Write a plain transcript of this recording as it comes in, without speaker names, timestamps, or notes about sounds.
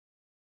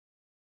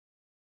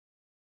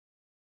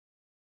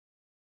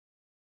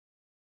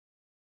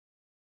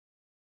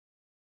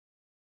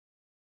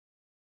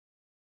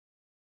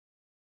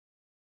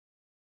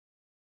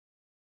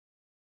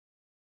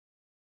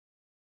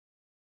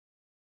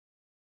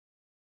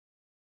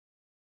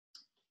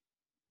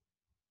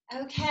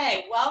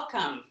Okay,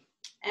 welcome.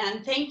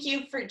 And thank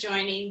you for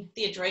joining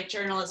the Adroit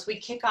Journal as we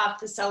kick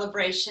off the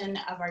celebration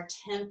of our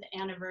 10th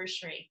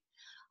anniversary.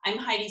 I'm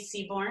Heidi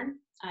Seaborn.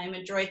 I'm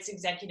Adroit's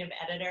executive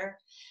editor.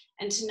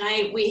 And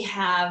tonight we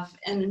have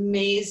an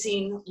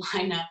amazing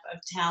lineup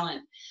of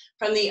talent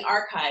from the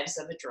archives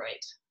of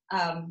Adroit.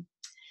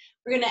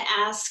 We're going to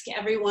ask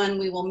everyone,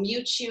 we will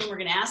mute you, and we're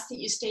going to ask that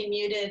you stay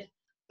muted.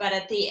 But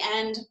at the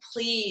end,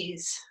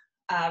 please,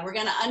 we're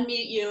going to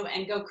unmute you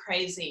and go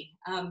crazy.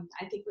 I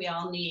think we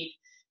all need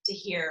to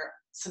hear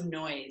some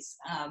noise.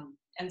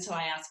 And so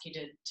I ask you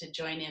to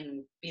join in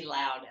and be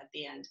loud at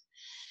the end.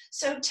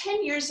 So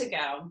 10 years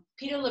ago,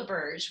 Peter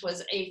LaBerge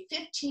was a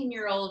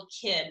 15-year-old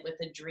kid with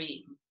a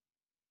dream.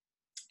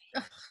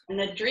 And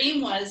the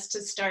dream was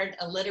to start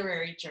a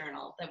literary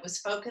journal that was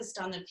focused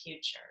on the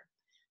future,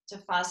 to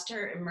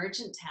foster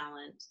emergent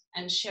talent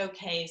and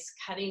showcase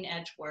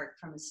cutting-edge work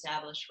from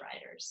established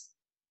writers.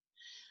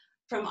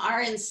 From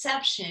our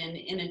inception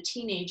in a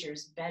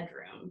teenager's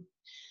bedroom,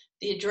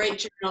 the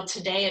Adroit Journal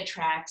today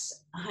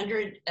attracts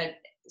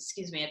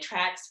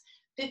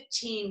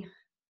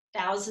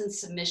 15,000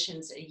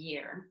 submissions a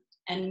year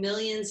and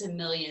millions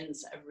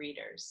of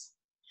readers.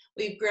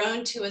 We've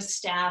grown to a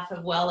staff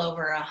of well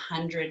over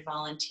 100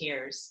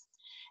 volunteers,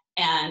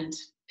 and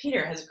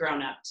Peter has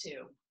grown up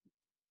too.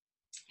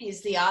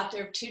 He's the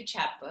author of 2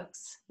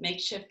 chapbooks,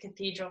 Makeshift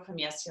Cathedral from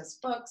Yes Yes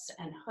Books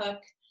and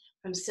Hook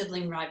from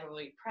Sibling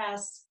Rivalry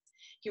Press.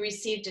 He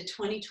received a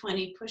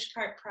 2020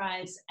 Pushcart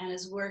Prize, and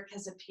his work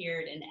has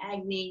appeared in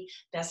Agni,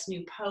 Best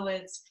New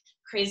Poets,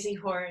 Crazy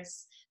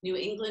Horse, New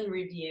England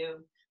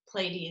Review,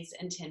 Pleiades,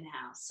 and Tin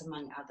House,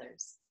 among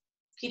others.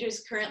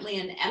 Peter's currently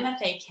an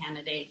MFA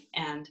candidate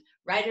and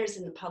Writers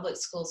in the Public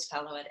Schools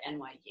Fellow at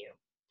NYU.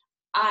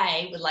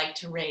 I would like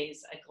to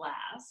raise a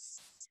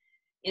glass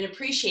in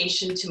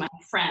appreciation to my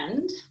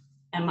friend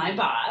and my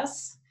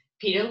boss,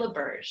 Peter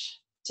LaBerge,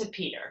 to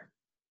Peter.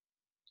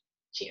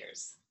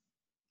 Cheers.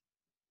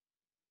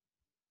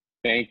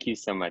 Thank you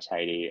so much,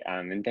 Heidi,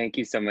 and thank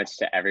you so much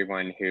to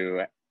everyone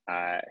who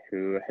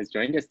has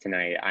joined us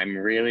tonight. I'm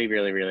really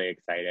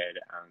excited,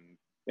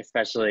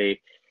 especially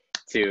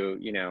to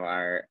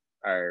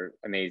our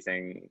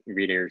amazing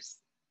readers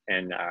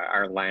and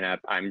our lineup.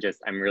 I'm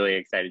really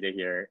excited to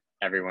hear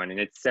everyone, and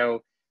it's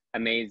so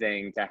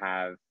amazing to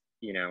have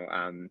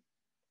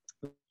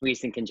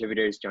recent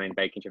contributors joined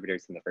by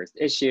contributors from the first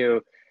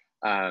issue.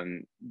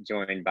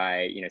 Joined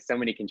by so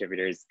many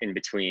contributors in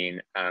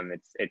between.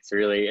 It's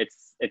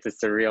a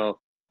surreal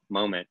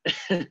moment.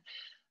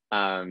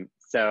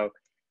 So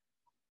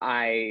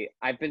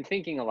I've been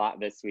thinking a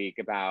lot this week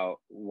about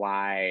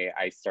why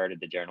I started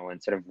the journal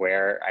and sort of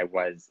where I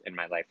was in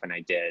my life when I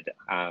did.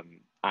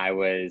 I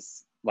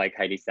was, like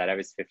Heidi said, I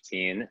was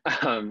 15.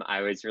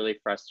 I was really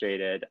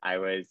frustrated. I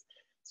was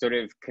sort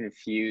of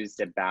confused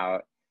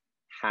about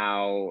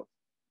how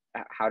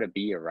to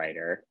be a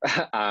writer.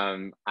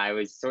 I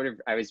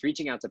was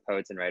reaching out to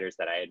poets and writers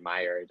that I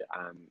admired,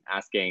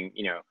 asking,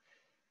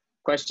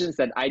 questions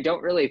that I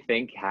don't really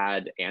think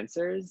had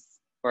answers,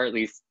 or at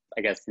least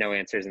I guess no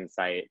answers in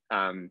sight.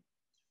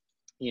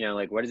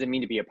 Like, what does it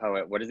mean to be a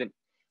poet?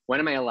 When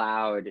am I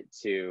allowed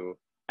to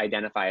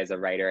identify as a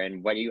writer,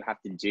 and what do you have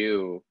to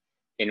do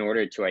in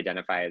order to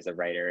identify as a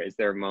writer? Is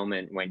there a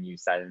moment when you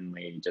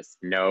suddenly just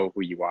know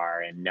who you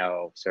are and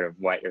know sort of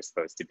what you're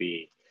supposed to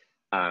be?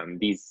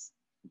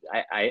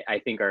 I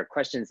think are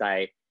questions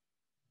I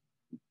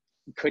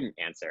couldn't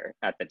answer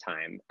at the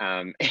time.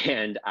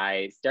 And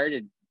I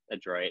started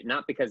Adroit,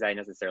 not because I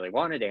necessarily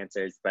wanted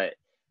answers, but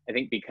I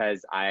think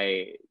because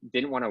I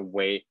didn't want to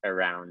wait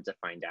around to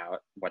find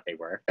out what they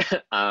were.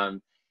 I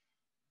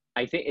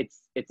think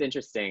it's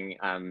interesting,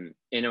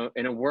 in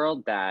a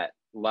world that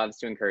loves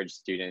to encourage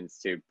students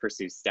to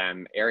pursue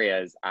STEM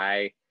areas,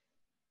 I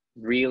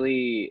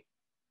really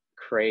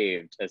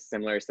craved a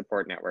similar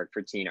support network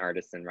for teen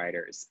artists and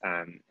writers.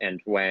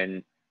 And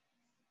when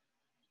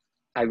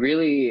I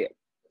really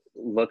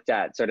looked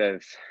at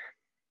the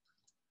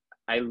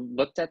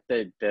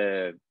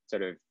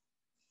sort of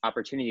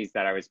opportunities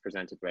that I was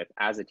presented with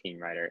as a teen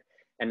writer,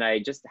 and I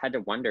just had to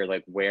wonder,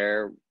 like,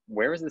 where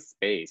was the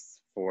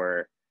space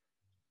for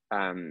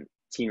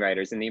teen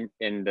writers in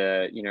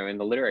the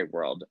literary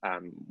world?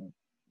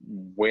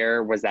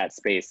 Where was that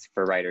space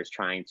for writers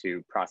trying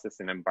to process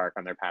and embark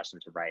on their passion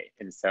to write?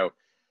 And so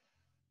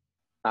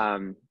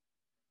I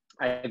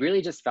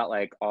really just felt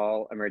like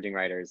all emerging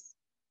writers,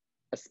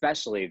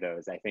 especially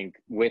those, I think,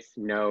 with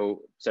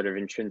no sort of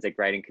intrinsic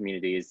writing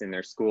communities in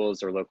their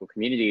schools or local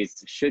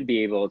communities, should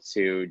be able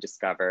to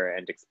discover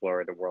and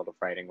explore the world of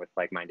writing with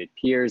like-minded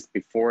peers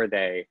before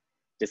they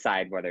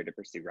decide whether to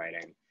pursue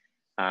writing,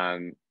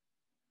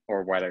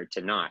 or whether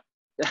to not.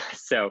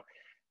 So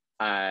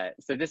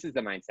this is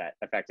the mindset,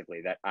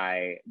 effectively, that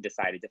I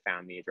decided to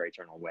found the Adroit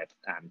Journal with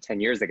 10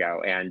 years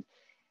ago. And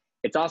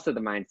it's also the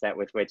mindset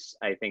with which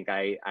I think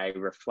I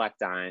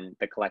reflect on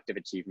the collective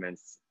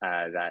achievements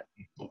that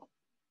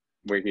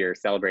we're here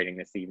celebrating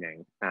this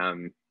evening.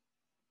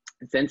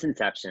 Since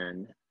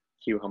inception,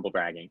 cue humble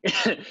bragging.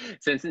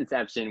 Since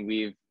inception,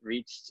 we've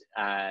reached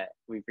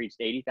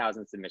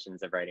 80,000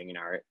 submissions of writing and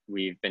art.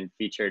 We've been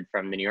featured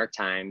from the New York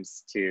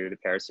Times to the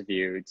Paris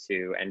Review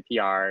to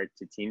NPR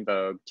to Teen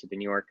Vogue to the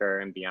New Yorker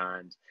and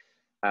beyond.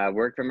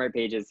 Work from our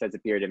pages has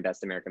appeared in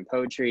Best American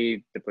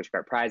Poetry, the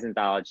Pushcart Prize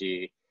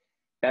Anthology,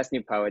 Best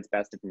New Poets,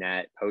 Best of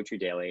Net, Poetry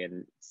Daily,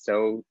 and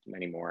so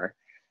many more.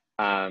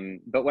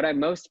 But what I'm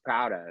most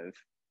proud of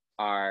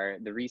are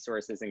the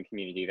resources and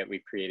community that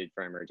we've created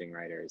for emerging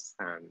writers.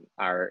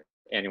 Our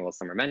annual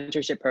summer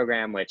mentorship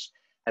program, which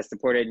has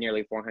supported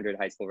nearly 400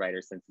 high school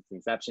writers since its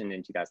inception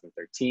in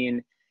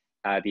 2013.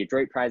 The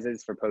Adroit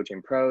Prizes for Poetry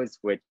and Prose,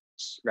 which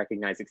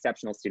recognize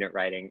exceptional student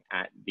writing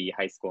at the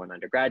high school and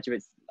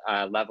undergraduate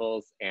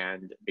levels,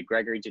 and the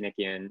Gregory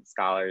Janikian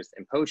Scholars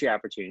and Poetry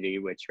Opportunity,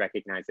 which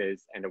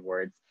recognizes and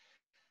awards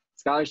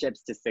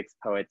scholarships to 6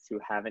 poets who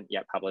haven't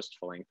yet published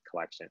full-length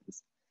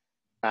collections.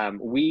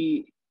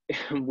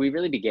 We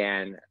really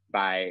began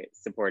by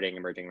supporting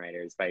emerging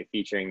writers, by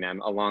featuring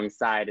them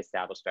alongside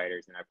established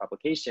writers in our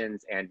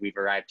publications, and we've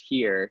arrived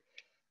here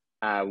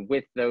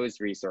with those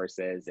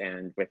resources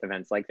and with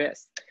events like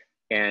this.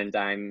 And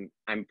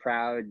I'm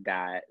proud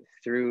that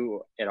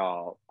through it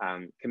all,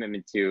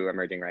 commitment to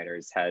emerging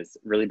writers has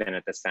really been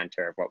at the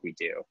center of what we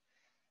do.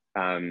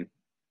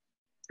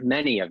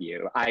 Many of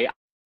you,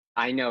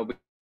 I know,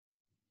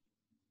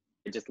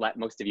 just let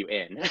most of you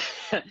in.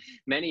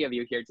 Many of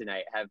you here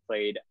tonight have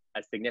played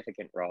a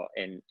significant role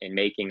in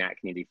making that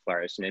community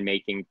flourish and in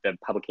making the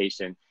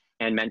publication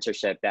and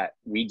mentorship that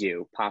we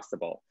do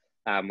possible.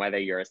 Whether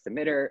you're a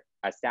submitter,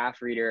 a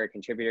staff reader, a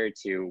contributor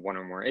to one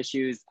or more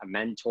issues, a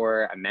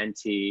mentor, a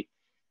mentee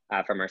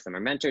from our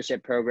summer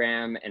mentorship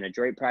program, an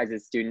Adroit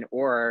Prizes student,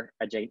 or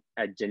a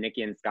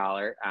Janikian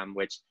scholar,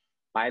 which,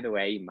 by the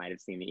way, you might have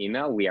seen the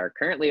email. We are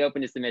currently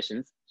open to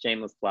submissions.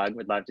 Shameless plug,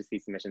 would love to see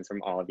submissions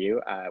from all of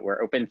you.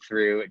 We're open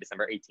through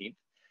December 18th.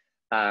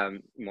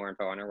 More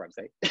info on our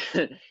website.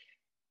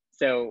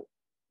 So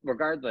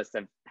regardless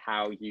of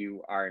how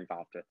you are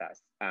involved with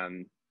us,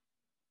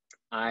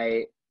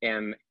 I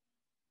am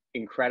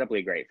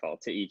incredibly grateful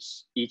to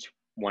each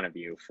one of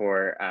you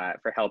for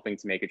helping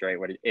to make Adroit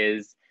what it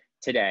is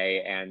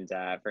today and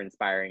for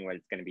inspiring what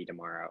it's going to be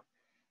tomorrow.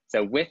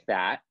 So with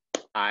that,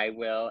 I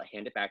will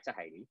hand it back to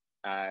Heidi,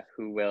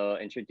 who will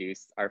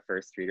introduce our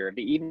first reader of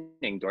the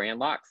evening, Dorianne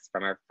Laux,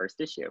 from our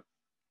first issue.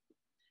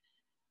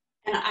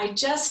 And I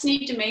just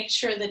need to make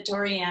sure that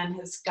Dorianne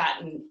has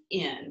gotten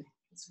in,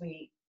 because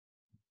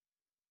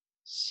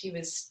she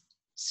was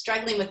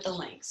struggling with the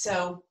link.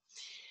 So,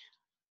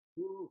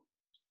 ooh.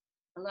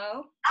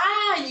 Hello?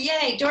 Ah,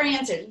 yay,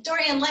 Dorianne's in.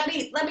 Dorianne,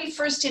 let me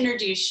first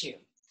introduce you.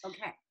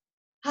 Okay.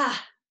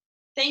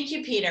 Thank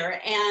you, Peter.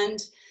 And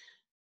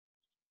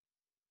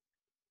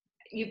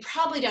you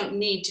probably don't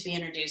need to be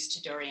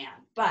introduced to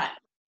Dorianne, but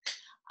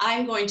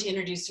I'm going to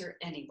introduce her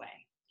anyway.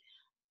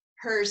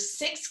 Her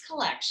 6th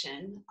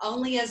collection,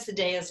 Only as the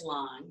Day is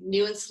Long,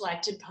 New and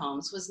Selected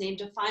Poems, was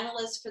named a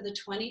finalist for the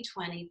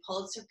 2020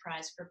 Pulitzer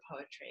Prize for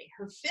Poetry.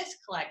 Her 5th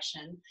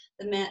collection,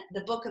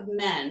 The Book of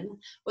Men,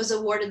 was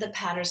awarded the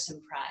Patterson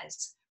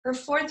Prize. Her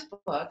 4th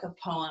book of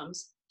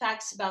poems,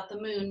 Facts About the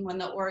Moon, won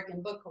the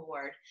Oregon Book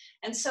Award.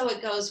 And so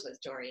it goes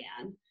with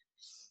Dorianne.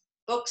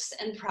 Books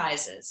and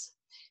prizes.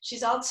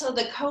 She's also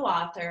the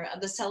co-author of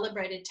the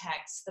celebrated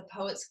text, The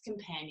Poet's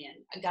Companion,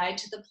 A Guide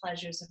to the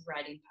Pleasures of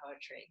Writing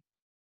Poetry.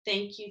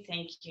 Thank you,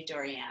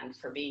 Dorianne,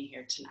 for being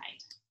here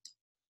tonight.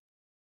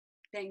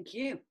 Thank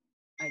you.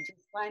 I just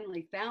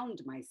finally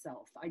found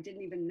myself. I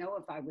didn't even know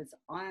if I was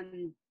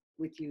on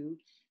with you,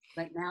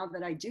 but now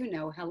that I do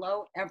know,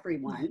 hello,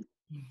 everyone.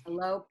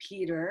 Hello,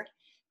 Peter.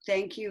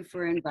 Thank you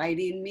for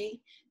inviting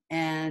me,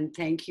 and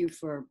thank you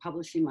for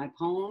publishing my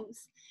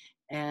poems.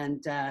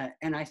 And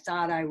I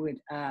thought I would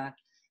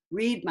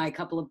read my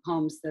couple of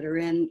poems that are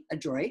in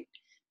Adroit,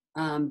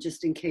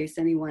 just in case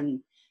anyone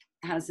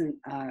hasn't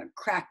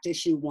cracked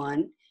issue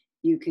 1.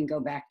 You can go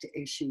back to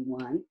issue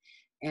 1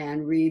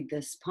 and read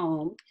this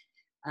poem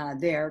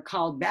there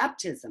called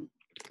Baptism.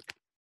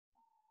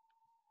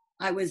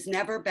 I was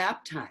never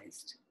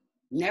baptized,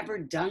 never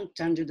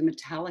dunked under the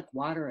metallic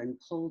water and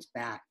pulled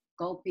back,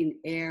 gulping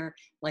air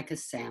like a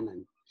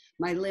salmon,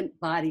 my limp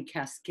body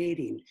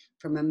cascading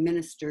from a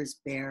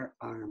minister's bare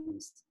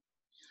arms.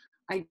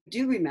 I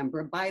do remember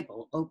a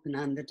Bible open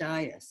on the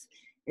dais,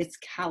 its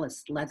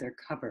calloused leather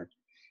cover,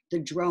 the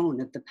drone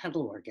of the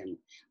pedal organ,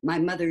 my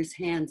mother's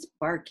hands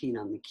barking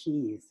on the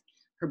keys,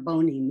 her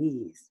bony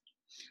knees.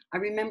 I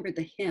remember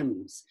the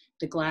hymns,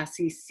 the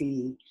glassy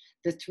sea,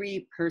 the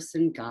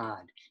 3-person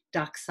God,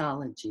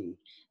 doxology,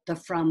 the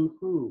from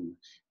whom,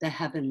 the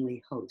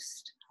heavenly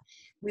host.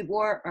 We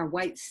wore our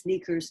white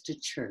sneakers to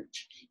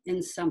church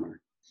in summer.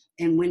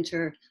 In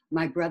winter,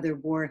 my brother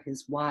wore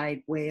his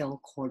wide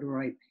whale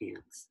corduroy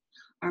pants.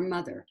 Our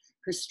mother,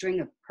 her string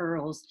of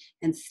pearls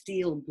and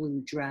steel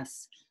blue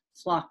dress,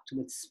 flocked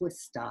with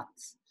Swiss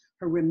dots,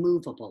 her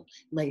removable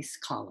lace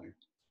collar.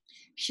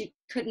 She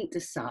couldn't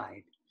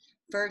decide.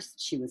 First,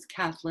 she was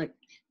Catholic,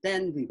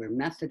 then we were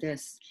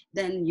Methodists,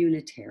 then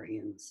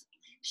Unitarians.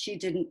 She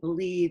didn't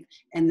believe,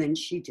 and then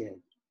she did.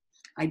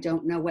 I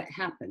don't know what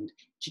happened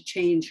to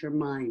change her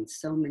mind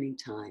so many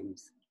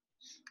times.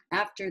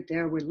 After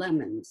there were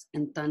lemons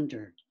and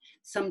thunder,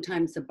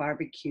 sometimes a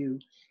barbecue,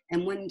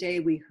 and one day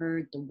we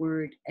heard the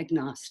word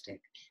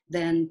agnostic,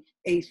 then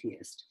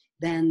atheist,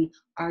 then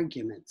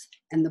arguments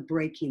and the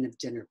breaking of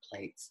dinner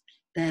plates,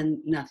 then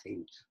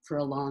nothing for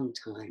a long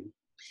time.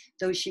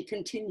 Though she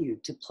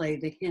continued to play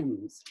the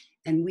hymns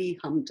and we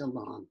hummed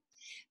along.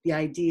 The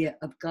idea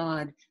of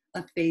God,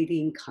 a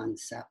fading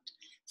concept,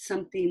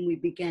 something we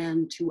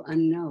began to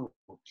unknow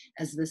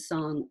as the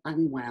song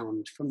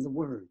unwound from the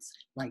words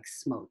like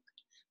smoke,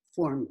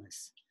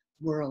 formless,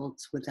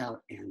 worlds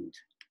without end.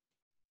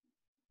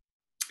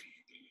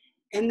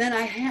 And then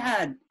I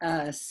had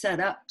set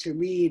up to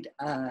read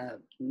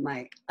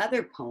my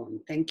other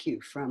poem, thank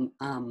you, from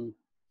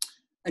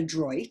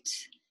Adroit.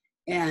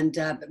 And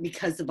but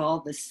because of all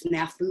the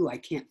snafu, I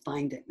can't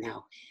find it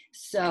now.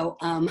 So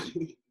I'm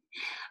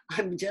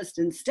just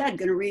instead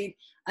going to read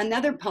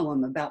another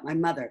poem about my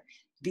mother.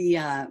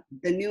 The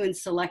new and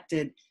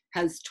selected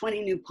has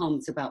 20 new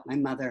poems about my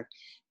mother,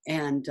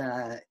 and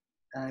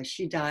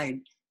she died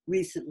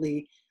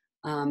recently.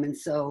 And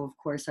so, of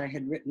course, I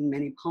had written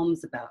many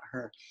poems about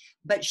her,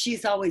 but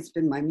she's always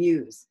been my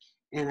muse,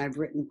 and I've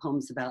written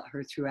poems about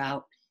her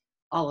throughout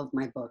all of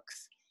my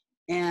books.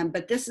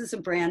 But this is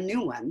a brand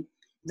new one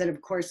that,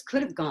 of course,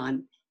 could have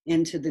gone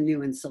into the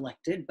new and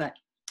selected, but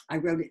I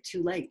wrote it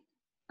too late.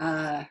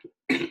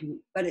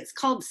 But it's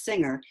called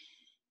Singer.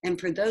 And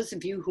for those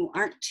of you who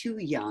aren't too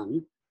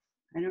young,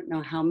 I don't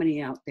know how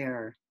many out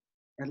there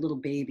are little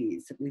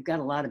babies. We've got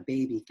a lot of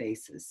baby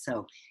faces,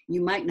 so you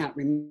might not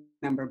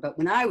remember, but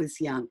when I was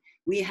young,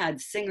 we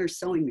had Singer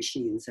sewing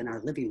machines in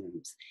our living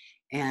rooms,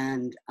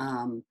 and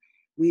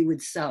we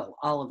would sew.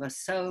 All of us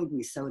sewed.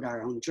 We sewed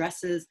our own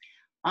dresses.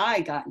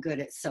 I got good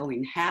at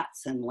sewing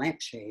hats and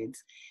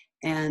lampshades,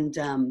 and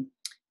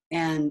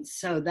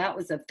so that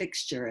was a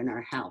fixture in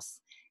our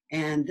house,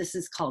 and this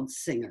is called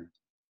Singer.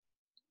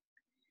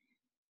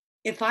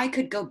 If I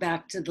could go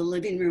back to the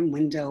living room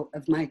window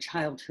of my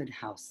childhood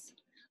house,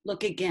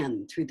 look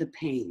again through the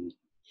pane,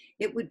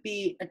 it would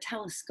be a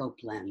telescope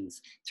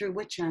lens through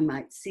which I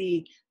might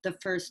see the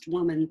first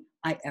woman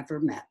I ever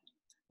met,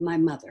 my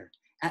mother,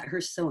 at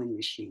her sewing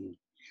machine,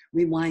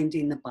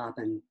 rewinding the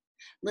bobbin,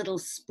 little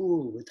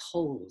spool with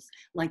holes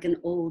like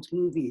an old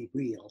movie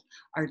reel,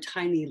 our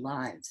tiny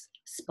lives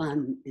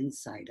spun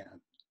inside of.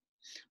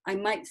 I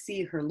might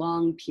see her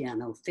long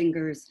piano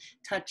fingers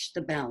touch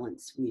the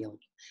balance wheel,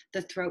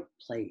 the throat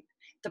plate,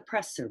 the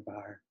presser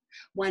bar,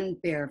 one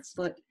bare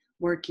foot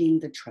working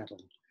the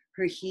treadle,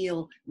 her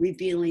heel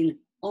revealing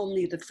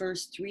only the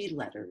first 3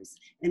 letters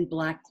in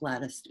black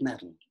latticed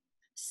metal,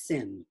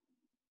 sin.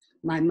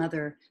 My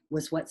mother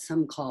was what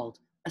some called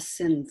a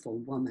sinful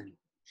woman,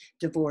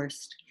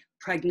 divorced,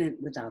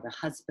 pregnant without a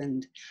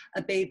husband,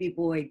 a baby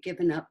boy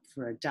given up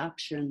for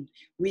adoption,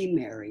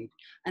 remarried,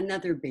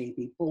 another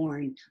baby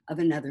born of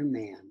another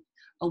man,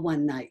 a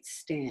one-night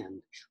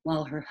stand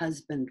while her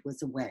husband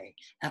was away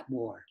at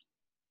war.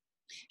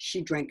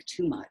 She drank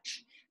too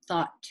much,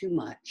 thought too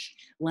much,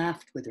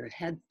 laughed with her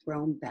head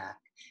thrown back,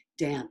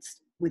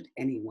 danced with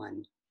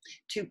anyone.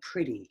 Too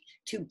pretty,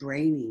 too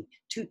brainy,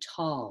 too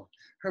tall,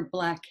 her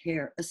black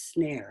hair a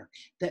snare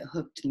that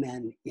hooked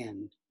men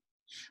in.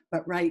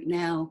 But right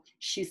now,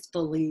 she's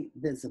fully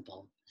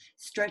visible,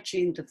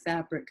 stretching the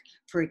fabric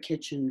for a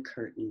kitchen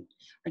curtain,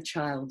 a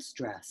child's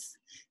dress,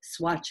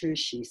 swatches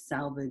she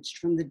salvaged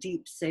from the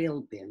deep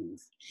sale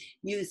bins,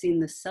 using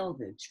the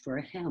selvage for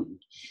a hem,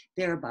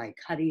 thereby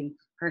cutting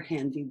her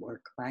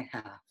handiwork by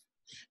half.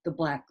 The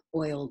black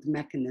oiled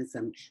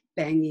mechanism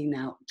banging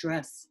out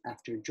dress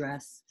after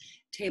dress,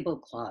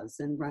 tablecloths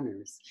and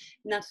runners,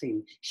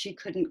 nothing she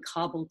couldn't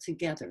cobble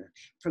together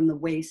from the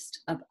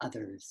waste of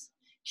others.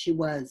 She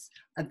was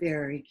a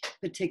very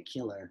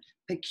particular,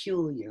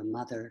 peculiar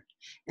mother,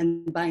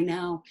 and by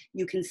now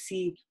you can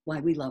see why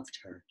we loved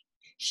her.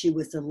 She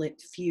was a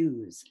lit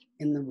fuse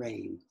in the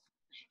rain.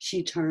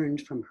 She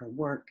turned from her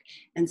work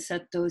and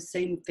set those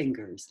same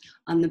fingers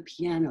on the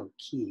piano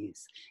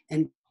keys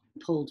and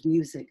pulled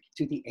music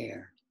through the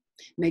air.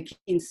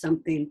 Making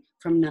something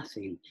from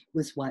nothing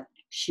was what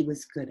she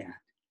was good at.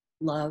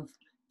 Love,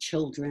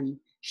 children,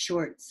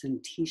 shorts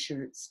and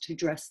t-shirts to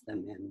dress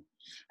them in,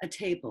 a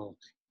table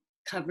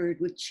covered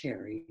with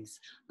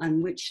cherries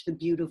on which the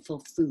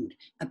beautiful food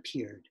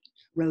appeared,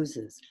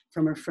 roses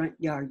from her front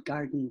yard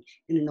garden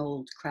in an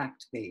old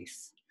cracked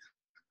vase,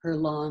 her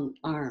long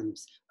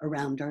arms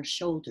around our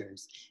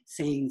shoulders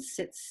saying,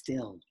 sit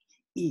still,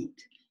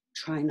 eat,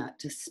 try not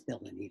to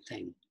spill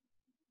anything.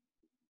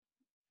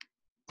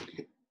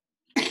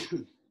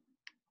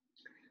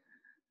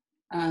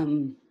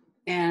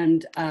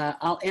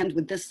 I'll end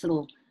with this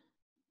little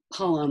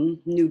poem,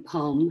 new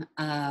poem,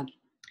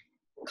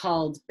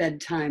 called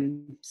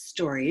Bedtime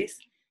Stories,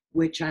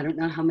 which I don't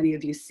know how many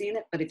of you seen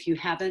it, but if you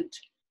haven't,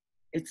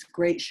 it's a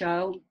great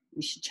show.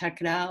 You should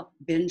check it out,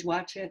 binge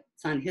watch it.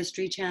 It's on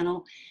History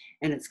Channel,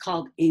 and it's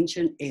called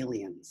Ancient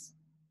Aliens.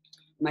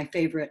 My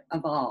favorite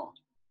of all,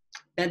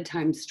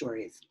 Bedtime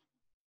Stories.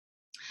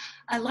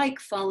 I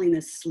like falling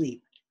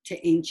asleep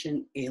to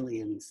ancient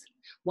aliens,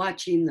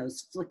 watching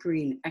those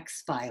flickering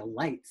X-file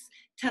lights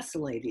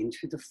tessellating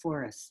through the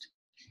forest,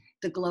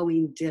 the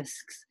glowing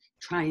discs,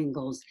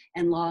 triangles,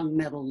 and long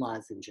metal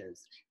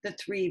lozenges, the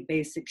three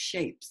basic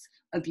shapes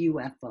of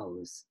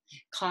UFOs,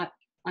 caught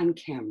on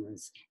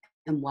cameras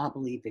and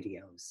wobbly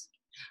videos.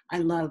 I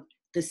love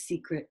the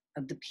secret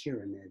of the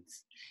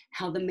pyramids,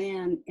 how the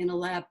man in a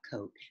lab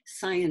coat,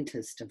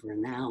 scientist of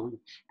renown,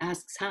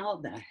 asks how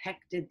the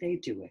heck did they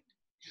do it?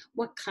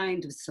 What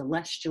kind of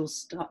celestial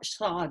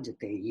saw did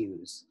they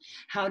use?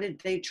 How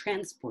did they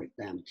transport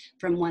them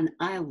from one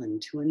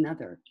island to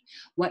another?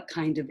 What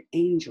kind of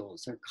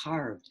angels are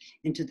carved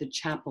into the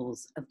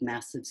chapels of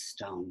massive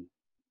stone?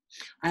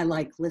 I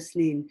like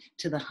listening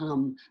to the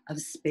hum of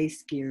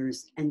space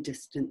gears and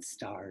distant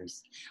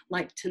stars,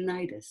 like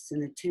tinnitus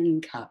in a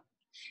tin cup.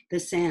 The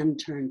sand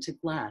turned to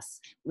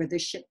glass where the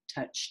ship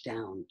touched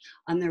down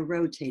on their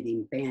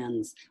rotating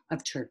bands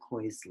of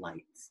turquoise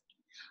lights.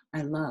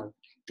 I love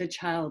the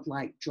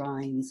childlike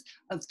drawings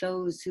of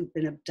those who've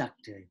been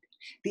abducted,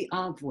 the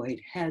ovoid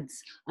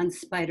heads on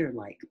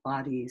spider-like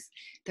bodies,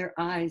 their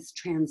eyes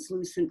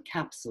translucent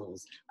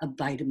capsules of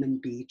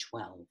vitamin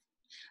B12,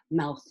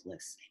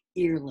 mouthless,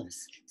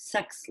 earless,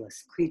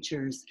 sexless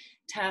creatures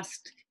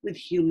tasked with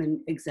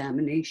human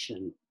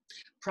examination,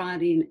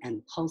 prodding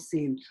and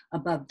pulsing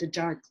above the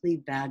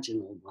darkly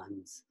vaginal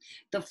ones,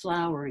 the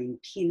flowering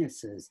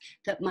penises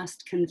that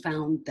must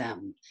confound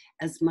them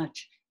as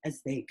much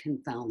as they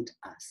confound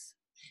us,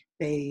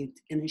 bathed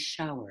in a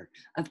shower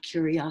of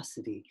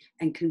curiosity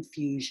and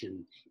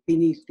confusion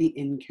beneath the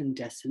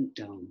incandescent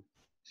dome.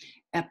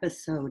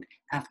 Episode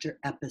after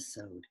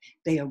episode,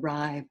 they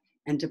arrive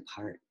and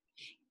depart,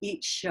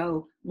 each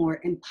show more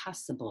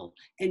impossible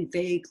and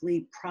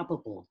vaguely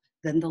probable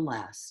than the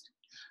last,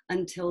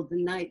 until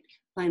the night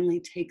finally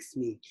takes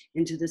me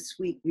into the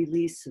sweet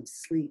release of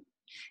sleep,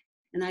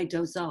 and I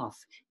doze off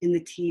in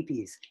the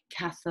TV's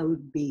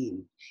cathode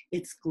beam,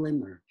 its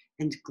glimmer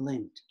and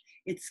glint,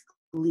 its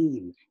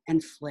gleam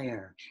and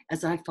flare,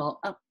 as I fall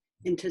up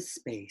into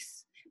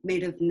space,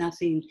 made of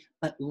nothing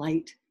but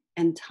light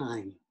and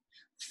time,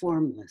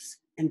 formless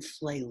and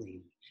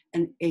flailing,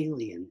 an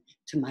alien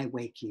to my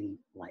waking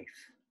life.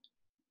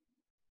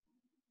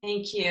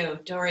 Thank you,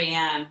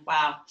 Dorianne.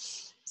 Wow,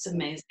 it's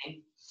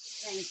amazing.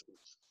 Thank you.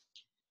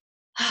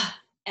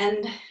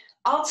 And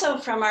also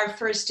from our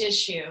first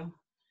issue,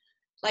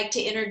 I'd like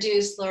to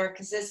introduce Laura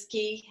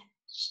Kasischke.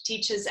 She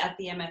teaches at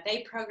the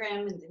MFA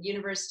program in the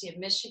University of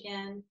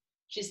Michigan.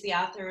 She's the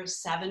author of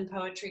 7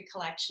 poetry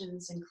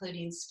collections,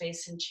 including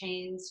Space and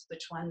Chains,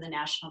 which won the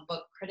National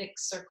Book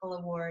Critics Circle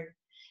Award,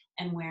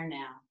 and Where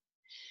Now?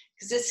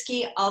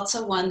 Kasischke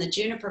also won the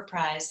Juniper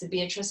Prize, the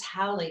Beatrice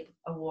Howley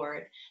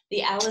Award,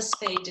 the Alice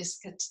Faye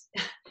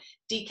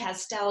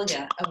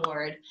DeCastelga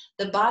Award,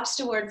 the Bobst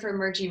Award for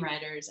Emerging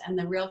Writers, and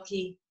the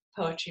Rilke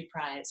Poetry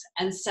Prize,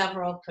 and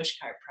several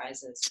pushcart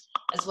prizes,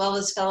 as well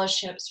as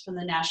fellowships from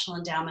the National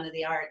Endowment of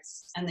the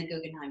Arts and the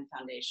Guggenheim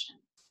Foundation.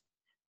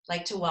 I'd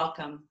like to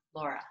welcome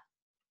Laura.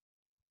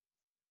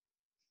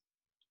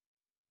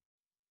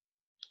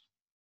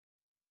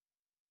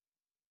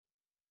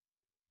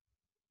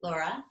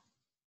 Laura?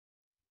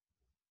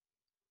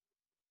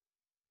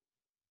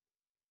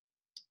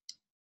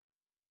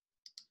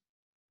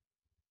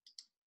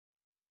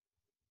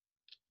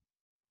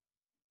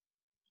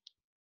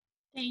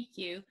 Thank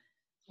you.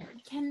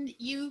 Can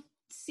you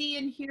see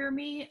and hear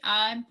me?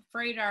 I'm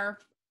afraid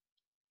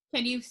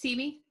can you see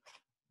me?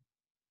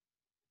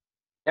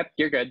 Yep,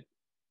 you're good.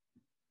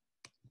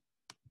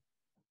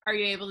 Are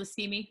you able to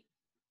see me?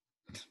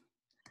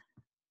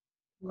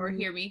 Or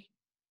hear me?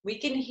 We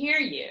can hear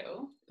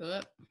you.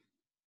 Oop.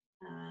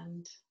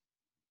 And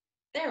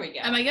there we go.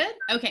 Am I good?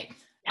 Okay.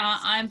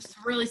 Yes. I'm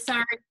really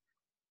sorry.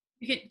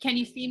 Can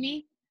you see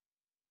me?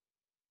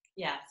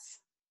 Yes.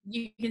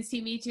 You can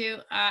see me too.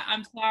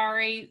 I'm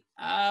sorry.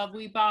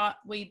 We bought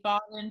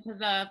into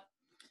the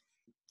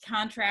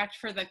contract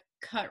for the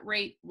cut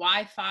rate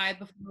Wi-Fi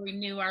before we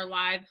knew our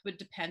lives would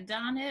depend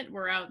on it.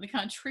 We're out in the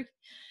country,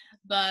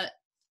 but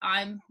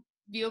I'm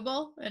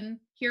viewable and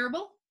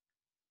hearable.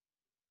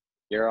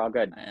 You're all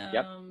good.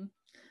 Yep.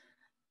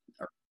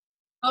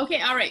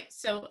 Okay. All right.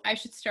 So I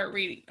should start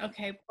reading.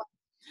 Okay.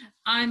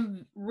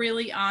 I'm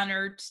really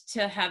honored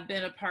to have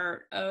been a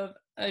part of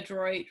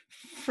Adroit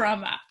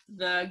from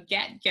the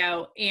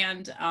get-go,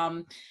 and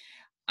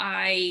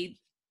I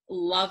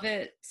love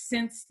it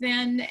since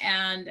then,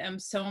 and I'm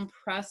so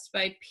impressed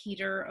by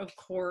Peter, of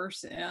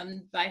course,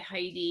 and by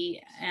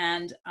Heidi,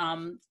 and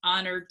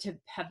honored to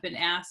have been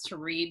asked to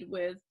read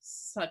with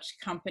such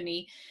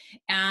company.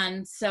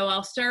 And so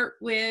I'll start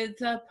with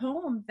a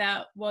poem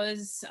that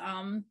was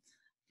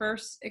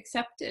first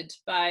accepted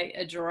by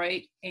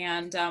Adroit,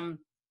 and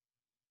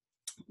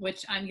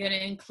which I'm going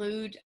to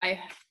include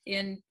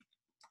in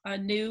a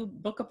new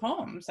book of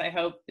poems I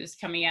hope is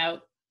coming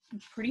out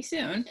pretty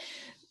soon.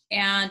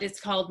 And it's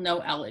called No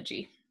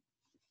Elegy.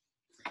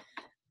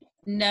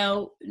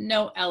 No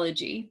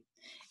elegy.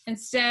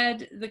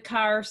 Instead, the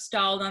car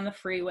stalled on the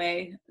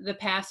freeway, the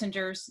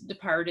passengers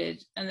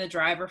departed, and the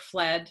driver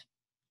fled.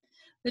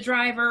 The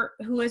driver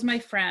who was my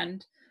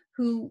friend,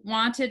 who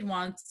wanted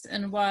once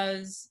and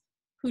was,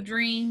 who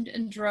dreamed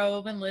and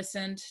drove and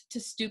listened to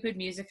stupid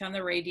music on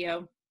the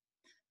radio,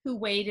 who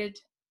waited,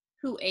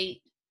 who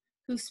ate,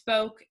 who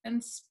spoke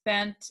and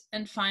spent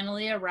and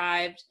finally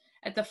arrived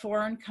at the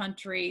foreign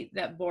country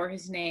that bore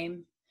his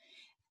name.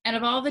 And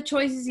of all the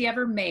choices he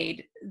ever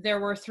made, there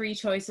were 3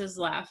 choices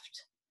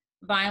left: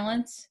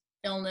 violence,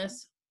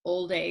 illness,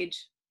 old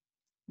age.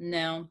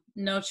 No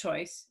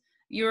choice.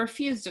 You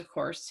refused, of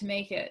course, to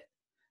make it.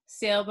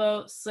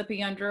 Sailboat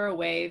slipping under a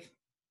wave,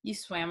 you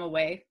swam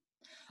away.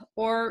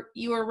 Or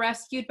you were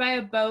rescued by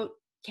a boat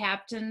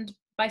captained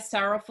by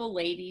sorrowful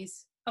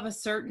ladies of a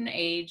certain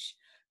age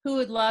who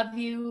would love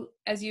you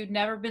as you'd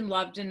never been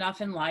loved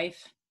enough in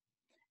life,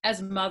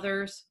 as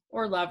mothers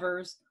or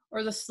lovers,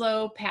 or the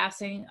slow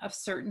passing of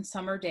certain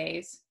summer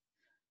days,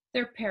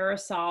 their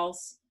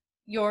parasols,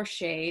 your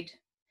shade,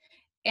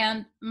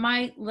 and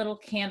my little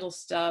candle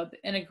stub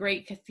in a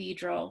great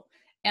cathedral,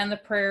 and the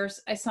prayers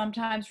I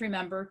sometimes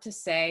remember to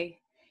say,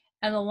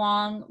 and the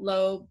long,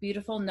 low,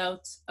 beautiful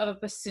notes of a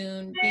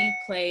bassoon being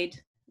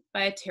played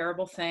by a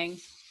terrible thing.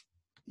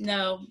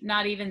 No,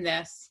 not even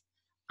this.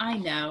 I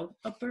know,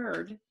 a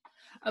bird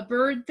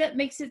that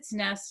makes its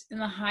nest in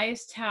the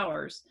highest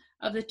towers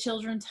of the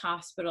children's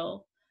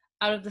hospital,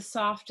 out of the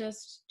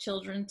softest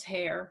children's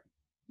hair.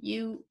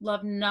 You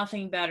love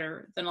nothing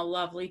better than a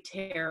lovely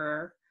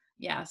terror.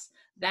 Yes,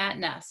 that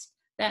nest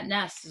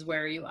is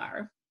where you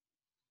are.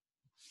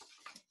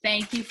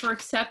 Thank you for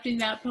accepting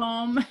that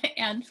poem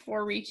and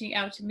for reaching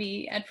out to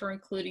me and for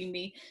including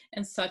me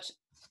in such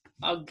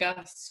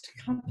august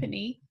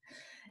company.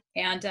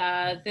 And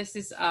this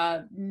is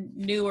a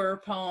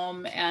newer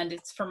poem, and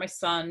it's for my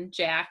son,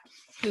 Jack,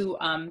 who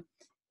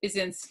is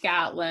in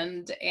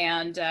Scotland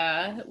and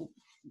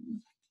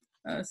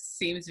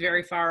seems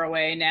very far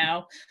away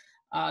now.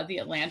 The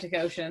Atlantic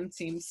Ocean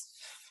seems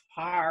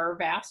far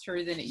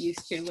vaster than it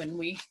used to when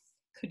we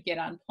could get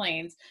on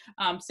planes.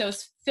 So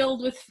it's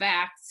filled with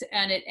facts,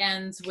 and it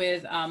ends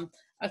with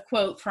a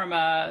quote from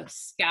a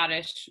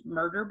Scottish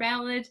murder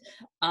ballad,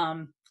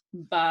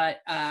 but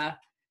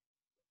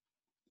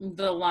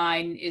the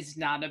line is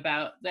not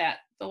about that.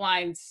 The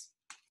lines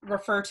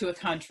refer to a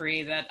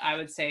country that I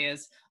would say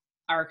is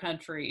our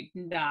country,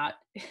 not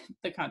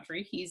the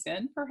country he's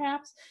in,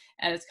 perhaps,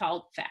 and it's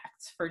called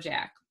Facts for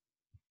Jack.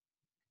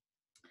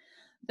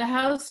 The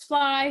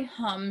housefly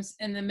hums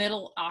in the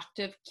middle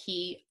octave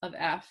key of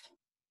F.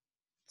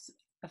 It's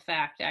a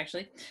fact,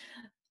 actually.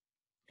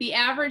 The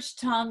average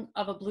tongue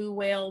of a blue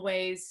whale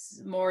weighs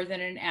more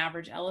than an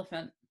average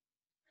elephant.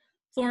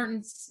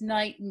 Thornton's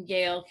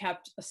nightingale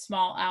kept a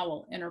small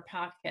owl in her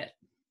pocket.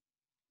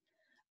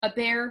 A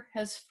bear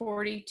has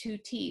 42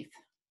 teeth.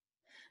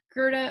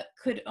 Goethe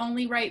could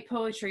only write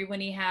poetry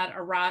when he had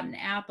a rotten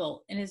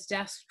apple in his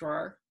desk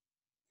drawer.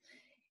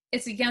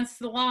 It's against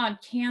the law in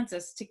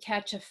Kansas to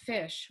catch a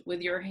fish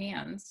with your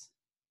hands.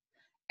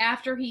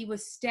 After he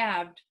was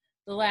stabbed,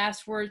 the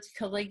last words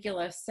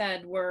Caligula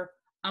said were,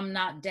 "I'm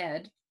not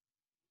dead."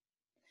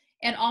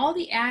 And all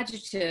the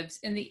adjectives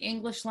in the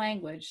English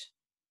language,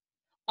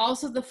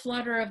 also the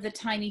flutter of the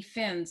tiny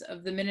fins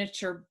of the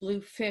miniature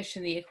blue fish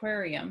in the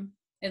aquarium,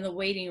 in the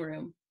waiting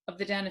room of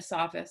the dentist's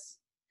office.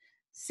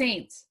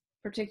 Saints,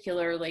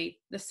 particularly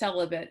the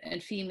celibate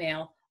and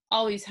female,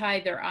 always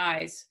hide their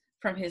eyes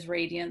from his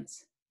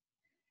radiance.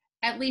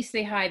 At least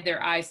they hide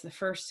their eyes the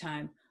first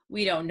time.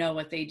 We don't know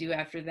what they do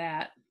after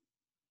that.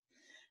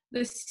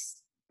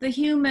 The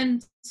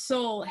human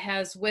soul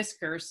has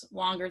whiskers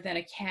longer than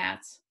a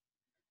cat's.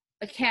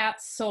 A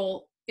cat's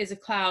soul is a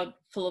cloud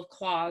full of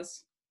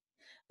claws.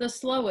 The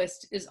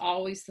slowest is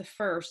always the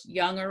first,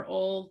 young or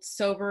old,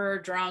 sober or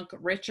drunk,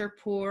 rich or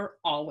poor,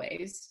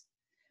 always.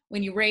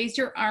 When you raise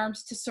your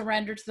arms to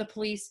surrender to the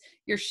police,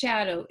 your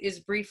shadow is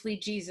briefly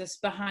Jesus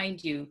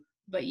behind you,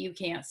 but you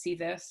can't see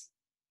this.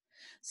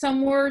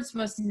 Some words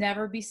must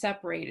never be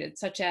separated,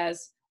 such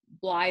as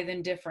blithe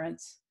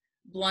indifference,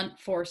 blunt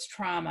force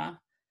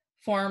trauma,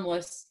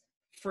 formless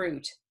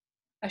fruit.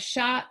 A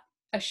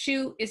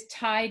shoe is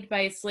tied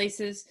by its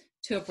laces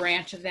to a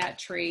branch of that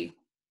tree.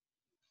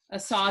 A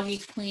soggy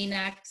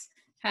Kleenex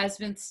has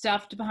been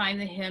stuffed behind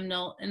the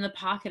hymnal in the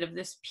pocket of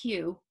this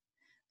pew.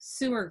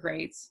 Sewer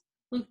grates.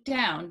 Look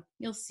down,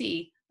 you'll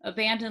see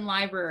abandoned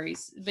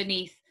libraries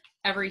beneath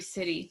every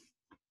city.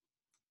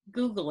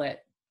 Google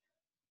it.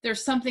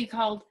 There's something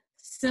called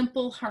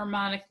simple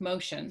harmonic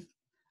motion.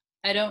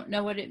 I don't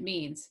know what it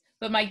means,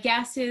 but my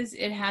guess is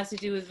it has to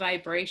do with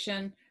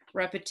vibration,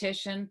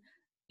 repetition,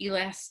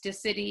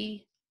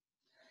 elasticity.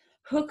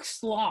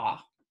 Hooke's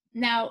law.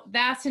 Now,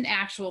 that's an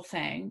actual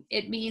thing.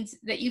 It means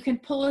that you can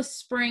pull a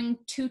spring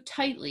too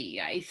tightly,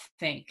 I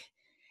think,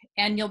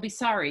 and you'll be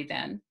sorry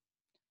then.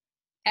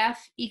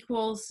 F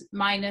equals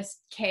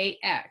minus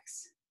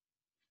KX.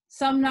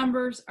 Some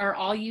numbers are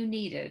all you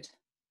needed.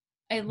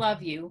 I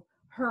love you.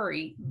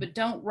 Hurry, but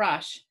don't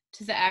rush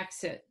to the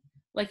exit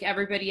like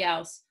everybody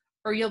else,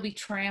 or you'll be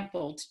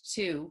trampled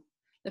too.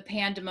 The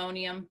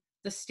pandemonium,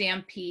 the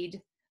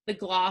stampede, the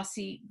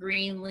glossy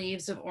green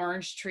leaves of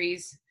orange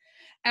trees,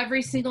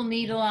 Every single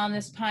needle on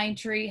this pine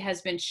tree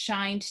has been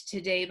shined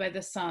today by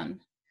the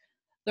sun.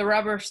 The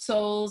rubber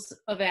soles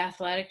of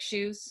athletic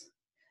shoes,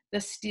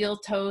 the steel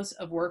toes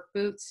of work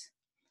boots.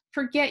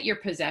 Forget your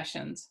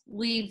possessions.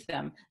 Leave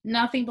them.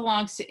 Nothing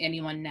belongs to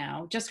anyone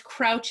now. Just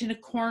crouch in a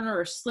corner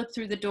or slip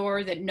through the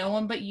door that no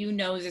one but you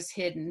knows is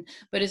hidden,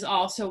 but is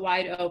also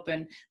wide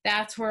open.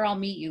 That's where I'll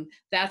meet you.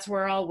 That's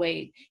where I'll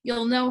wait.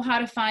 You'll know how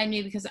to find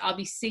me because I'll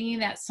be singing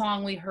that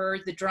song we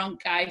heard the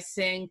drunk guy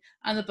sing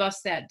on the bus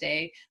that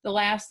day, the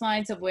last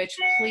lines of which,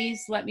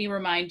 please let me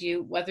remind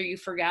you, whether you've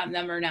forgotten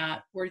them or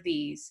not, were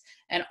these: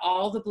 and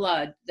all the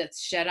blood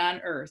that's shed on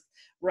earth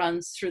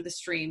runs through the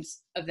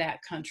streams of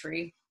that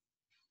country.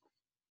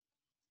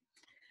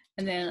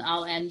 And then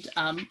I'll end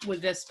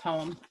with this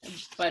poem,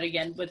 but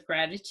again, with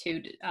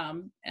gratitude,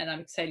 and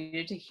I'm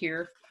excited to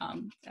hear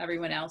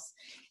everyone else.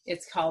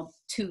 It's called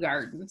Two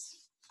Gardens.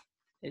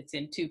 It's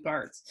in 2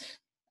 parts.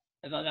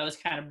 I thought that was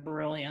kind of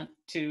brilliant.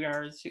 2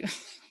 gardens.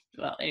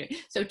 Well, anyway,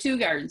 so 2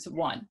 gardens,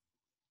 1.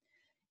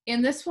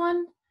 In this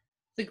one,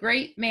 the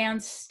great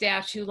man's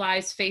statue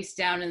lies face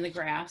down in the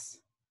grass,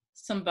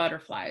 some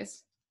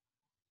butterflies.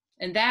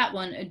 In that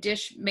one, a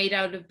dish made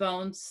out of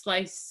bones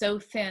sliced so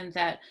thin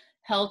that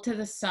held to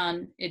the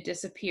sun, it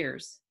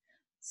disappears,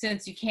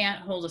 since you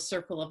can't hold a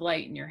circle of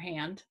light in your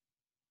hand.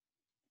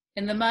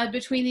 In the mud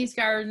between these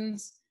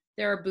gardens,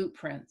 there are boot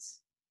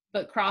prints,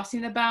 but crossing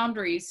the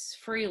boundaries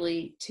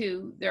freely,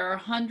 too, there are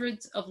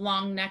hundreds of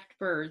long-necked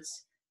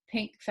birds,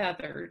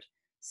 pink-feathered,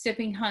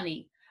 sipping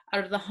honey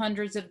out of the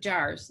hundreds of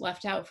jars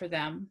left out for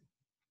them.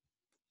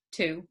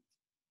 2.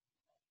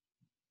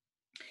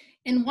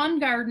 In one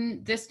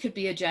garden, this could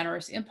be a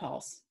generous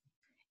impulse.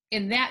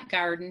 In that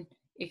garden,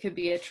 it could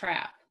be a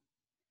trap.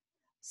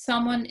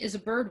 Someone is a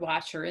bird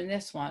watcher in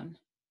this one.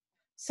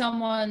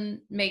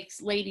 Someone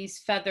makes ladies'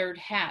 feathered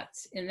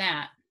hats in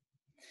that.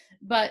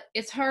 But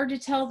it's hard to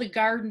tell the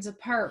gardens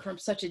apart from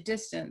such a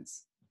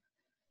distance.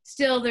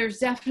 Still, there's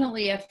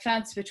definitely a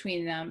fence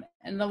between them,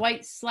 and the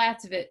white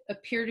slats of it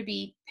appear to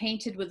be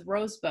painted with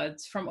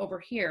rosebuds from over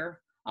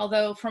here,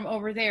 although from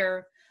over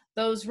there,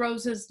 those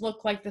roses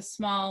look like the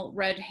small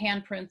red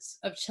handprints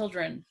of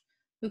children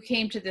who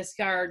came to this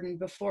garden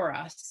before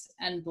us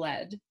and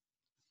bled.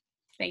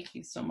 Thank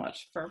you so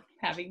much for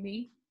having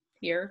me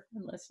here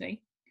and listening.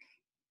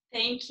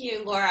 Thank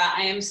you, Laura.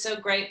 I am so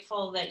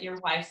grateful that your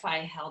Wi-Fi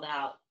held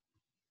out.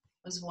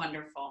 It was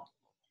wonderful.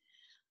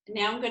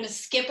 Now I'm going to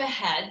skip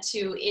ahead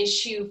to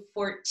issue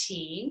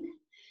 14.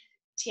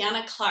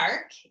 Tiana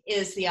Clark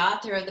is the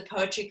author of the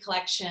poetry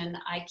collection,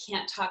 I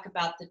Can't Talk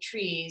About the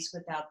Trees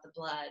Without the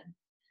Blood,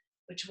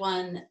 which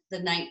won the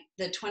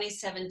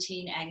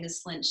 2017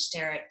 Agnes Lynch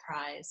Sterrett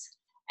Prize.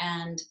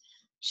 And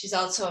she's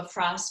also a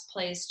Frost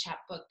Place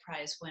Chapbook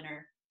Prize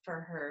winner for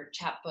her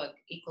chapbook,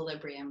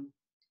 Equilibrium.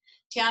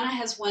 Tiana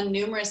has won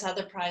numerous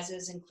other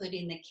prizes,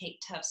 including the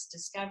Kate Tufts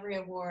Discovery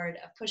Award,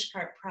 a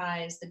Pushcart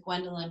Prize, the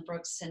Gwendolyn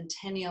Brooks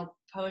Centennial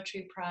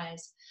Poetry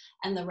Prize,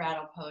 and the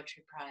Rattle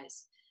Poetry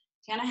Prize.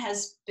 Tiana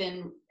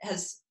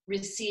has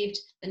received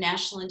the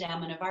National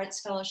Endowment of Arts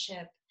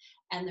Fellowship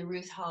and the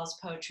Ruth Halls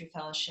Poetry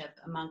Fellowship,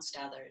 amongst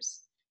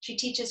others. She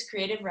teaches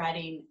creative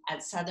writing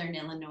at Southern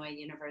Illinois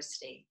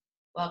University.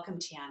 Welcome,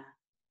 Tiana.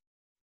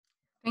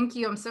 Thank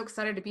you. I'm so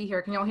excited to be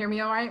here. Can y'all hear me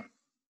all right?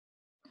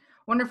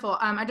 Wonderful.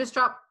 I just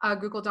dropped a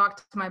Google Doc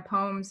to my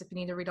poems if you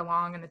need to read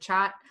along in the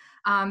chat.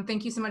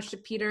 Thank you so much to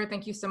Peter.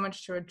 Thank you so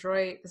much to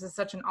Adroit. This is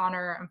such an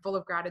honor. I'm full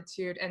of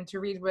gratitude. And to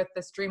read with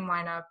this dream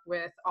lineup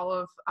with all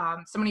of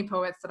so many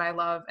poets that I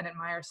love and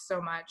admire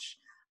so much.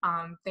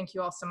 Thank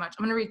you all so much.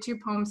 I'm going to read 2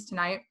 poems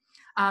tonight.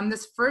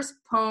 This first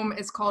poem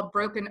is called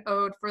Broken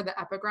Ode for the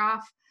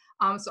Epigraph.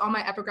 So all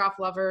my epigraph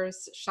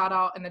lovers, shout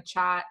out in the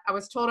chat. I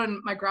was told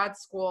in my grad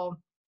school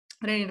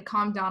that I need to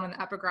calm down on the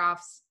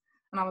epigraphs.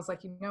 And I was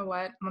like, you know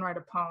what? I'm gonna write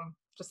a poem,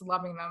 just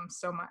loving them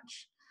so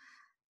much.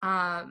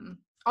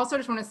 Also, I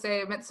just want to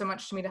say it meant so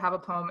much to me to have a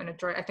poem in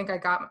Adroit. I think I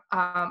got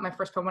my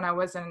first poem when I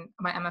was in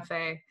my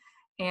MFA.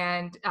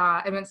 And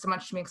it meant so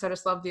much to me because I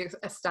just love the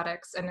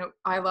aesthetics. And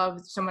I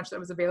loved so much that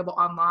was available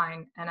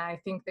online. And I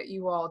think that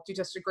you all do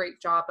just a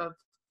great job of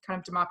kind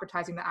of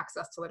democratizing the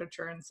access to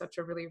literature in such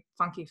a really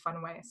funky,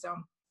 fun way. So,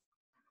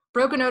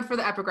 Broken Ode for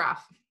the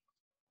Epigraph.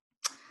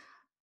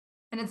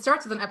 And it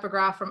starts with an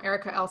epigraph from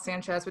Erica L.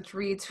 Sanchez, which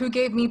reads, "Who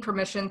gave me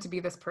permission to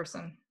be this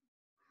person?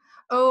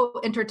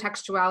 Oh,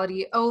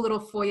 intertextuality, oh, little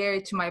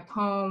foyer to my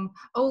poem,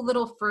 oh,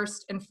 little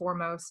first and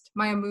foremost,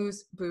 my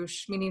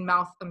amuse-bouche, meaning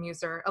mouth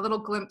amuser, a little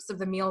glimpse of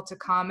the meal to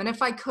come. And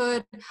if I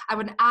could, I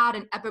would add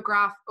an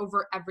epigraph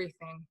over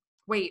everything.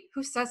 Wait,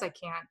 who says I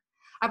can't?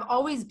 I've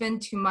always been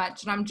too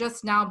much, and I'm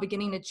just now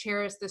beginning to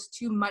cherish this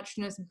too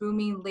muchness,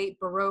 booming late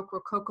Baroque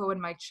rococo in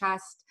my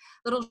chest,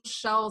 little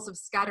shells of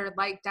scattered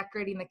light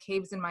decorating the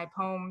caves in my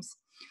poems.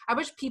 I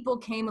wish people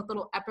came with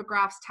little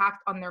epigraphs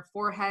tacked on their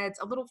foreheads.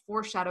 A little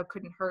foreshadow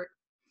couldn't hurt.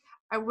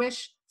 I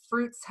wish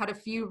fruits had a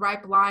few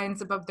ripe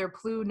lines above their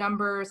blue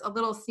numbers, a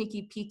little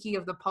sneaky peeky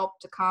of the pulp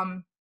to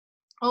come.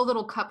 Oh,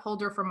 little cup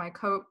holder for my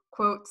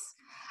quotes.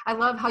 I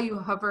love how you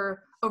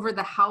hover over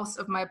the house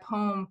of my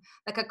poem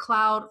like a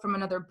cloud from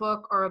another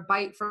book or a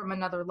bite from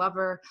another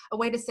lover, a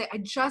way to say I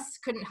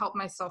just couldn't help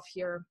myself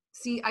here.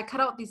 See, I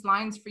cut out these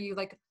lines for you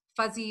like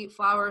fuzzy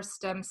flower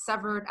stems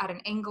severed at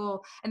an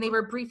angle, and they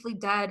were briefly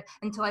dead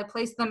until I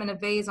placed them in a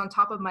vase on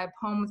top of my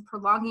poems,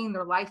 prolonging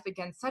their life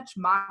again. Such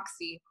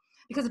moxie.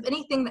 Because if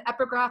anything, the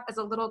epigraph is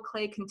a little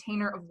clay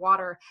container of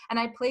water, and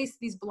I place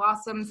these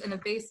blossoms in a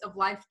vase of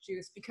life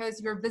juice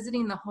because you're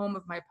visiting the home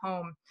of my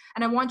poem,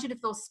 and I want you to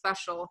feel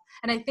special.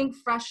 And I think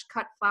fresh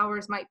cut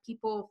flowers might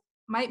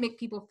make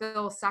people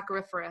feel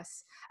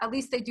sacchariferous. At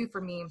least they do for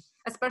me,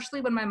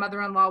 especially when my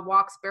mother-in-law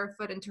walks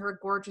barefoot into her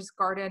gorgeous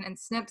garden and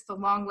snips the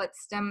long-lit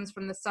stems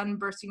from the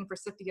sun-bursting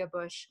forsythia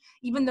bush,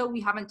 even though we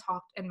haven't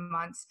talked in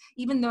months,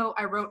 even though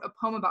I wrote a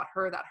poem about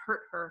her that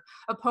hurt her,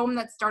 a poem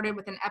that started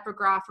with an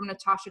epigraph from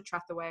Natasha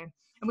Trethewey.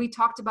 And we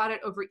talked about it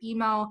over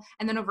email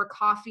and then over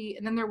coffee,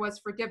 and then there was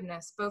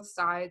forgiveness, both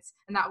sides,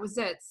 and that was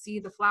it. See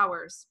the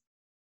flowers.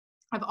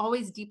 I've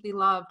always deeply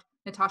loved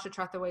Natasha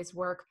Trethewey's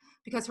work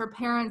because her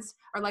parents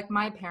are like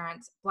my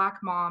parents, Black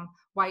mom,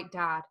 white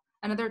dad,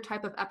 another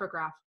type of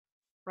epigraph,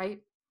 right?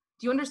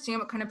 Do you understand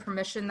what kind of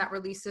permission that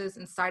releases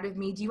inside of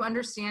me? Do you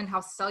understand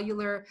how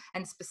cellular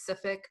and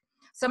specific?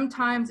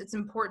 Sometimes it's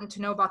important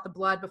to know about the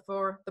blood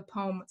before the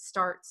poem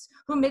starts.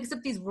 Who makes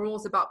up these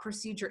rules about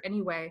procedure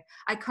anyway?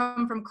 I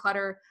come from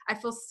clutter. I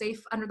feel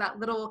safe under that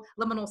little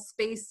liminal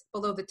space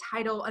below the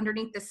title,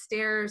 underneath the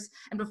stairs,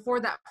 and before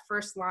that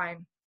first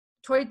line.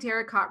 Toy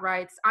Darricott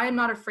writes, I am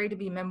not afraid to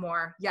be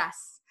memoir.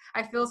 Yes,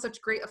 I feel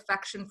such great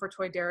affection for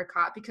Toy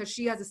Darricott because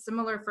she has a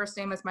similar first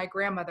name as my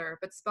grandmother,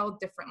 but spelled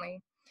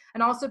differently.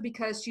 And also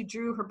because she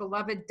drew her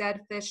beloved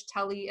dead fish,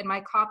 Telly, in my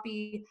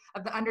copy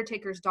of The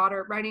Undertaker's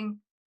Daughter, writing,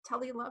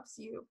 Telly loves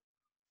you,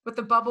 with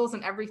the bubbles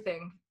and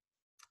everything.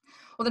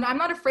 Well, then I'm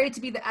not afraid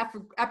to be the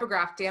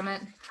epigraph, damn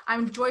it.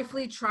 I'm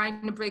joyfully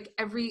trying to break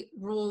every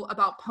rule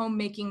about poem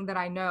making that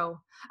I know.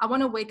 I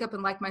want to wake up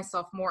and like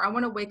myself more. I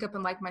want to wake up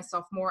and like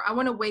myself more. I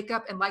want to wake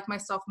up and like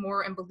myself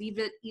more and believe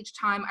it each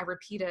time I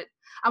repeat it.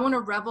 I want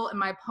to revel in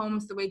my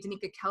poems the way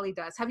Danica Kelly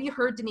does. Have you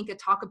heard Danica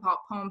talk about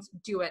poems?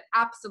 Do it.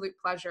 Absolute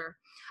pleasure.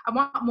 I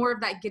want more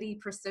of that giddy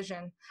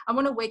precision. I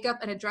want to wake up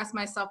and address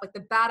myself like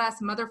the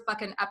badass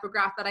motherfucking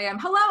epigraph that I am.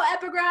 Hello,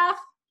 epigraph!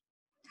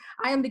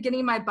 I am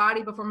beginning my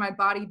body before my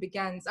body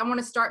begins. I want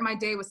to start my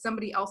day with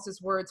somebody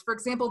else's words. For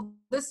example,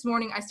 this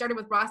morning I started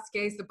with Ross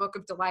Gay's The Book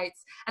of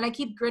Delights, and I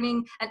keep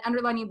grinning and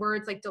underlining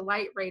words like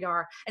delight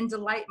radar and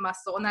delight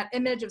muscle and that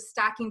image of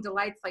stacking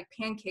delights like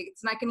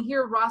pancakes. And I can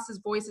hear Ross's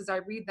voice as I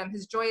read them,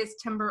 his joyous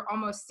timbre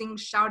almost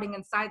sings shouting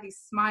inside these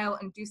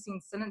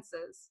smile-inducing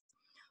sentences,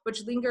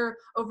 which linger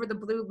over the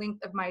blue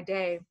length of my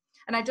day.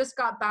 And I just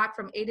got back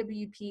from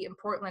AWP in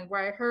Portland,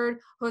 where I heard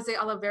José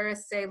Olivarez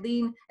say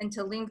lean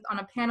into length on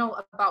a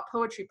panel about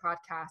poetry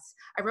podcasts.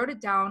 I wrote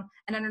it down,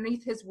 and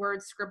underneath his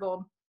words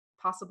scribbled,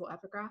 possible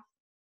epigraph?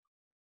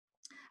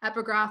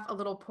 Epigraph, a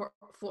little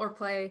floor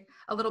play,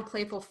 a little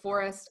playful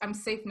forest. I'm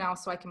safe now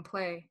so I can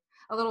play.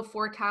 A little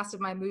forecast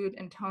of my mood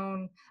and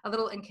tone, a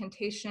little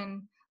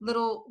incantation,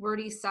 little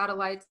wordy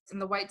satellites in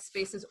the white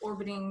spaces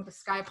orbiting the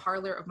sky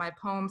parlor of my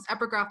poems.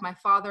 Epigraph my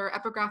father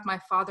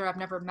I've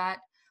never met,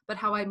 but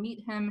how I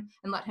meet him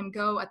and let him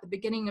go at the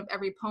beginning of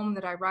every poem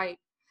that I write.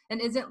 And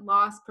isn't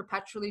lost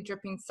perpetually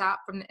dripping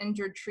sap from the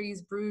injured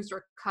trees bruised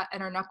or cut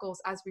in our knuckles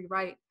as we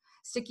write,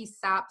 sticky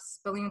sap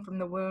spilling from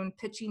the wound,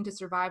 pitching to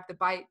survive the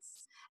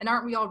bites. And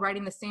aren't we all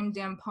writing the same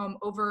damn poem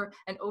over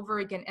and over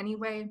again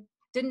anyway?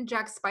 Didn't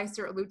Jack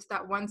Spicer allude to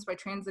that once by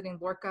translating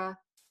Lorca?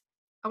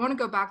 I want to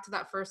go back to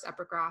that first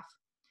epigraph.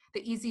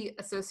 The easy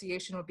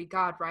association would be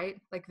God,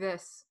 right? Like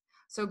this.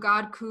 So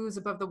God coos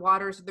above the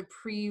waters of the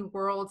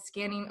pre-world,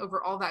 scanning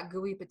over all that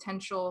gooey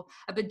potential,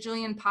 a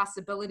bajillion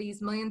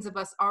possibilities, millions of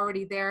us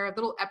already there,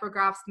 little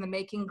epigraphs in the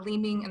making,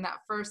 gleaming in that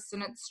first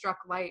sentence struck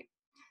light,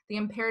 the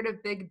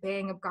imperative big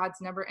bang of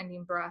God's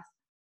never-ending breath.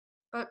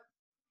 But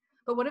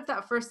what if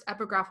that first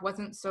epigraph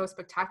wasn't so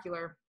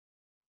spectacular?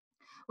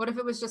 What if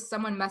it was just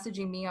someone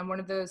messaging me on one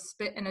of those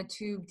spit in a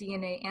tube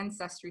DNA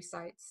ancestry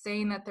sites,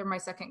 saying that they're my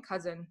second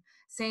cousin,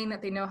 saying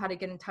that they know how to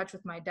get in touch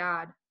with my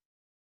dad,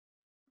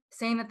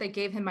 saying that they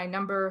gave him my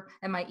number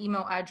and my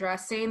email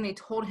address, saying they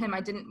told him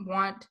I didn't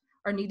want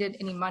or needed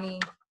any money,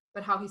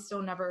 but how he still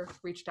never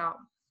reached out.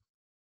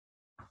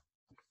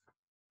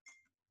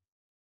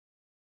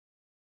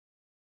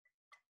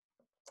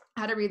 I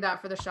had to read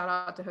that for the shout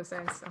out to Jose.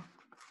 So.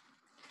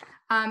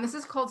 This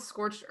is called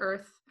Scorched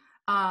Earth.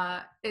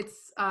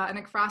 It's an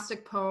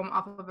ekphrastic poem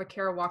off of a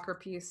Kara Walker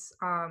piece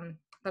that I'm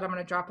going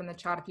to drop in the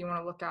chat if you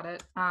want to look at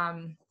it.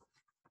 And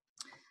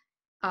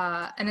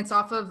it's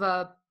off of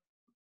a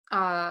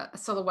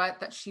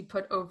silhouette that she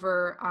put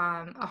over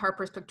a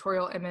Harper's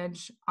pictorial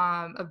image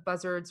of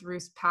Buzzard's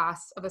Roost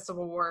Pass of a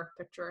Civil War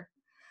picture.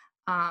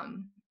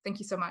 Thank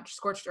you so much.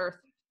 Scorched Earth.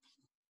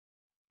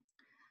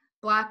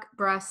 Black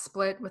breast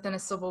split within a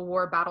Civil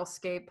War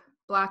battlescape,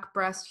 black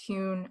breast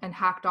hewn and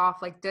hacked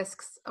off like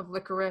discs of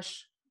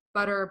licorice,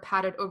 butter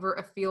patted over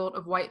a field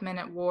of white men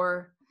at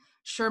war,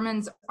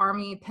 Sherman's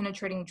army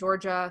penetrating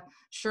Georgia,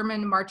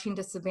 Sherman marching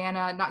to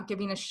Savannah, not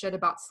giving a shit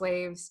about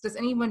slaves. Does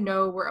anyone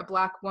know where a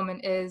Black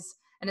woman is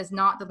and is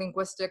not the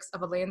linguistics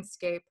of a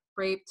landscape,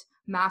 raped,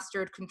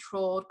 mastered,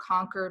 controlled,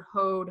 conquered,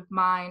 hoed,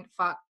 mined,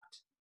 fucked?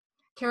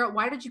 Kara,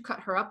 why did you cut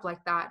her up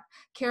like that?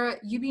 Kara,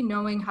 you be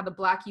knowing how the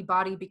Blackie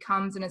body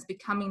becomes and is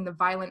becoming the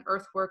violent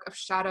earthwork of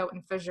shadow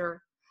and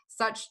fissure.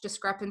 Such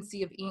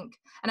discrepancy of ink.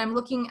 And I'm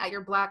looking at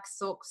your black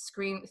silk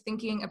screen,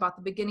 thinking about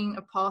the beginning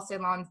of Paul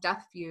Celan's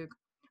death fugue.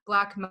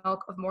 Black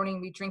milk of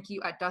morning, we drink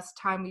you at dusk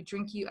time, we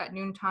drink you at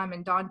noontime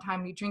and dawn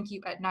time, we drink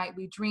you at night,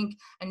 we drink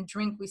and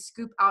drink, we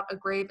scoop out a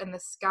grave in the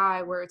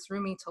sky where it's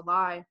roomy to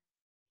lie.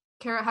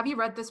 Kara, have you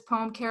read this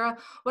poem, Kara?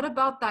 What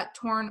about that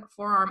torn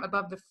forearm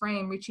above the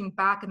frame reaching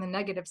back in the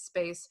negative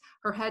space,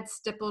 her head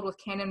stippled with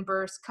cannon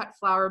bursts, cut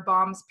flower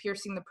bombs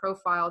piercing the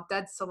profile,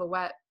 dead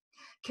silhouette?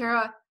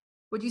 Kara,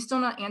 would you still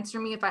not answer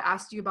me if I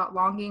asked you about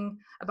longing,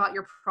 about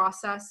your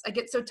process? I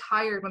get so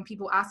tired when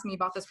people ask me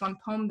about this one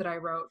poem that I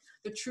wrote.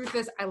 The truth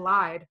is, I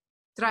lied.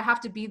 Did I have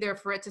to be there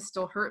for it to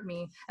still hurt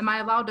me? Am I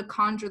allowed to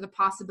conjure the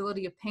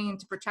possibility of pain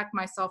to protect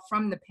myself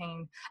from the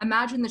pain?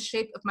 Imagine the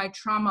shape of my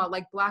trauma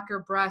like blacker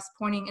breasts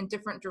pointing in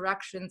different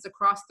directions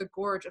across the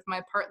gorge of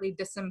my partly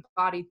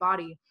disembodied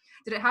body.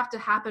 Did it have to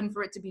happen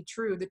for it to be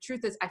true? The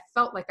truth is, I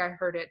felt like I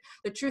heard it.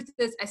 The truth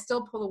is, I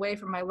still pull away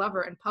from my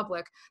lover in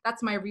public.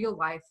 That's my real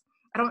life.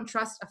 I don't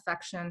trust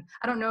affection.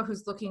 I don't know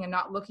who's looking and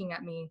not looking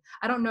at me.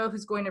 I don't know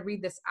who's going to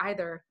read this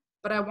either,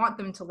 but I want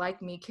them to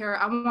like me. Kara,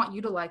 I want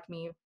you to like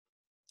me.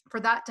 For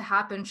that to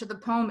happen, should the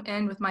poem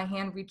end with my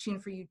hand reaching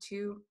for you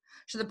too?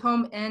 Should the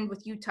poem end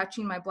with you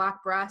touching my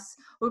black breasts?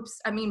 Oops,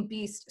 I mean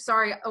beast.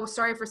 Sorry, oh,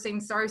 sorry for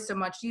saying sorry so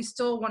much. Do you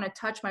still want to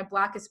touch my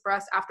blackest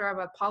breast after I've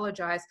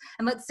apologized?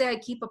 And let's say I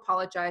keep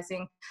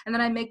apologizing, and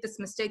then I make this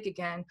mistake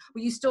again.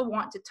 Will you still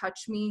want to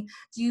touch me?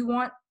 Do you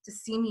want to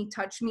see me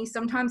touch me?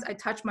 Sometimes I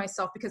touch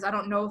myself because I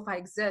don't know if I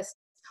exist.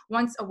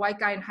 Once a white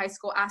guy in high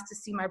school asked to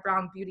see my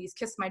brown beauties,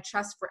 kiss my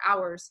chest for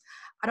hours.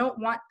 I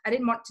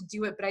didn't want to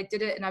do it, but I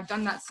did it, and I've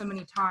done that so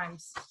many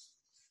times.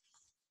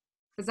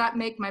 Does that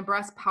make my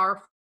breast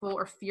powerful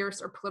or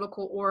fierce or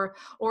political,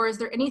 or is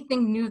there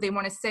anything new they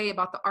want to say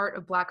about the art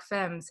of Black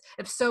femmes?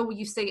 If so, will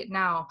you say it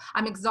now?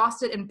 I'm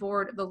exhausted and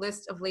bored of the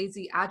list of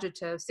lazy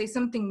adjectives. Say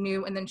something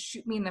new and then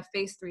shoot me in the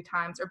face 3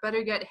 times, or better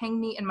yet,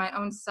 hang me in my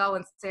own cell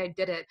and say I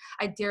did it.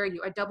 I dare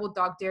you. I double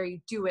dog dare you.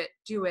 Do it.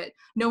 Do it.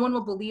 No one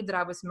will believe that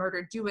I was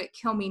murdered. Do it.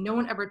 Kill me. No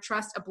one ever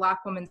trusts a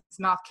Black woman's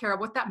mouth. Kara,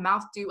 what that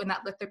mouth do in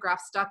that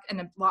lithograph stuck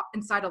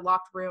inside a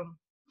locked room?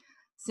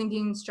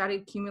 Singing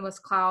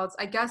stratocumulus clouds.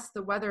 I guess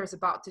the weather is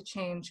about to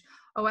change.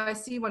 Oh, I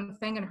see one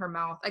fang in her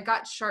mouth. I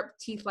got sharp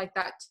teeth like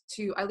that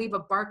too. I leave a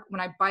bark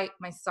when I bite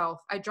myself.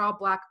 I draw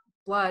black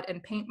blood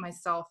and paint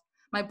myself.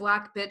 My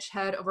black bitch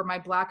head over my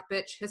black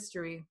bitch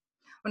history.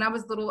 When I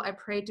was little, I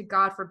prayed to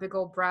God for big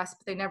old breasts,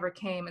 but they never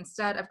came.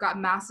 Instead, I've got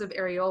massive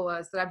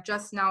areolas that I've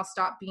just now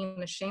stopped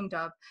being ashamed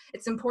of.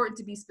 It's important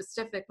to be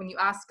specific when you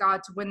ask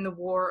God to win the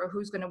war, or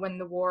who's going to win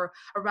the war,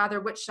 or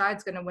rather, which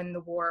side's going to win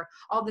the war.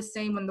 All the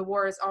same, when the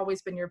war has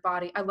always been your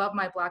body. I love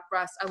my black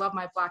breasts. I love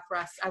my black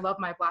breasts. I love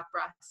my black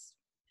breasts.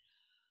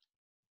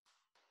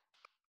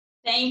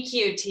 Thank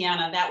you,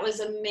 Tiana. That was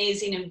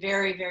amazing and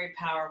very, very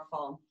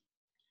powerful.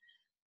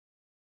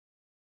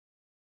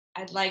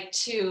 I'd like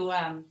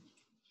to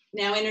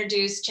now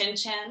introduce Chen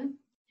Chen,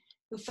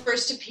 who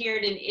first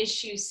appeared in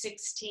issue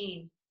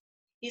 16.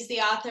 He's the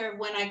author of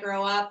When I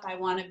Grow Up, I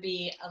Want to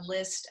Be, a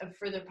List of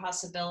Further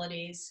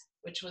Possibilities,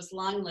 which was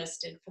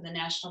longlisted for the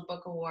National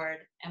Book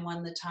Award and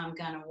won the Tom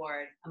Gunn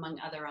Award, among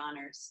other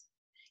honors.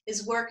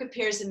 His work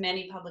appears in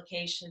many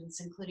publications,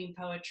 including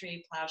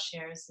Poetry,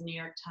 Plowshares, the New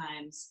York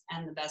Times,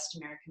 and the Best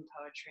American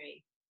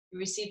Poetry. He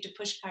received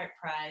a Pushcart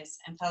Prize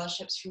and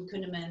fellowships from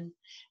Kunneman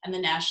and the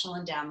National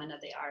Endowment of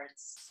the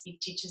Arts. He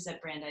teaches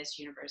at Brandeis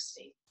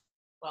University.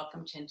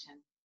 Welcome, Chen Chen.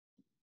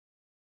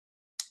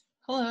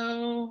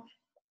 Hello.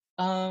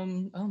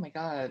 Oh my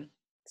God,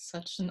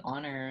 such an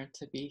honor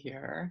to be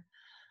here.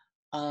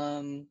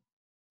 And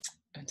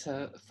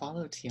to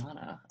follow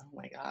Tiana. Oh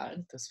my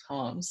God, those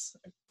poems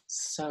are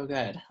so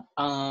good.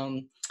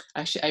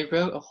 Actually, I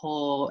wrote a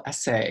whole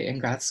essay in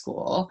grad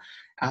school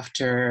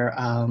after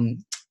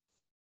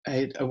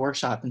a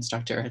workshop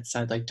instructor had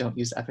said, like, don't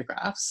use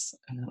epigraphs.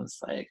 And I was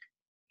like,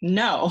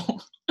 no.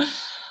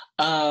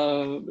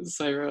 So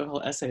I wrote a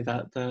whole essay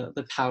about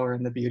the power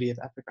and the beauty of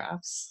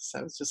epigraphs. So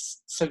it was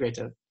just so great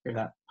to hear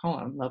that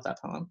poem. Love that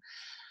poem.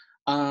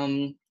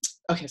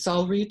 Okay, so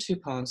I'll read 2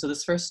 poems. So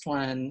this first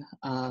one,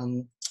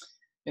 an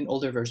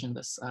older version of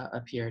this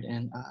appeared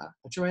in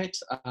Adroit.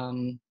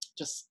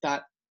 Just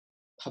that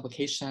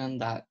publication,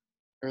 that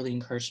early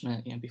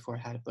encouragement, you know, before I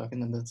had a book,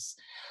 and then this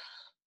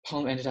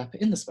poem ended up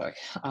in this book.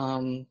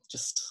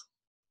 Just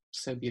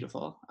so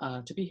beautiful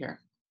to be here.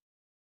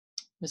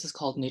 This is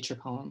called Nature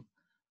Poem.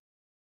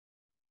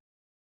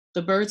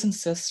 The birds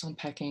insist on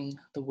pecking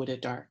the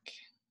wooded dark.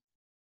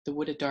 The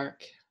wooded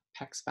dark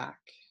pecks back.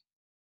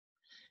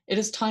 It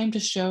is time to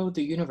show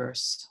the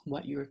universe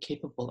what you are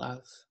capable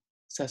of,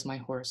 says my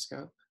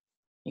horoscope,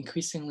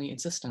 increasingly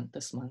insistent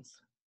this month.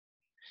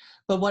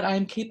 But what I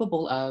am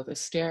capable of is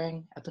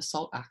staring at the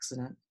salt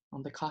accident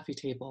on the coffee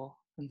table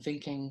and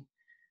thinking,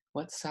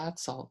 what sad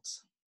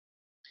salt.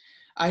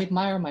 I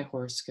admire my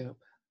horoscope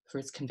for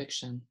its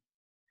conviction.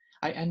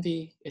 I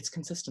envy its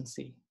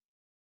consistency.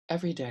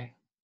 Every day,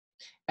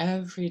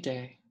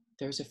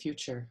 there's a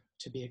future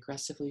to be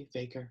aggressively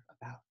vaguer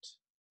about.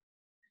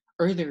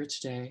 Earlier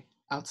today,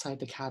 outside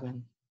the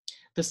cabin,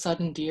 the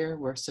sudden deer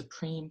were a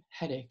supreme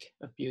headache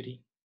of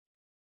beauty.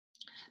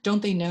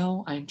 Don't they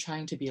know I am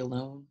trying to be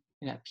alone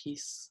and at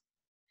peace?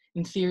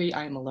 In theory,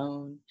 I am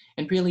alone,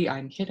 and really I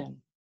am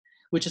hidden,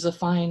 which is a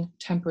fine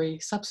temporary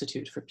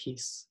substitute for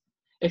peace,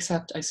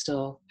 except I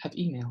still have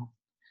email,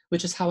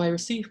 which is how I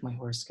receive my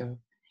horoscope.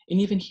 And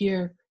even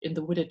here in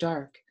the wooded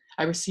dark,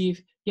 I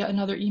receive yet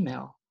another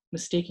email,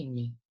 mistaking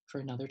me for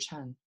another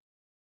Chen.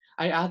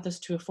 I add this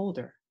to a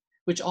folder,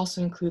 which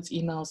also includes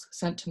emails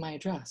sent to my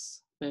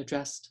address, but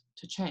addressed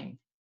to Chang,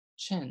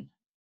 Chen,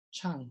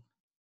 Chang.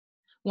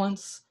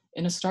 Once,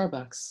 in a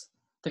Starbucks,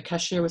 the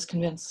cashier was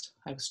convinced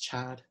I was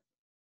Chad.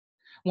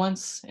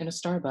 Once, in a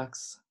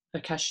Starbucks,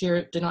 the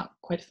cashier did not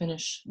quite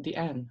finish the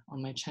N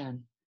on my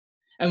Chen,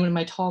 and when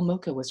my tall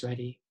mocha was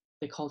ready,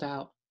 they called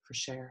out for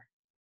share.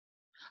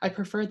 I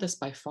preferred this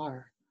by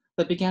far,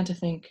 but began to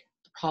think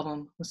the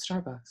problem was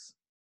Starbucks.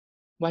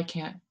 Why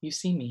can't you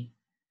see me?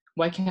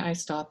 Why can't I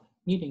stop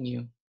needing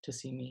you to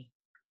see me?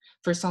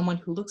 For someone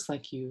who looks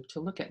like you to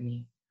look at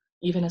me,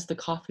 even as the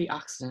coffee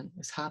accident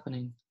is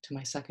happening to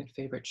my second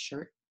favorite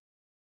shirt?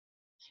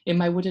 In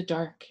my wooded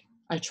dark,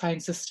 I try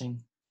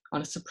insisting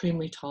on a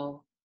supremely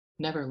tall,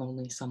 never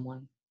lonely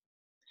someone.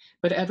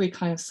 But every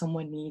kind of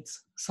someone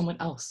needs someone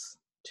else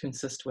to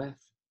insist with.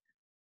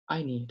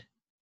 I need,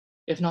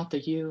 if not the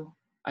you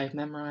I have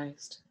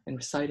memorized and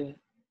recited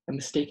and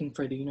mistaken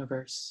for the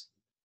universe,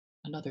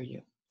 another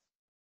you.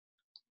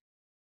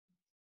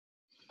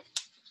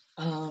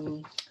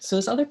 So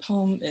this other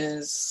poem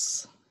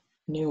is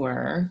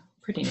newer,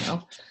 pretty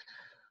new.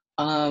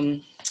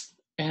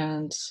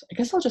 And I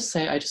guess I'll just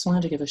say, I just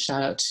wanted to give a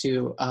shout out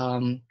to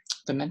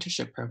the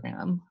mentorship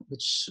program,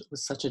 which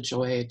was such a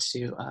joy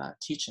to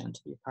teach in,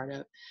 to be a part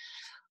of.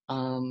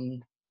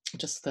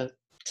 Just the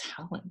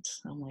talent,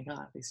 oh my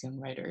God, these young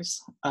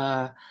writers.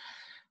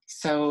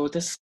 So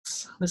this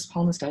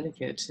poem is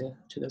dedicated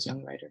to those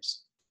young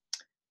writers.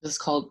 This is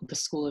called The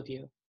School of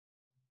You.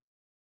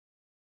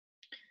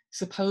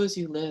 Suppose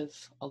you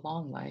live a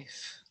long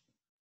life,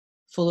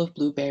 full of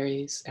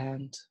blueberries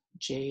and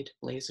jade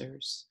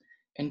blazers,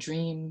 and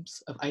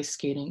dreams of ice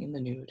skating in the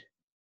nude,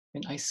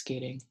 and ice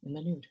skating in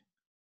the nude.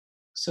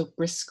 So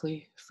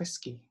briskly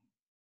frisky,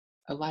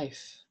 a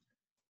life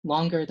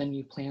longer than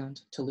you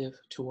planned to live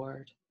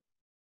toward.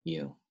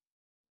 You,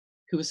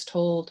 who was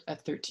told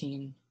at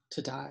 13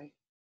 to die,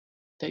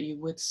 that you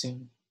would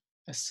soon,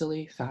 a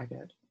silly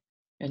faggot,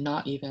 and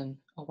not even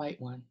a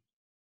white one,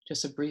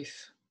 just a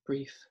brief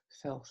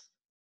filth,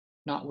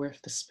 not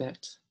worth the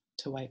spit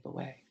to wipe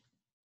away.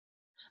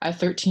 At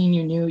 13,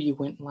 you knew you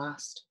wouldn't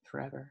last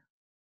forever.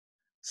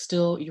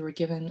 Still, you were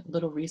given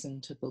little reason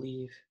to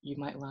believe you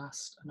might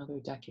last another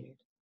decade,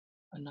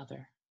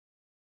 another.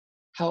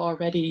 How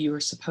already you were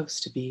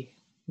supposed to be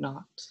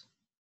not.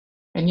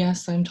 And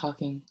yes, I'm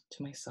talking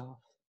to myself,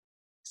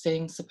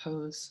 saying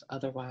suppose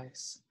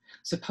otherwise.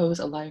 Suppose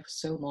a life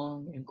so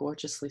long and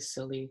gorgeously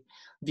silly,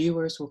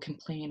 viewers will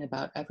complain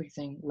about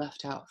everything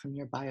left out from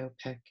your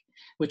biopic,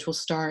 which will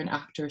star an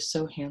actor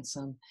so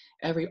handsome,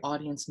 every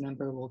audience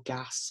member will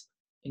gasp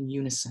in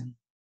unison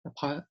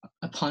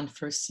upon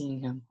first seeing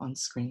him on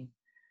screen.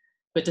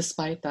 But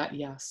despite that,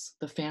 yes,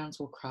 the fans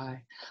will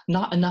cry,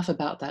 not enough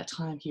about that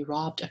time he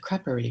robbed a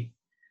creperie,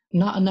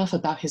 not enough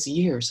about his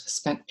years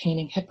spent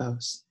painting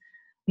hippos,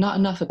 not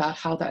enough about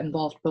how that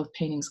involved both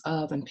paintings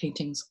of and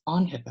paintings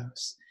on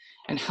hippos,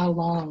 and how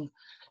long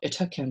it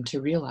took him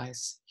to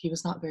realize he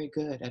was not very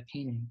good at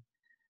painting,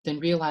 then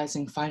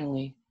realizing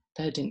finally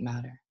that it didn't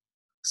matter,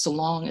 so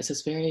long as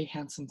his very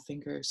handsome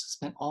fingers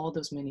spent all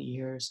those many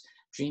years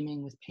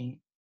dreaming with paint.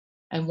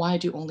 And why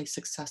do only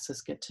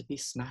successes get to be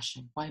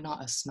smashing? Why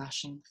not a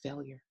smashing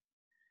failure?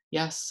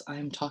 Yes, I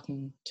am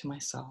talking to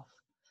myself,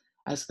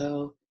 as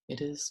though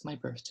it is my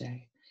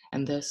birthday,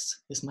 and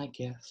this is my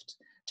gift,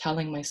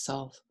 telling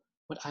myself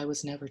what I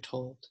was never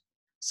told.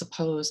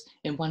 Suppose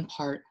in one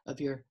part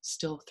of your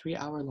still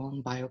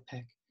 3-hour-long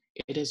biopic,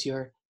 it is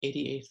your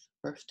 88th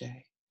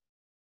birthday.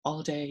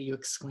 All day you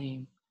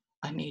exclaim,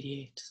 I'm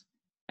 88.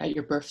 At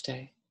your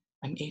birthday,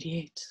 I'm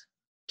 88.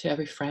 To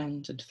every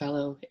friend and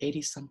fellow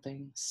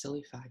 80-something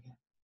silly faggot.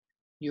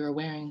 You are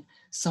wearing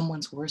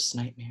someone's worst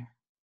nightmare,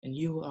 and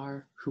you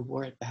are who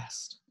wore it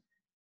best.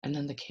 And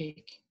then the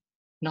cake,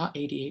 not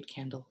 88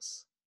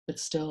 candles, but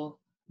still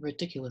a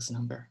ridiculous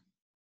number.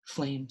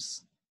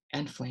 Flames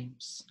and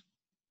flames.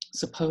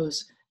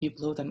 Suppose you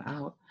blow them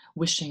out,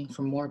 wishing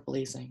for more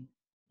blazing,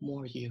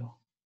 more you.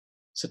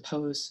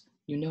 Suppose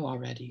you know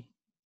already.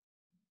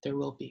 There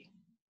will be.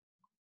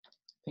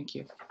 Thank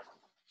you.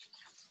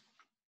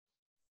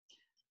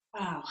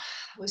 Wow,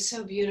 it was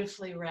so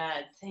beautifully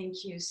read.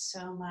 Thank you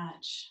so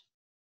much.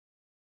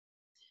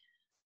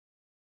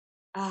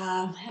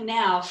 And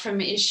now from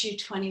issue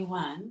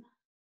 21,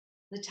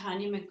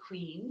 LaTanya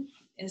McQueen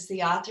is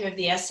the author of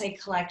the essay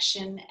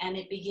collection, And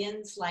It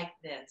Begins Like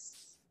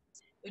This,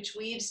 which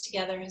weaves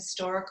together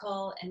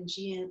historical and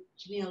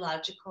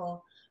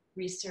genealogical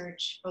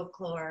research,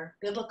 folklore,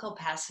 biblical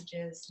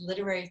passages,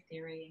 literary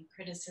theory and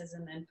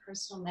criticism, and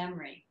personal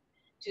memory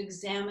to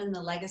examine the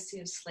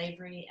legacy of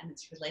slavery and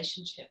its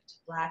relationship to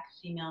Black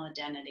female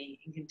identity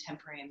in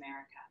contemporary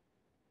America.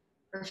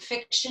 Her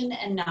fiction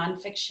and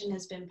nonfiction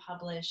has been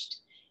published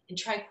in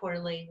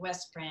Tri-Quarterly,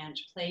 West Branch,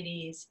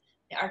 Pleiades,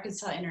 the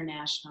Arkansas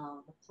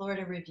International, the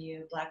Florida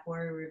Review, Black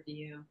Warrior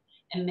Review,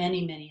 and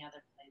many, many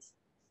other places.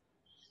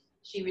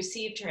 She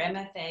received her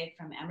MFA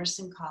from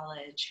Emerson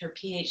College, her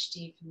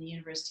PhD from the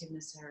University of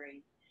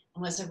Missouri,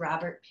 and was a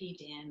Robert P.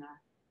 Dana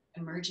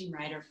Emerging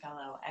Writer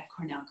Fellow at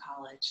Cornell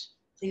College.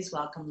 Please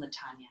welcome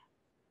LaTanya.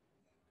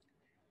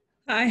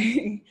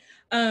 Hi.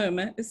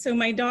 So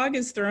my dog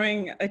is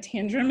throwing a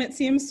tantrum, it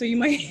seems, so you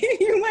might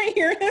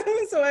hear him,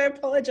 so I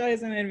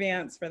apologize in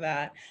advance for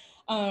that.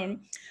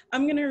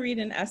 I'm gonna read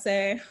an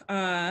essay.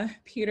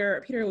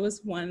 Peter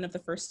was one of the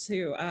first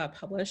to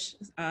publish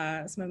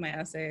some of my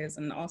essays,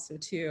 and also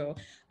to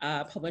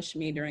publish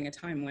me during a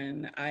time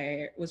when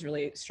I was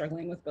really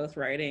struggling with both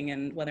writing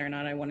and whether or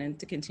not I wanted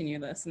to continue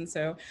this. And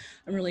so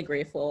I'm really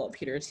grateful,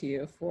 Peter, to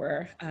you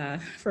for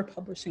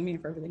publishing me,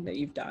 for everything that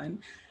you've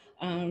done.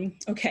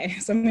 Okay,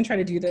 so I'm gonna try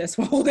to do this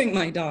while holding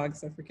my dog,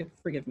 so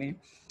forgive me.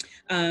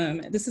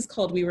 This is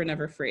called We Were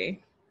Never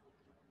Free.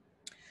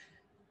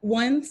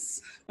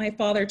 Once, my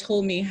father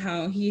told me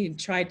how he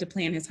tried to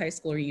plan his high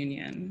school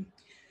reunion.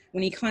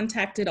 When he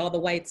contacted all the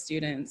white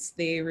students,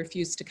 they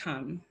refused to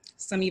come,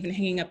 some even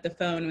hanging up the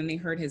phone when they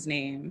heard his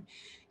name.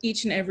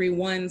 Each and every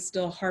one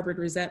still harbored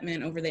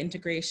resentment over the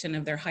integration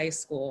of their high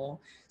school,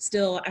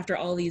 still, after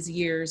all these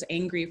years,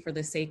 angry for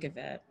the sake of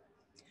it.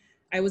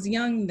 I was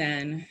young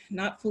then,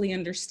 not fully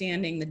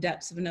understanding the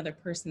depths of another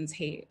person's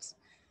hate.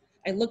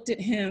 I looked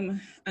at him,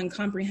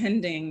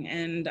 uncomprehending,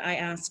 and I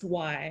asked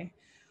why.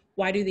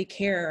 Why do they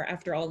care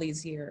after all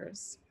these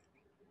years?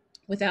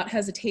 Without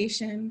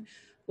hesitation,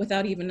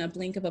 without even a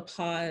blink of a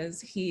pause,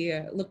 he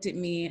looked at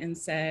me and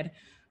said,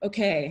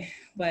 okay,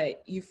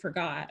 but you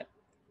forgot.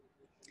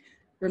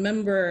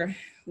 Remember,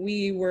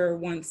 we were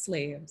once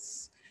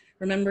slaves.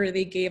 Remember,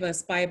 they gave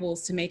us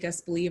Bibles to make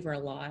us believe our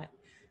lot.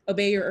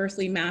 Obey your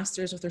earthly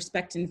masters with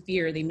respect and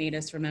fear, they made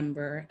us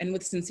remember, and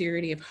with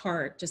sincerity of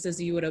heart, just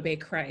as you would obey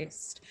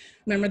Christ.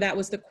 Remember, that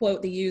was the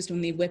quote they used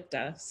when they whipped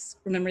us.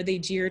 Remember, they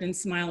jeered and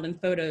smiled in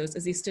photos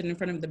as they stood in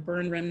front of the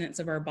burned remnants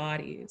of our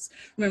bodies.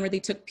 Remember,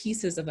 they took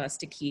pieces of us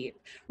to keep.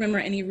 Remember,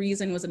 any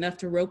reason was enough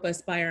to rope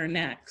us by our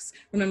necks.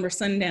 Remember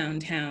sundown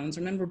towns.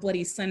 Remember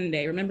Bloody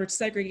Sunday. Remember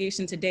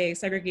segregation today,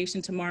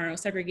 segregation tomorrow,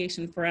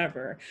 segregation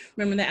forever.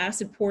 Remember the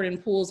acid poured in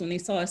pools when they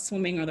saw us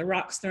swimming, or the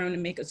rocks thrown to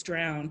make us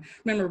drown.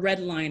 Remember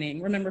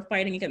redlining. Remember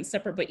fighting against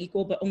separate but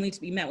equal, but only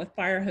to be met with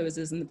fire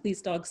hoses and the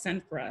police dogs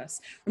sent for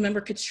us. Remember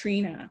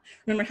Katrina.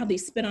 Remember how they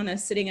spit on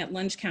us sitting at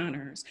lunch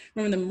counters.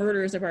 Remember the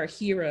murders of our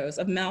heroes,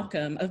 of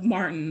Malcolm, of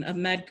Martin, of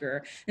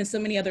Medgar, and so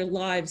many other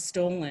lives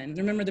stolen.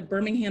 Remember the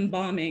Birmingham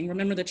bombing.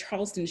 Remember the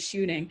Charleston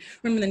shooting.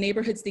 Remember the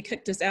neighborhoods they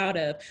kicked us out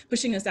of,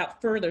 pushing us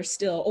out further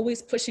still,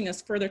 always pushing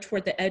us further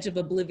toward the edge of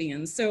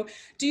oblivion. So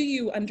do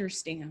you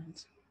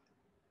understand?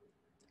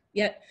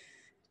 Yet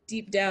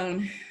deep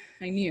down,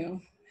 I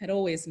knew, had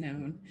always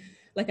known.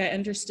 Like I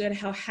understood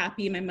how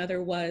happy my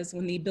mother was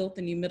when they built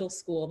the new middle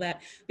school,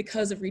 that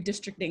because of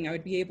redistricting, I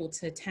would be able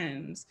to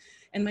attend.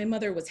 And my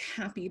mother was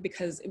happy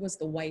because it was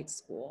the white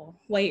school.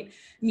 White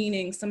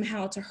meaning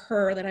somehow to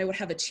her that I would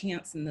have a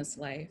chance in this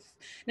life.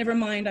 Never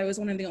mind, I was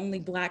one of the only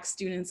Black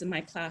students in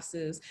my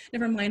classes.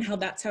 Never mind how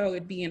that's how I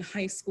would be in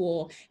high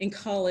school, in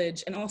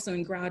college, and also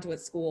in graduate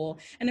school.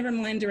 And never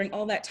mind during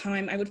all that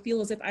time, I would feel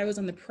as if I was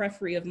on the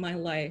periphery of my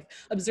life,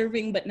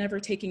 observing but never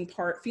taking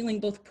part, feeling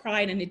both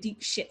pride and a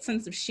deep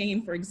sense of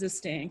shame for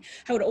existing.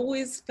 How it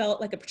always felt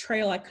like a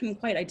betrayal I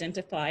couldn't quite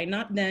identify.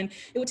 Not then,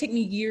 it would take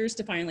me years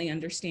to finally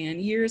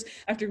understand, years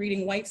after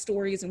reading white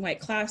stories in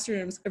white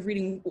classrooms, of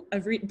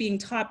being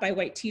taught by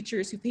white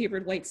teachers who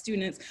favored white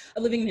students,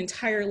 of living an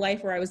entire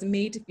life where I was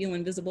made to feel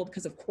invisible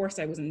because of course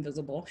I was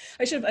invisible.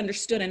 I should have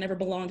understood I never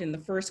belonged in the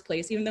first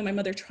place, even though my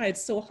mother tried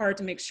so hard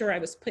to make sure I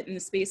was put in the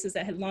spaces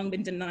that had long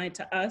been denied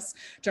to us,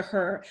 to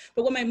her.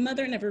 But what my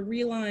mother never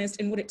realized,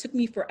 and what it took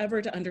me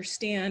forever to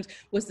understand,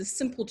 was the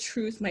simple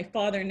truth my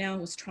father now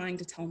was trying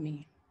to tell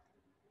me.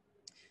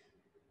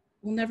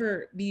 We'll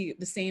never be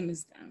the same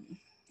as them,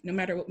 no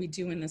matter what we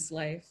do in this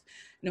life,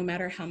 no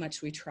matter how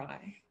much we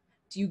try.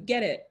 Do you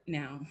get it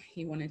now?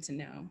 He wanted to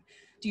know.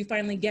 Do you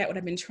finally get what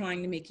I've been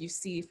trying to make you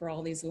see for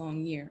all these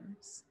long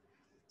years?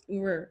 We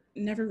were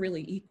never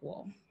really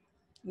equal.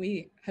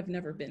 We have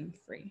never been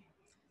free.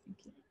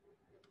 Thank you.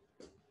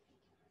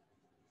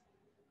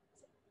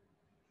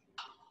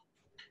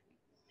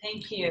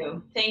 Thank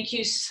you. Thank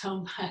you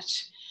so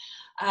much.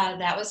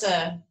 That was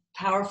a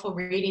powerful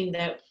reading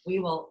that we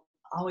will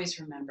always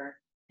remember.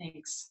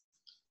 Thanks.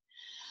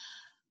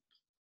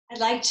 I'd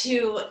like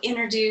to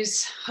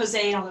introduce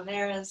José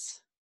Olivarez,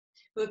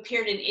 who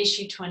appeared in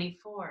issue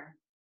 24.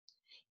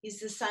 He's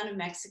the son of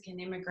Mexican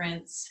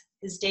immigrants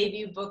His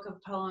debut book of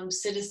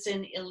poems,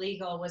 Citizen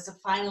Illegal, was a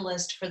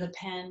finalist for the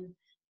Penn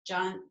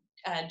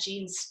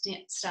Gene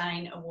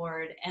Stein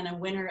Award and a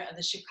winner of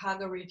the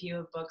Chicago Review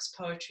of Books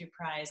Poetry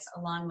Prize,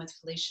 along with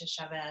Felicia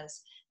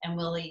Chavez and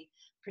Willie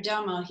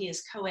Perdomo. He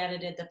has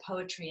co-edited the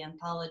poetry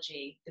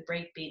anthology, The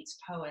Breakbeats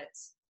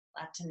Poets,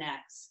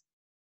 Latinx.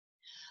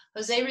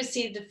 Jose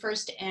received the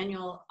first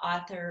annual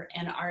Author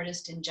and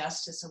Artist in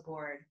Justice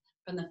Award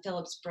from the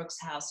Phillips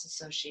Brooks House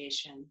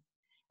Association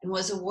and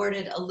was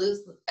awarded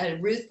a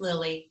Ruth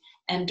Lilly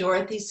and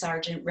Dorothy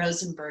Sargent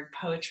Rosenberg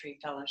Poetry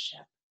Fellowship.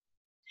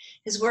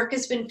 His work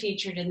has been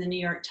featured in the New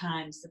York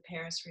Times, the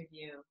Paris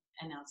Review,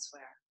 and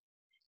elsewhere.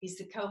 He's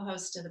the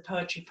co-host of the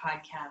poetry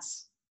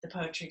podcast, The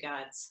Poetry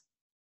Gods.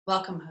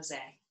 Welcome, Jose.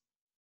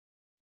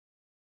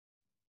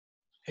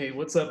 Hey,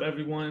 what's up,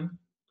 everyone?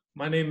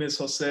 My name is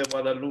José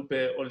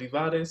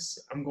Olivarez.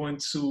 I'm going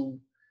to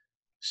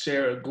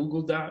share a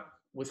Google Doc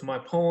with my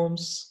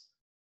poems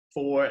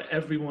for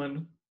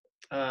everyone,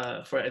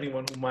 for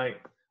anyone who might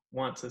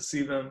want to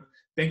see them.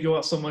 Thank you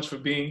all so much for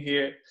being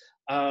here.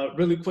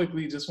 Really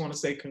quickly, just want to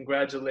say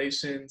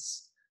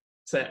congratulations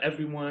to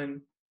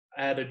everyone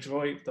at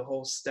Adroit, the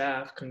whole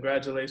staff.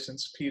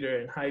 Congratulations, Peter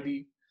and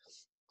Heidi.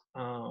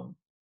 10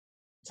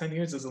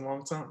 years is a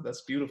long time.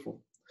 That's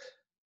beautiful.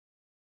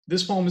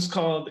 This poem is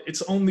called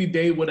It's Only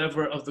Day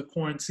Whatever of the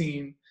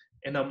Quarantine,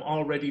 and I'm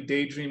already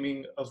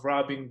daydreaming of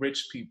robbing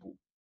rich people.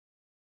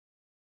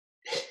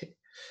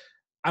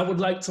 I would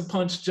like to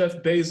punch Jeff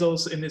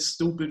Bezos in his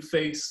stupid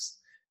face,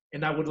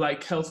 and I would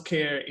like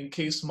healthcare in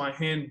case my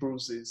hand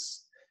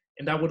bruises.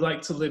 And I would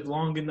like to live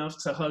long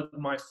enough to hug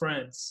my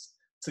friends,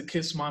 to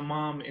kiss my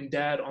mom and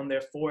dad on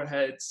their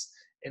foreheads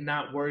and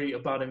not worry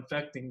about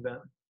infecting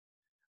them.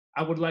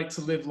 I would like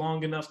to live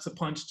long enough to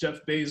punch Jeff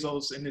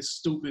Bezos in his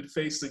stupid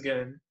face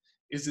again.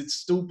 Is it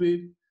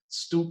stupid?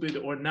 Stupid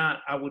or not,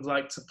 I would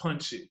like to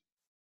punch it.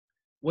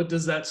 What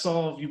does that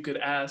solve, you could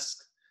ask?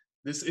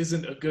 This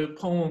isn't a good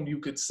poem, you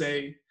could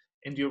say,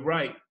 and you're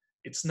right,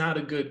 it's not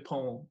a good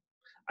poem.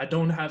 I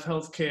don't have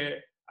healthcare,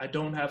 I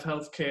don't have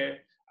healthcare,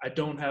 I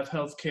don't have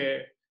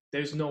healthcare.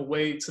 There's no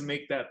way to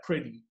make that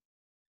pretty.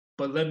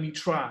 But let me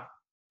try.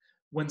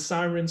 When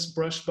sirens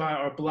brush by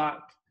our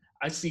block,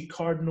 I see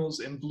cardinals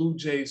and blue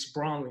jays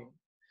brawling.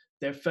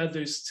 Their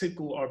feathers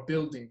tickle our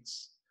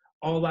buildings.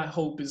 All I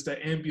hope is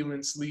the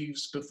ambulance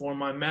leaves before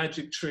my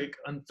magic trick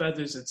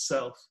unfeathers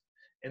itself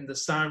and the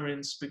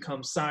sirens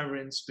become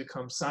sirens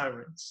become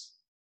sirens.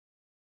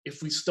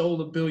 If we stole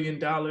 $1 billion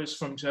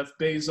from Jeff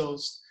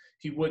Bezos,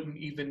 he wouldn't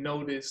even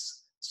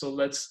notice, so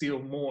let's steal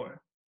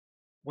more.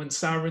 When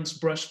sirens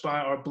brush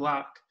by our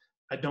block,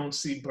 I don't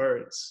see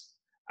birds.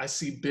 I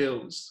see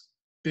bills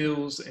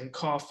and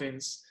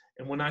coffins.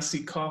 And when I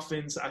see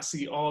coffins, I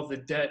see all the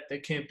debt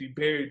that can't be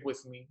buried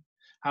with me.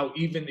 How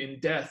even in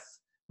death,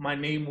 my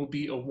name will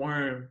be a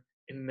worm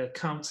in an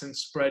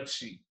accountant's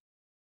spreadsheet.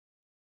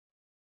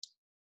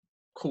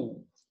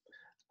 Cool.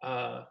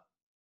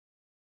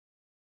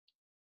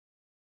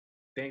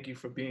 Thank you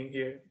for being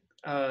here.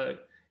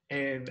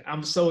 And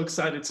I'm so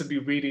excited to be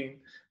reading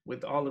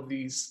with all of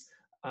these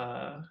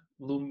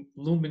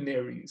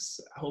luminaries.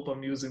 I hope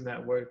I'm using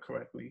that word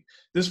correctly.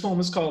 This poem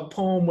is called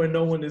Poem Where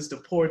No One Is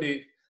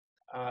Deported.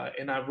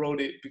 And I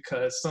wrote it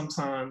because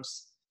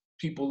sometimes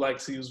people like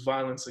to use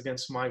violence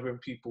against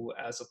migrant people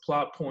as a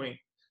plot point.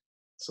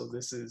 So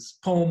this is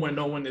Poem Where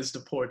No One Is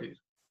Deported.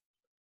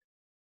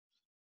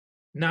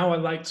 Now I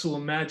like to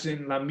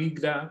imagine La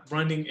Migra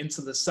running into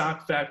the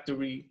sock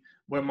factory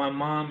where my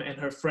mom and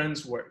her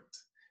friends worked.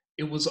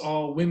 It was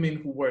all women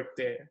who worked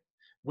there.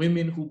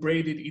 Women who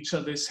braided each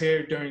other's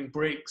hair during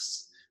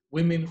breaks.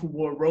 Women who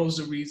wore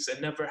rosaries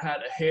and never had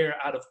a hair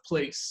out of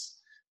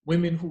place.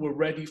 Women who were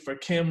ready for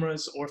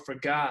cameras or for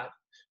God,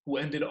 who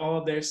ended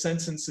all their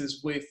sentences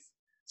with,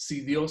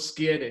 si Dios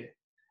quiere,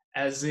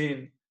 as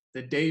in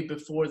the day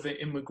before the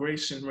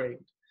immigration raid,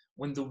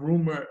 when the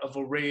rumor of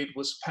a raid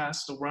was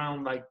passed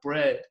around like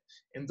bread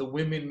and the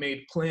women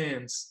made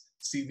plans,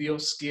 si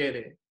Dios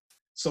quiere.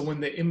 So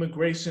when the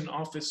immigration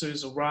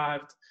officers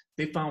arrived,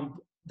 they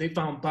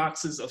found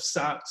boxes of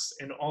socks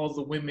and all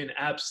the women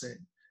absent,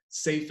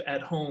 safe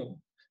at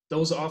home.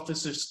 Those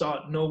officers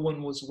thought no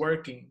one was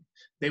working.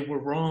 They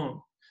were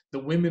wrong. The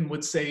women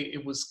would say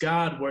it was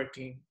God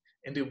working,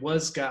 and it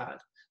was God.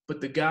 But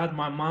the God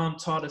my mom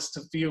taught us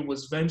to fear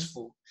was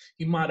vengeful.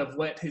 He might have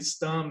wet his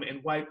thumb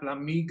and wiped La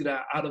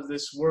Migra out of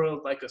this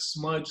world like a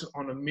smudge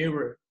on a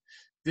mirror.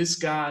 This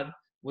God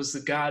was the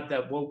God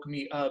that woke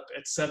me up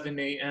at 7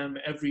 a.m.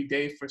 every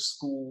day for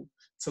school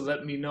to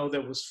let me know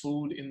there was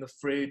food in the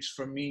fridge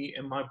for me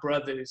and my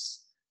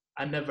brothers.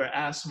 I never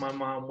asked my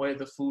mom where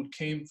the food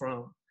came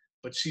from,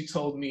 but she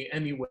told me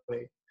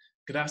anyway.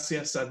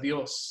 Gracias a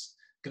Dios.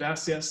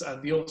 Gracias a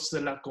Dios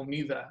de la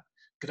comida.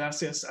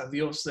 Gracias a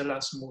Dios de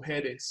las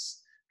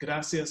mujeres.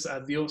 Gracias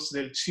a Dios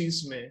del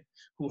chisme,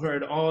 who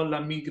heard all La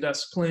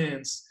Migra's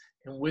plans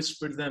and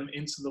whispered them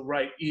into the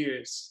right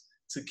ears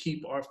to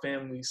keep our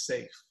families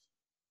safe.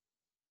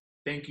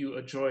 Thank you,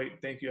 Adroit.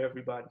 Thank you,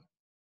 everybody.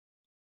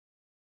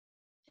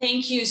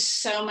 Thank you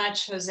so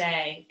much,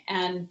 Jose.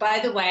 And by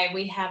the way,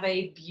 we have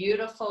a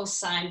beautiful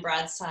signed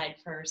broadside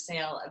for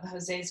sale of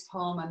Jose's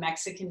poem, A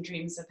Mexican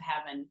Dreams of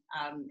Heaven.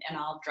 And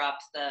I'll drop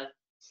the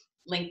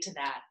link to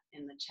that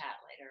in the chat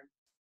later.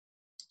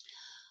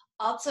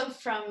 Also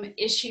from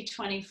issue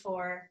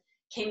 24,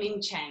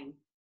 K-Ming Chang.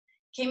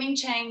 K-Ming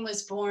Chang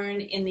was born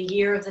in the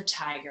year of the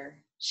tiger.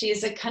 She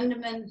is a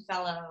Kundiman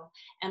Fellow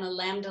and a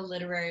Lambda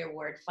Literary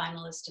Award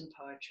finalist in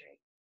poetry.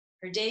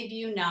 Her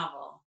debut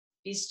novel,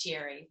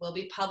 Bestiary, will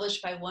be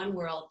published by One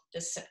World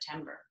this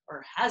September,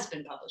 or has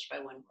been published by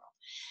One World,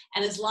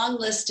 and is long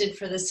listed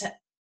for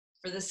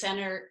the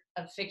Center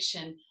of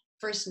Fiction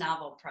First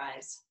Novel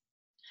Prize.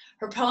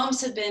 Her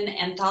poems have been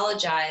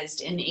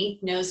anthologized in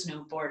Ink Knows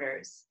No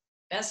Borders,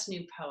 Best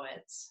New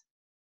Poets,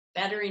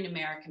 Bettering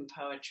American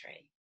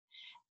Poetry,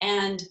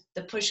 and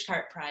the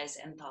Pushcart Prize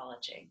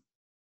Anthology.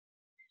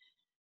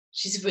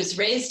 She was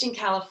raised in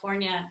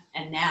California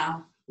and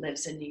now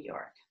lives in New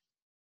York.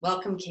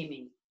 Welcome,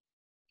 K-Ming.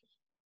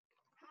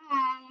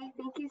 Hi,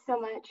 thank you so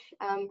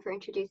much for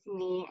introducing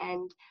me,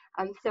 and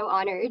I'm so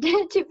honored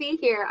to be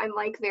here. I'm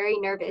like very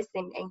nervous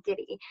and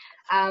giddy.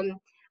 I'm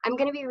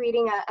going to be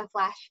reading a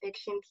flash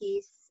fiction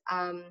piece,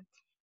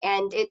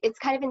 and it's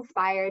kind of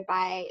inspired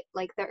by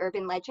like the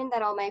urban legend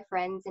that all my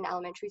friends in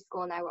elementary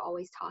school and I were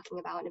always talking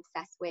about and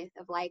obsessed with,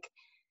 of like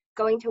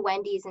going to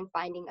Wendy's and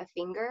finding a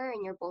finger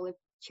in your bowl of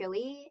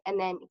chili and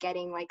then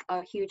getting like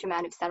a huge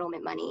amount of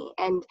settlement money.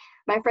 And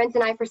my friends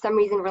and I, for some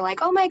reason, were like,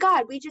 oh my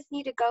God, we just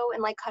need to go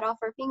and like cut off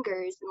our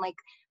fingers and like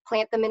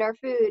plant them in our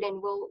food and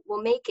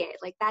we'll make it.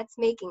 Like that's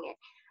making it.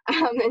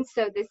 And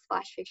so this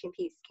flash fiction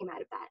piece came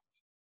out of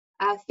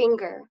that.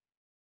 Finger.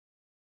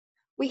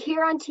 We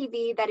hear on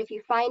TV that if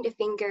you find a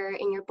finger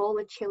in your bowl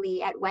of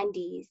chili at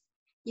Wendy's,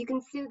 you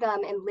can sue them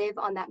and live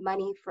on that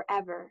money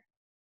forever.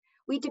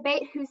 We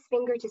debate whose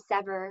finger to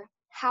sever,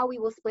 how we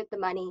will split the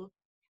money,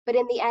 but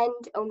in the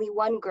end, only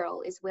one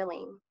girl is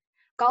willing.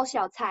 Gao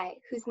Xiaocai,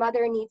 whose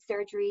mother needs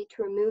surgery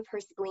to remove her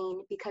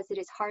spleen because it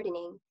is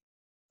hardening.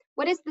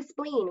 What is the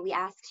spleen, we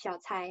ask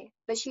Xiaocai,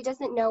 but she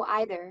doesn't know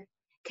either,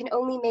 can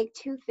only make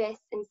two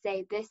fists and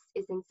say this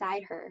is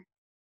inside her.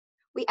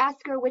 We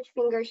ask her which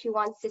finger she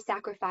wants to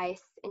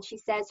sacrifice, and she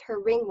says her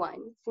ring one,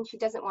 since she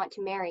doesn't want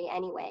to marry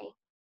anyway.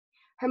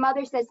 Her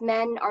mother says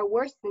men are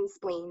worse than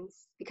spleens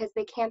because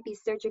they can't be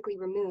surgically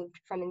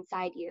removed from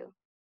inside you.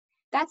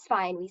 That's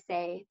fine, we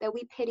say, though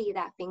we pity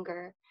that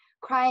finger,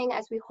 crying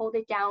as we hold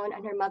it down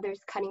on her mother's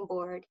cutting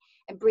board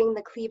and bring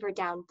the cleaver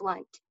down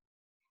blunt.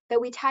 Though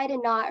we tied a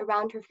knot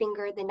around her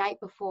finger the night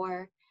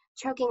before,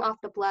 choking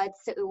off the blood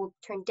so it will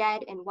turn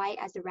dead and white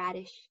as a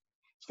radish,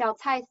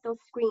 Xiaocai still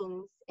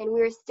screams, and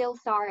we are still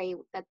sorry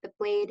that the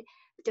blade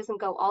doesn't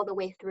go all the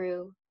way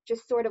through,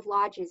 just sort of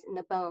lodges in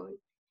the bone.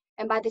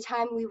 And by the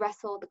time we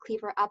wrestle the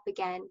cleaver up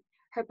again,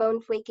 her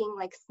bone flaking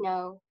like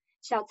snow,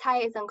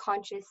 Xiaocai is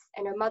unconscious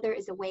and her mother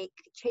is awake,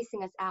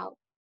 chasing us out.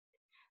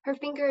 Her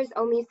finger is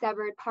only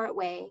severed part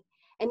way,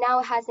 and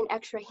now has an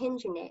extra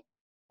hinge in it.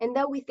 And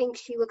though we think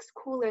she looks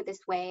cooler this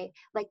way,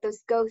 like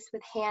those ghosts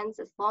with hands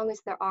as long as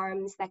their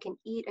arms that can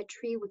eat a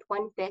tree with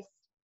one fist,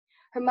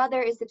 her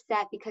mother is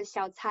upset because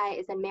Xiaocai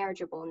is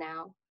unmarriageable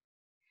now.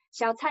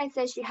 Xiaocai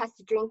says she has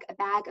to drink a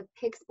bag of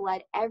pig's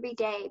blood every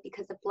day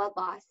because of blood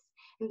loss,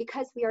 and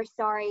because we are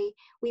sorry,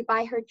 we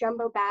buy her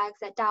jumbo bags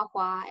at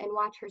Dahua and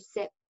watch her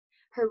sip,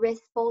 her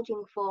wrists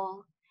bulging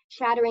full,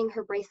 shattering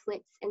her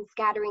bracelets and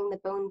scattering the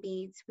bone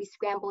beads we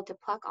scramble to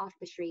pluck off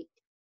the street.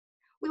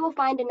 We will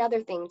find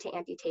another thing to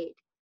amputate,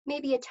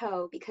 maybe a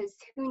toe, because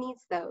who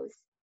needs those?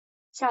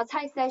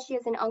 Xiaocai says she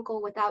has an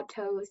uncle without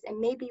toes, and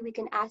maybe we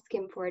can ask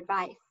him for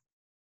advice.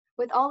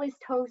 With all his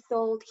toes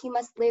sold, he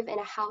must live in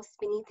a house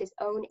beneath his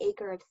own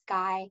acre of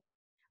sky,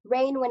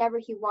 rain whenever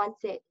he wants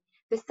it,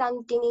 the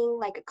sun dinging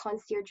like a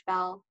concierge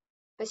bell.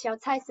 But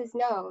Xiaocai says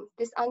no,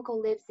 this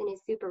uncle lives in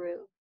his Subaru.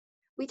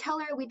 We tell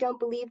her we don't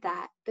believe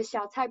that, but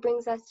Xiaocai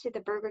brings us to the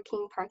Burger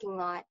King parking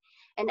lot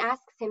and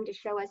asks him to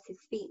show us his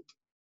feet.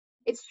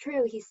 It's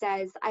true, he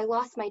says, I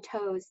lost my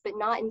toes, but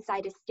not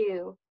inside a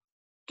stew.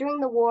 During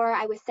the war,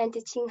 I was sent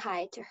to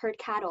Qinghai to herd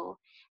cattle,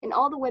 and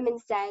all the women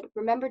said,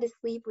 remember to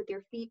sleep with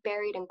your feet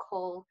buried in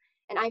coal,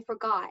 and I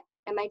forgot,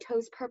 and my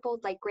toes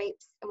purpled like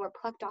grapes and were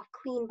plucked off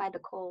clean by the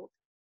cold.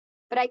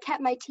 But I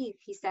kept my teeth,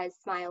 he says,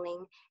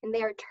 smiling, and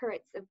they are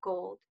turrets of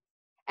gold.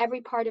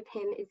 Every part of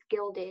him is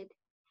gilded,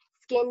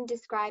 skin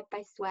described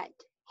by sweat,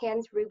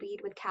 hands rubied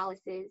with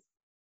calluses.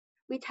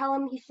 We tell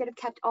him he should have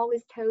kept all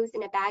his toes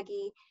in a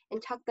baggie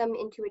and tucked them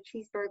into a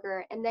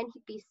cheeseburger, and then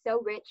he'd be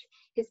so rich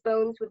his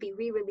bones would be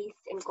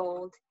re-released in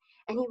gold.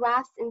 And he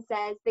laughs and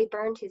says they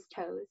burned his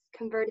toes,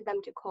 converted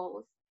them to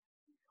coals.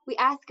 We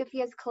ask if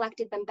he has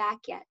collected them back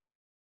yet.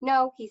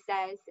 No, he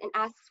says, and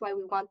asks why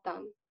we want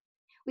them.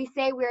 We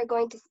say we are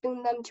going to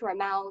spoon them to our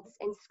mouths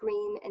and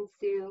scream and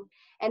sue,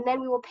 and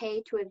then we will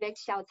pay to evict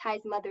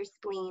Xiaocai's mother's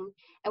spleen,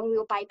 and we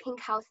will buy pink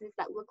houses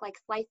that look like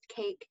sliced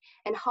cake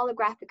and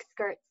holographic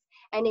skirts,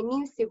 and a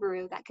new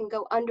Subaru that can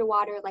go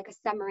underwater like a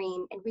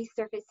submarine and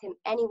resurface him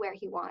anywhere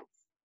he wants.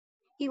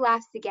 He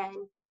laughs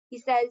again. He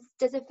says,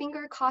 does a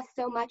finger cost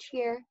so much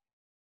here?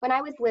 When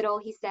I was little,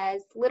 he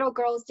says, little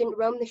girls didn't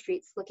roam the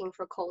streets looking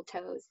for cold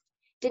toes,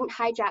 didn't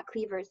hijack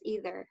cleavers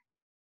either.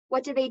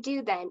 What do they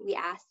do then, we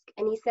ask,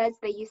 and he says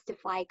they used to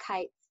fly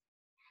kites.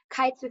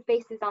 Kites with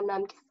faces on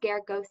them to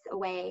scare ghosts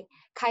away,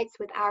 kites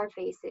with our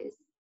faces.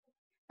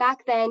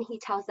 Back then, he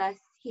tells us,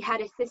 he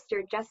had a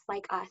sister just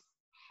like us,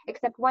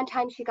 except one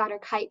time she got her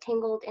kite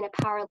tangled in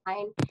a power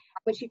line.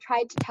 When she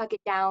tried to tug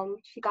it down,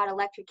 she got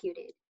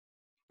electrocuted.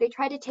 They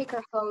tried to take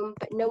her home,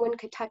 but no one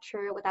could touch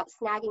her without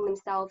snagging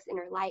themselves in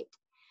her light.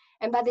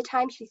 And by the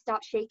time she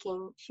stopped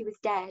shaking, she was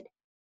dead.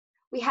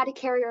 We had to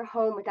carry her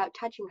home without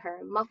touching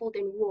her, muffled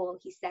in wool,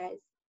 he says.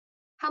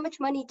 How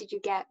much money did you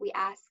get, we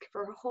ask,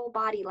 for her whole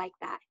body like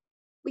that?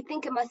 We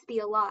think it must be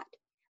a lot,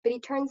 but he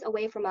turns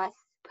away from us,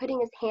 putting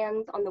his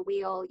hands on the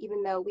wheel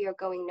even though we are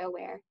going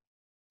nowhere.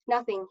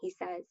 Nothing, he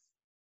says.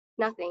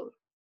 Nothing.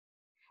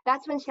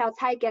 That's when Xiao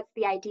Cai gets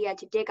the idea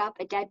to dig up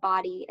a dead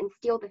body and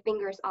steal the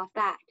fingers off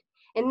that.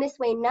 In this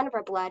way, none of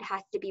our blood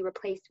has to be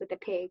replaced with the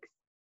pig's.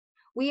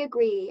 We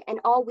agree, and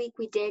all week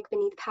we dig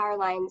beneath power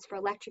lines for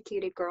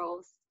electrocuted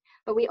girls,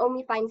 but we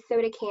only find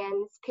soda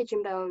cans,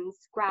 pigeon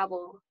bones,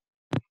 gravel.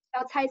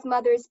 Xiao Cai's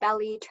mother's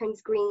belly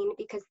turns green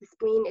because the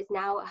spleen is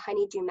now a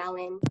honeydew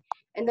melon,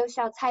 and though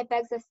Xiao Cai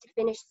begs us to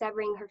finish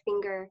severing her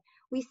finger,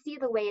 we see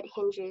the way it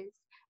hinges,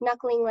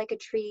 knuckling like a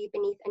tree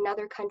beneath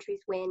another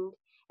country's wind,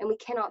 and we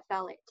cannot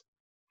fell it.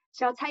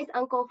 Xiao Cai's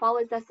uncle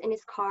follows us in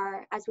his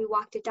car as we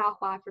walk to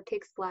Dahua for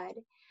pig's blood,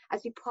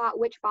 as we plot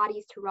which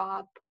bodies to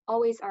rob,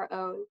 always our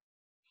own.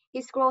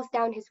 He scrolls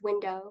down his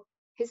window.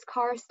 His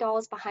car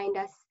stalls behind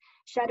us,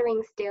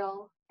 shuddering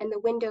still, and the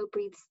window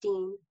breathes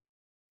steam.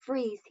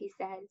 Freeze, he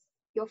says.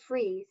 You'll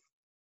freeze.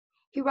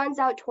 He runs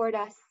out toward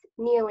us,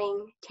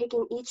 kneeling,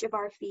 taking each of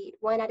our feet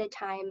one at a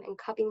time and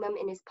cupping them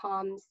in his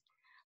palms,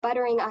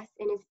 buttering us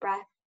in his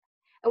breath.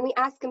 And we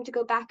ask him to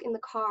go back in the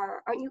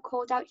car. Aren't you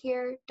cold out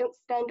here? Don't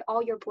spend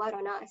all your blood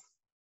on us.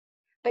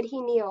 But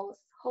he kneels,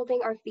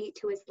 holding our feet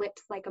to his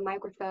lips like a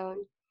microphone,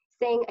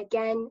 saying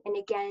again and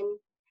again,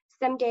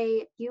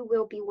 someday you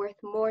will be worth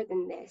more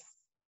than this.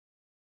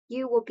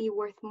 You will be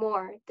worth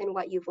more than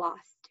what you've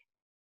lost.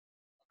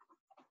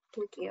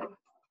 Thank you.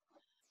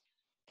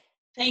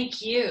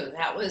 Thank you.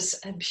 That was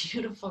a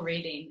beautiful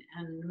reading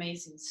and an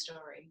amazing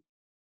story.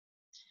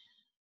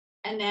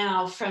 And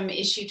now from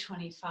issue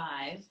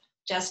 25,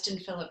 Justin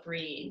Phillip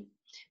Reed,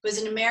 who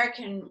is an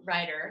American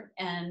writer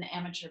and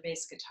amateur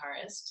bass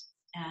guitarist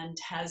and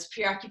has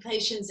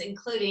preoccupations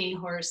including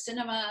horror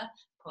cinema,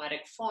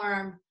 poetic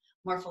form,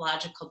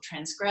 morphological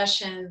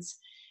transgressions,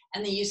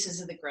 and the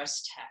uses of the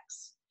gross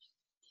text.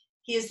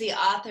 He is the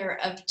author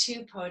of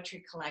 2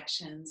 poetry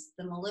collections,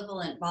 The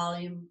Malevolent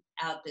Volume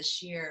out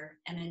this year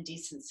and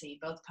Indecency,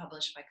 both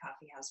published by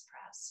Coffee House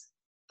Press.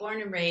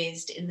 Born and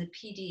raised in the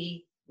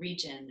PD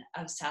region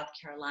of South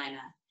Carolina,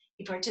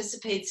 he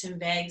participates in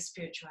vague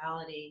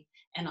spirituality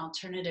and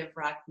alternative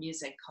rock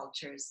music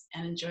cultures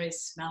and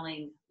enjoys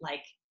smelling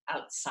like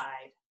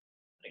outside.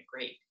 What a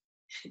great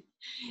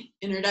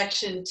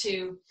introduction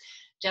to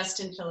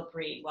Justin Phillip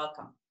Reed.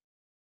 Welcome.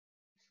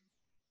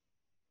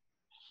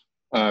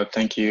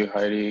 Thank you,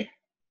 Heidi,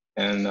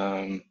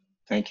 and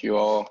thank you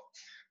all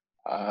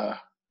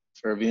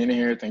for being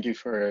here. Thank you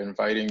for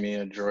inviting me,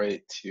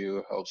 Adroit,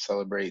 to help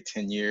celebrate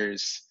 10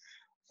 years.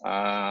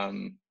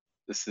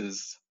 This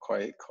is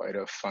quite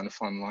a fun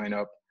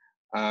lineup.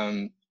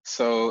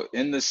 So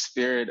in the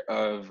spirit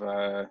of,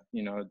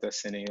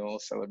 decennial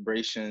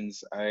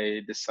celebrations,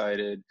 I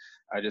decided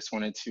I just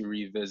wanted to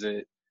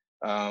revisit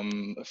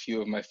a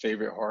few of my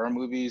favorite horror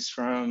movies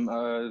from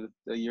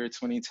the year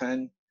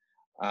 2010.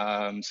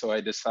 So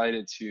I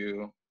decided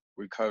to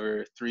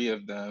recover 3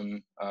 of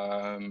them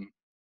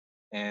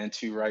and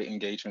to write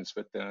engagements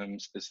with them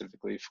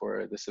specifically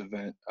for this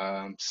event.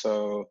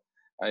 So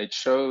I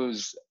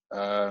chose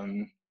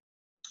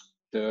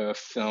the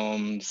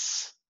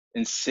films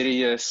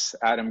Insidious,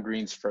 Adam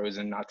Green's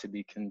Frozen, not to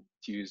be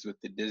confused with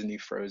the Disney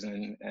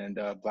Frozen, and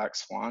Black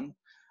Swan.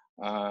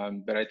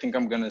 But I think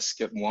I'm gonna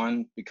skip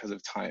one because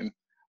of time.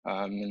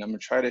 And I'm gonna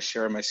try to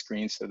share my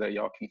screen so that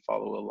y'all can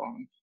follow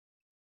along.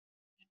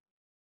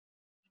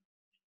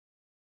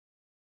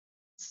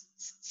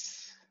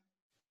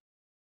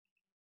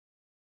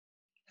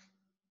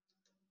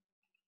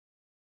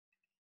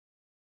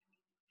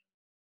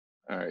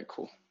 All right,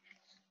 cool.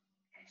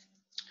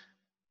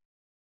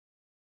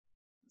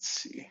 Let's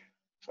see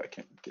if I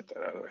can get that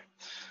out of the way.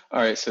 All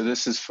right, so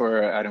this is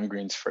for Adam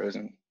Green's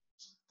Frozen.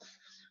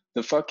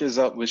 The fuck is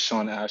up with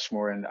Shawn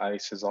Ashmore and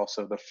Ice is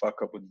also the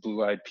fuck up with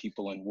blue-eyed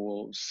people and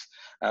wolves.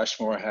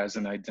 Ashmore has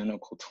an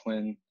identical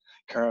twin.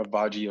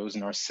 Caravaggio's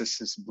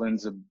Narcissus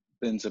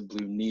bends a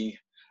blue knee.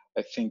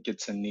 I think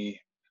it's a knee.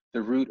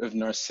 The root of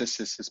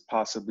Narcissus is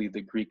possibly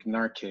the Greek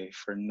narke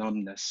for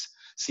numbness.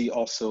 See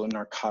also a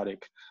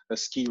narcotic, a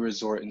ski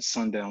resort in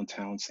sundown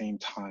town, same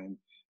time.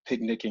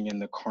 Picnicking in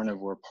the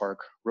carnivore park,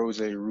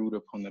 rosé root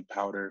upon the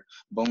powder,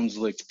 bones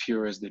licked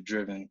pure as the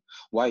driven.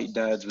 White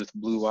dads with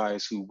blue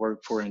eyes who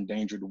work for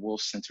endangered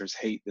wolf centers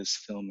hate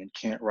this film and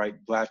can't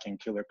write black and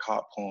killer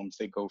cop poems,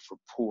 they go for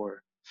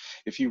poor.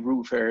 If you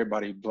root for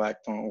everybody black,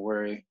 don't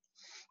worry.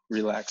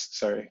 relaxed,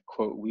 sorry,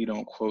 quote, we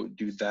don't, quote,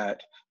 do that.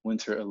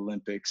 Winter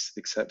Olympics,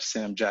 except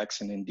Sam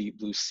Jackson in Deep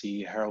Blue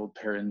Sea, Harold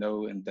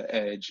Perrineau in The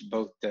Edge,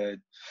 both dead.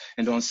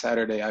 And on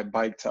Saturday, I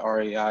biked to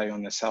RAI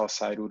on the south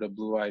side with a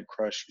blue-eyed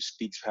crush who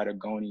speaks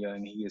Patagonia,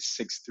 and he is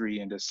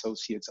 6'3", and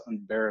associates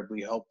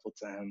unbearably helpful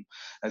to him,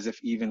 as if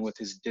even with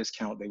his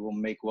discount, they will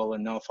make well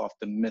enough off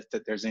the myth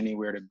that there's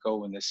anywhere to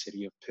go in the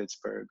city of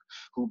Pittsburgh.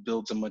 Who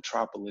builds a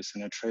metropolis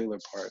in a trailer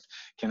park?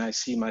 Can I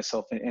see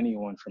myself in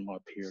anyone from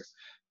up here?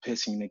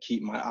 Pissing to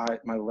keep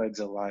my legs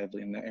alive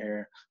in the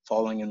air,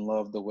 falling in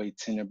love the way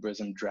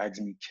tenebrism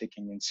drags me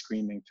kicking and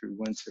screaming through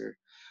winter.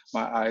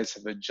 My eyes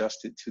have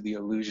adjusted to the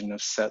illusion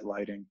of set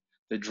lighting.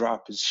 The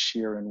drop is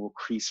sheer and will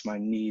crease my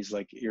knees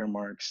like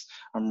earmarks.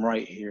 I'm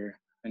right here.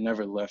 I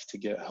never left to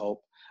get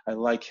help. I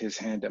like his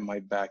hand at my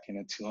back in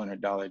a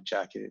 $200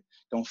 jacket.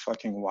 Don't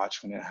fucking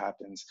watch when it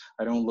happens.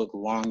 I don't look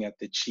long at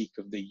the cheek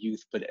of the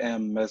youth, but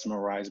am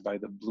mesmerized by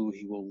the blue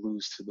he will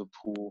lose to the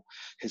pool.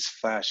 His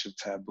flash of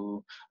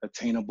taboo,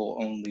 attainable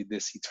only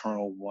this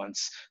eternal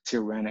once,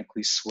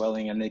 tyrannically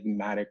swelling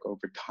enigmatic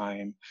over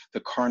time.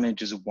 The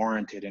carnage is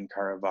warranted in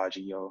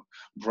Caravaggio.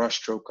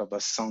 Brushstroke of a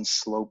sun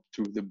slope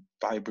through the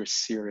fibrous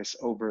cirrus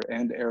over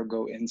and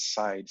ergo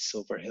inside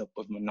silver hip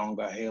of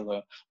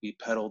Monongahela, we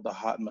pedaled the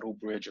hot metal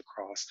bridge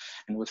across,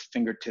 and with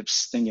fingertips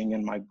stinging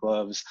in my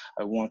gloves,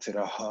 I wanted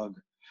a hug.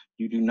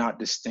 You do not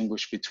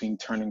distinguish between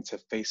turning to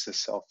face a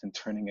self and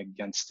turning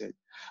against it.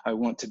 I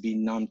want to be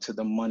numb to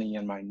the money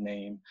in my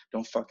name.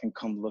 Don't fucking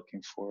come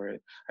looking for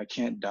it. I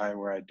can't die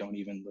where I don't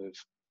even live.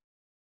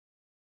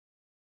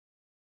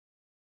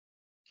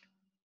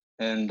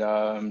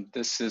 And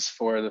this is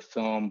for the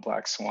film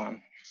Black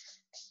Swan.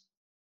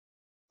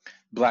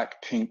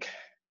 Black pink,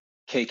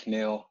 cake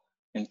nail,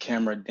 and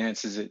camera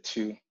dances it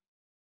too.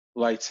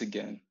 Lights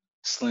again,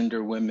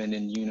 slender women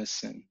in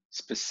unison,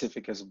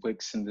 specific as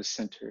wicks in the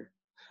center.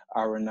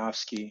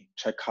 Aronofsky,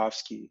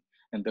 Tchaikovsky,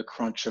 and the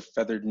crunch of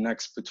feathered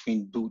necks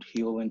between boot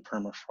heel and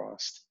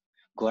permafrost.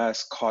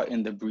 Glass caught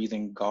in the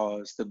breathing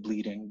gauze, the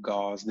bleeding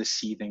gauze, the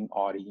seething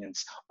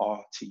audience.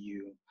 Awe to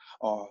you,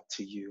 awe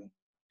to you.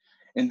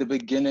 In the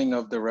beginning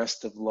of The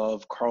Rest of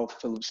Love, Carl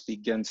Phillips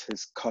begins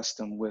his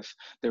custom with,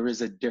 there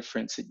is a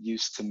difference it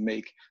used to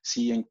make,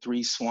 seeing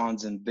 3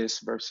 swans in this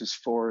versus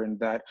 4 in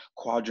that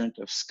quadrant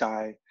of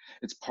sky.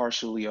 It's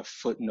partially a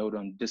footnote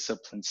on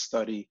disciplined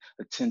study,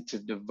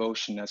 attentive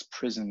devotion as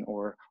prison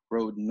or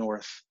road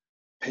north.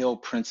 Pale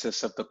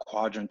princess of the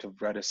quadrant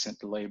of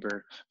reticent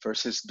labor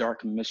versus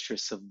dark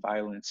mistress of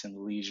violence and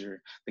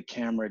leisure. The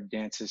camera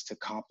dances to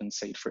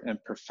compensate for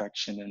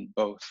imperfection in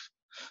both.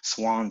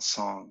 Swan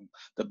Song,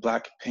 the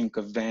black pink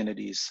of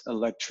vanities,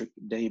 electric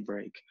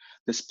daybreak,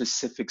 the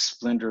specific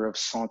splendor of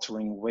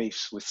sauntering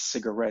waifs with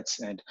cigarettes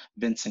and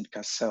Vincent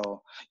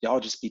Cassel. Y'all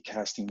just be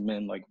casting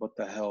men like what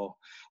the hell.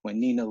 When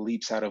Nina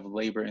leaps out of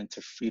labor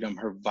into freedom,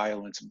 her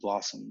violence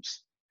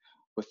blossoms.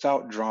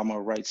 Without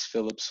drama, writes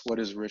Phillips, what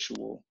is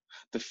ritual?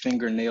 The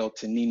fingernail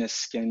to Nina's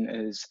skin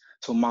is,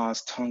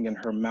 Toma's tongue in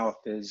her mouth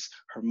is,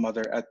 her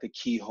mother at the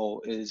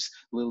keyhole is,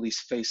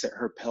 Lily's face at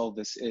her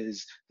pelvis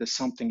is, the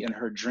something in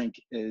her drink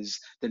is,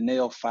 the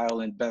nail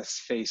file in Beth's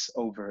face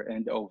over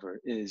and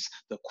over is,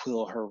 the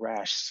quill her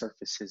rash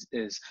surfaces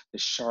is, the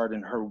shard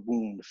in her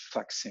wound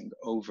flexing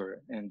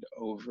over and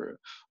over.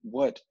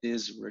 What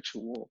is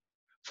ritual?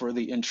 For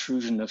the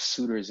intrusion of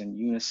suitors in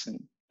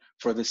unison,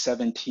 for the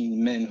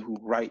 17 men who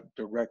write,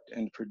 direct,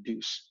 and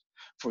produce,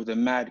 for the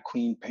mad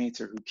queen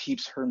painter who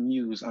keeps her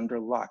muse under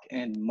lock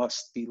and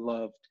must be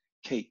loved,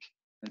 cake,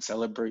 and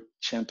celebrate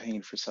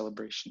champagne for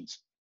celebrations.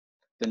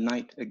 The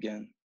night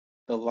again,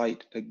 the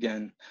light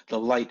again, the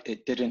light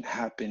it didn't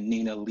happen,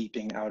 Nina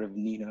leaping out of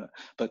Nina,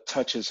 but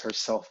touches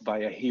herself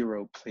via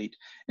hero plate,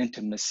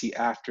 intimacy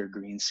after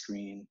green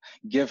screen.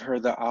 Give her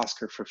the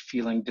Oscar for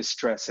feeling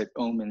distress at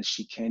omens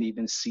she can't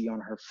even see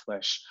on her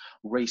flesh.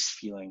 Race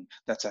feeling,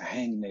 that's a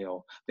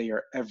hangnail, they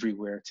are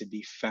everywhere to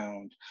be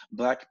found.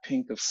 Black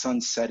pink of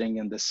sun setting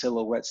and the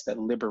silhouettes that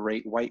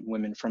liberate white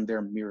women from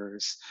their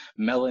mirrors.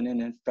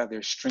 Melanin and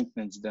feather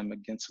strengthens them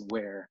against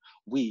where?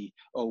 We,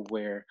 oh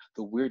where,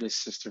 the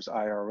weirdest sisters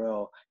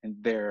IRL, and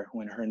there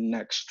when her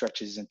neck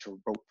stretches into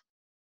rope.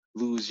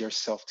 Lose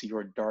yourself to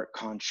your dark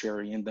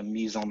contrary in the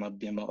mise en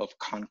abîme of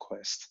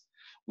conquest.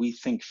 We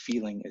think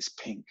feeling is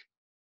pink.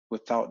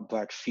 Without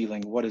black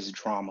feeling, what is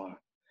drama?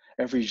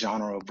 Every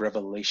genre of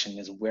revelation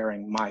is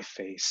wearing my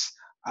face.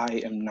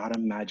 I am not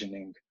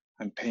imagining,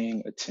 I'm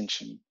paying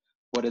attention.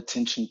 What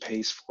attention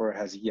pays for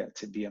has yet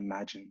to be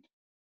imagined.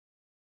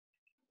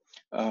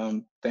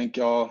 Thank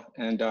y'all,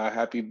 and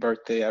happy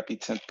birthday, happy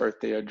 10th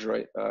birthday,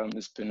 Adroit.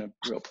 It's been a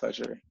real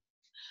pleasure.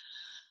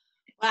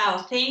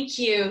 Wow, thank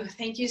you.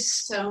 Thank you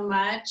so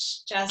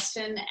much,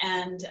 Justin.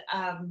 And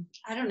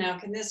I don't know,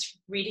 can this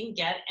reading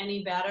get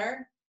any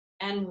better?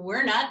 And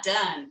we're not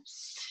done.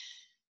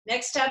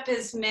 Next up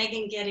is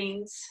Megan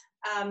Giddings.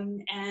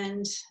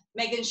 And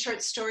Megan's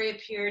short story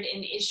appeared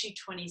in issue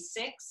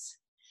 26.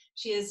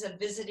 She is a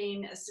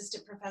visiting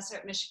assistant professor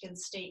at Michigan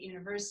State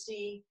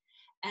University.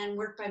 And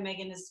work by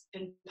Megan has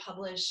been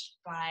published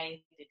by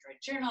the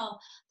Adroit Journal,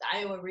 the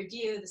Iowa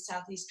Review, the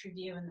Southeast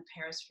Review, and the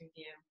Paris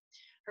Review.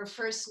 Her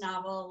first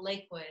novel,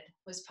 Lakewood,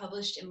 was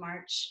published in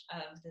March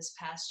of this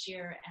past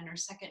year, and her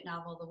second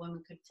novel, The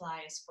Woman Could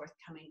Fly, is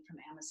forthcoming from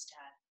Amistad.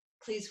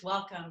 Please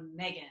welcome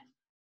Megan.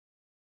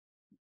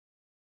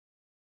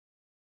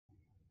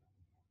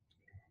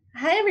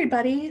 Hi,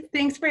 everybody.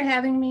 Thanks for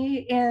having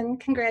me,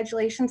 and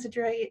congratulations,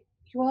 Adroit.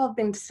 You all have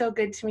been so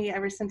good to me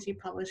ever since you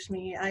published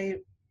me.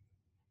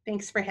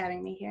 Thanks for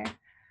having me here.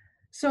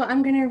 So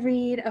I'm going to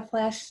read a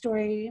flash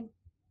story,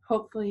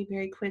 hopefully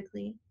very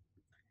quickly.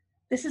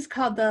 This is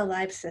called The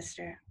Alive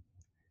Sister.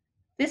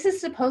 This is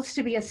supposed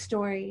to be a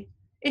story.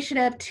 It should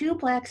have two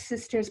black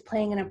sisters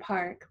playing in a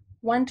park,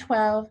 one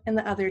 12 and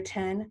the other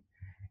 10.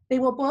 They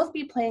will both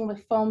be playing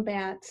with foam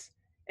bats.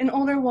 An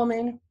older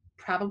woman,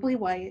 probably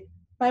white,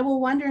 but I will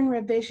wonder in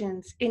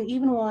revisions, and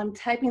even while I'm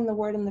typing the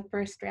word in the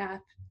first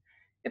draft,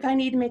 if I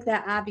need to make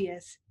that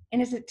obvious,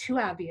 and is it too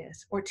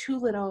obvious, or too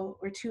little,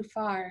 or too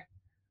far?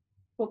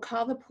 We'll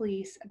call the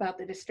police about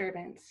the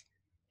disturbance.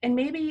 And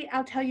maybe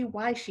I'll tell you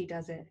why she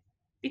does it.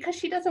 Because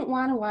she doesn't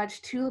want to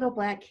watch two little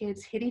black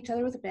kids hit each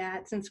other with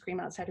bats and scream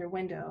outside her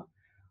window.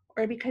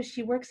 Or because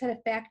she works at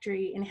a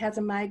factory and has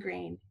a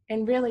migraine,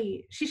 and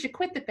really, she should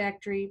quit the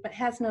factory but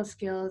has no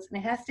skills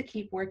and has to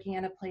keep working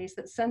at a place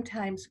that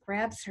sometimes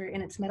grabs her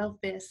in its metal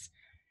fists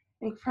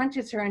and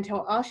crunches her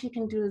until all she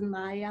can do is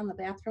lie on the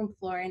bathroom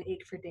floor and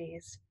ache for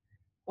days.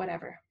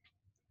 Whatever.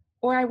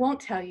 Or I won't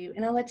tell you,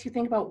 and I'll let you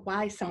think about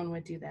why someone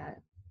would do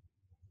that.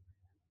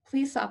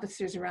 Police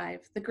officers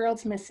arrive. The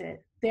girls miss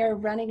it. They are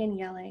running and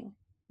yelling.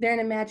 They're in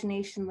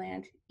imagination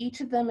land.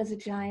 Each of them is a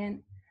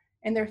giant,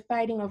 and they're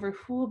fighting over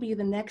who will be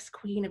the next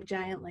queen of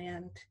giant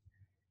land.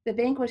 The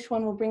vanquished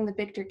one will bring the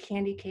victor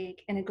candy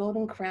cake and a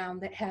golden crown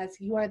that has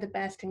 "You are the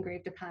best"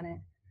 engraved upon it.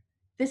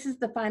 This is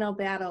the final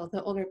battle,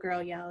 the older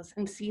girl yells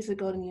and sees a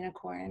golden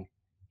unicorn.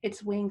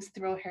 Its wings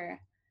throw her.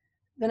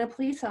 Then a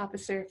police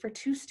officer, for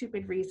two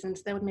stupid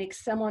reasons that would make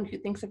someone who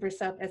thinks of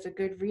herself as a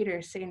good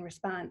reader say in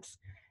response,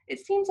 "It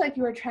seems like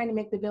you are trying to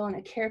make the villain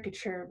a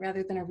caricature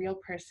rather than a real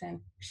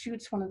person,"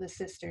 shoots one of the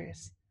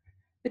sisters.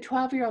 The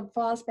 12-year-old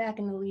falls back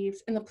in the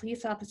leaves, and the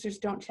police officers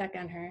don't check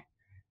on her.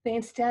 They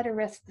instead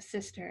arrest the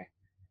sister.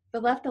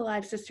 The left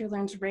alive sister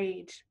learns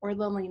rage, or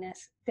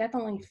loneliness,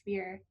 definitely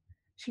fear.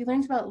 She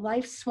learns about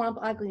life's swamp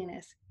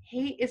ugliness.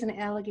 Hate is an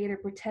alligator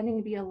pretending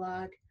to be a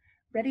log,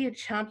 ready to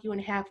chomp you in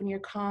half when you're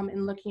calm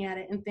and looking at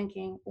it and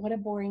thinking, what a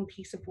boring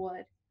piece of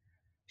wood.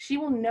 She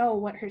will know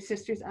what her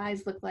sister's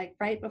eyes look like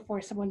right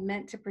before someone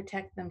meant to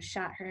protect them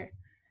shot her.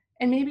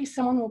 And maybe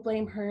someone will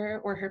blame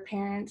her or her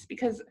parents,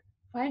 because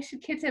why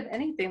should kids have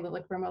anything that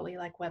look remotely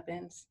like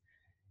weapons?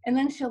 And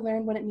then she'll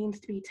learn what it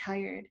means to be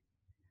tired.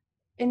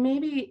 And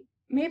maybe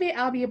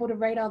I'll be able to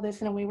write all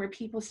this in a way where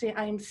people say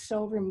I am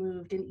so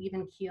removed and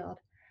even keeled.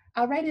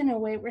 I'll write in a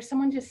way where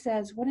someone just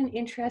says, what an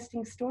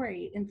interesting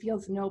story, and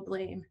feels no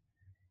blame.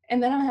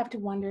 And then I'll have to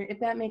wonder if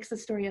that makes the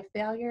story a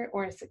failure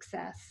or a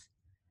success.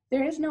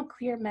 There is no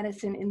clear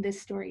medicine in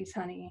this story's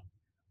honey.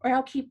 Or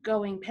I'll keep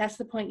going past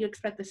the point you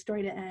expect the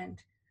story to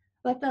end.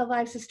 Let the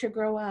alive sister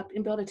grow up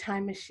and build a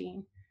time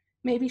machine.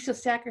 Maybe she'll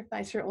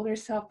sacrifice her older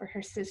self for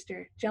her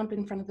sister, jump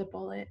in front of the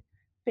bullet,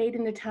 fade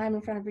into time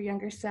in front of her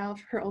younger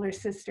self, her older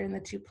sister, and the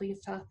two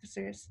police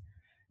officers.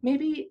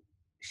 Maybe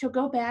she'll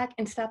go back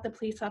and stop the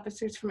police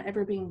officers from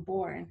ever being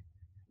born.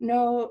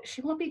 No,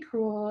 she won't be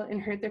cruel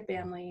and hurt their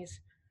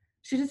families.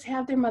 She'll just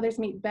have their mothers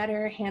meet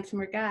better,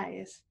 handsomer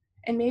guys.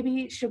 And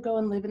maybe she'll go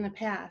and live in the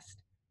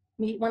past,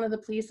 meet one of the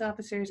police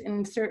officers and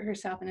insert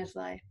herself in his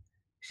life.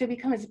 She'll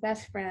become his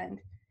best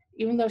friend,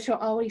 even though she'll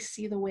always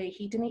see the way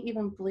he didn't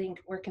even blink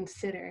or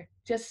consider,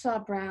 just saw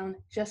brown,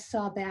 just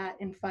saw that,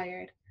 and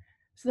fired.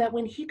 So that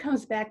when he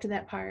comes back to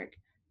that park,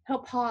 he'll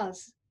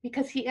pause,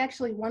 because he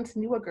actually once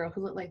knew a girl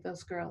who looked like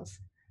those girls,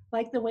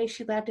 like the way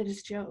she laughed at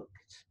his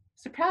jokes.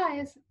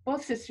 Surprise,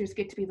 both sisters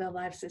get to be the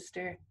alive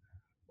sister.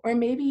 Or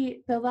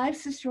maybe the alive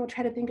sister will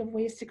try to think of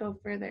ways to go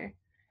further.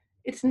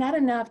 It's not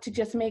enough to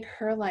just make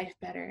her life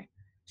better.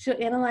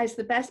 She'll analyze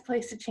the best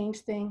place to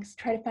change things,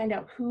 try to find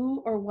out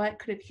who or what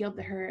could have healed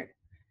the hurt,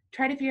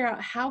 try to figure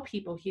out how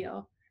people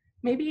heal.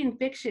 Maybe in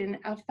fiction,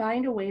 I'll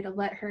find a way to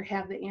let her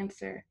have the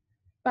answer.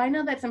 But I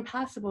know that's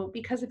impossible,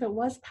 because if it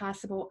was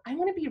possible, I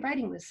wouldn't be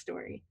writing this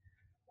story.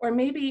 Or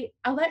maybe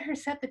I'll let her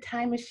set the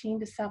time machine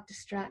to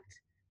self-destruct,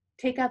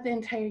 take out the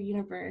entire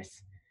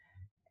universe.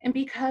 And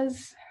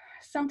because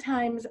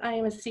sometimes I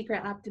am a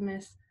secret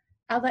optimist,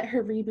 I'll let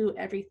her reboot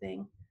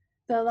everything.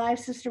 The alive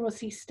sister will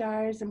see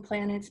stars and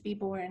planets be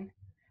born.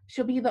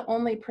 She'll be the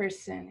only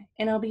person,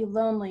 and I'll be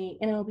lonely,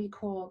 and it'll be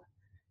cold.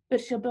 But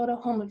she'll build a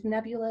home of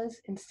nebulas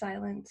and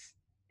silence,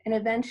 and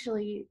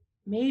eventually,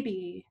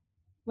 maybe,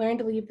 learn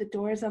to leave the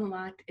doors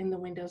unlocked and the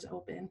windows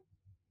open.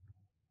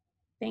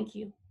 Thank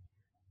you.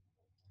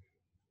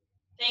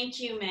 Thank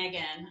you,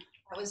 Megan.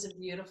 That was a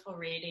beautiful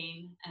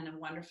reading and a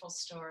wonderful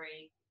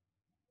story.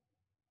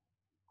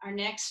 Our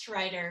next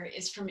writer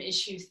is from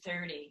issue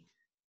 30.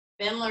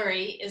 Ben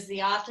Loory is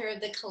the author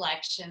of the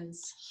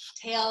collections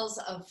Tales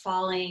of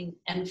Falling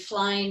and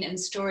Flying and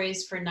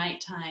Stories for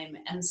Nighttime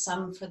and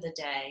Some for the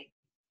Day.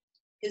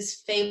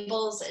 His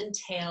fables and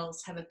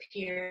tales have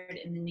appeared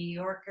in the New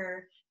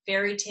Yorker,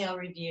 Fairy Tale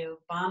Review,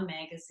 Bomb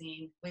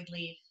Magazine,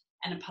 Wigleaf,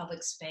 and A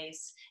Public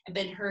Space, and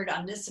been heard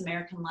on This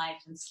American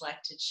Life and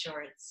selected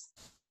shorts.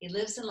 He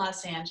lives in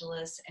Los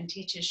Angeles and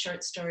teaches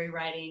short story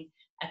writing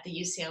at the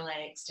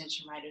UCLA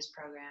Extension Writers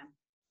Program.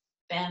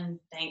 Ben,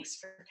 thanks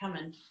for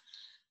coming.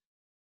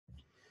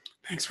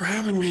 Thanks for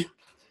having me.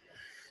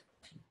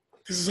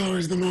 This is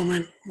always the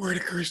moment where it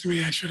occurs to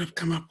me I should have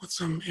come up with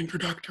some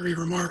introductory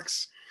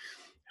remarks,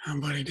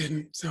 but I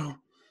didn't. So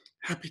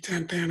happy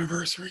 10th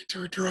anniversary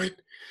to Adroit.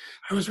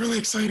 I was really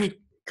excited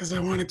because I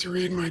wanted to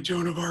read my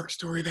Joan of Arc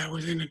story that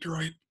was in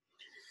Adroit.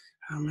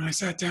 And I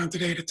sat down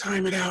today to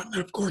time it out. And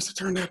of course, it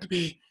turned out to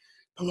be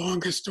the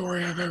longest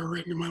story I've ever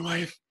written in my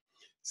life.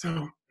 So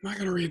I'm not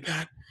going to read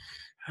that.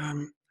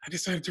 I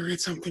decided to read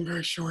something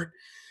very short.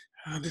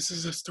 This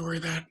is a story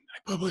that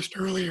I published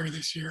earlier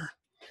this year,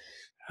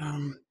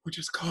 which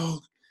is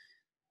called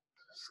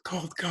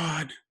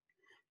God.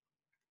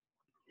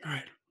 All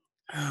right.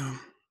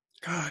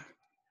 God.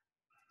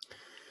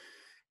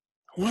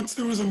 Once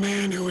there was a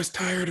man who was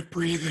tired of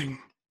breathing.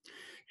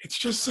 It's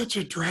just such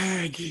a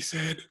drag, he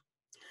said.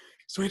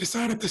 So he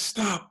decided to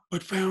stop,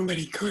 but found that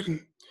he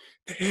couldn't.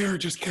 The air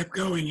just kept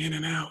going in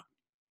and out.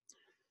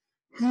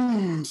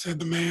 Said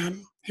the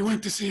man. He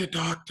went to see a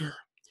doctor.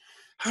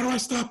 How do I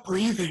stop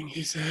breathing,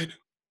 he said.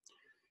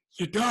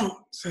 You don't,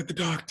 said the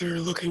doctor,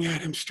 looking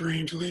at him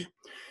strangely.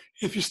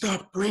 If you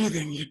stopped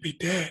breathing, you'd be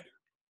dead.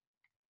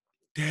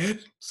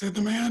 Dead, said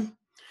the man.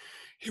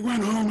 He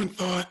went home and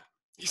thought.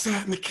 He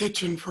sat in the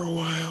kitchen for a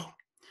while.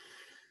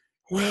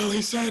 Well,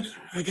 he said,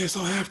 I guess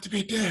I'll have to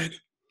be dead.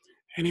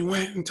 And he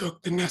went and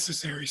took the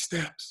necessary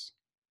steps.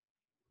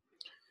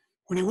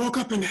 When he woke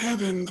up in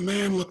heaven, the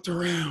man looked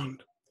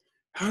around.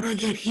 How did I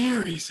get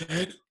here, he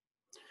said.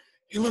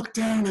 He looked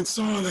down and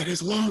saw that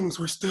his lungs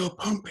were still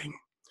pumping.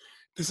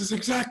 This is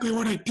exactly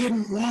what I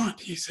didn't want,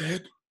 he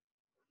said.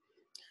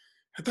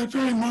 At that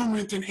very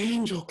moment, an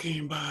angel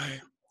came by.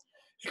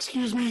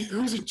 Excuse me,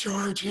 who's in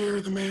charge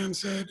here, the man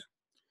said.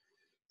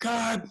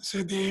 God,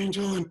 said the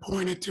angel and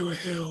pointed to a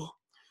hill.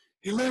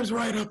 He lives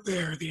right up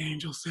there, the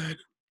angel said.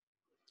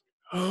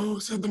 Oh,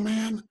 said the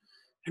man,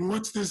 and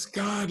what's this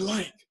God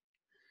like?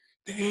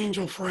 The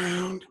angel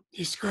frowned.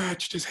 He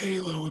scratched his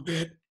halo a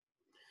bit.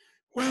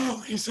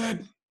 Well, he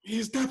said,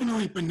 he's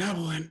definitely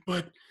benevolent,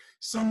 but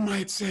some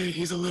might say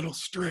he's a little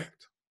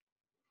strict.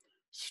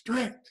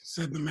 Strict,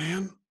 said the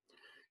man.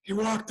 He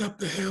walked up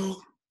the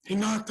hill. He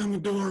knocked on the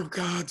door of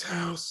God's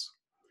house.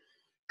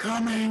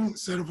 Coming,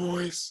 said a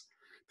voice.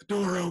 The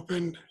door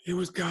opened. It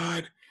was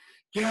God.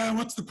 Yeah,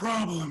 what's the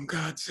problem?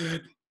 God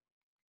said.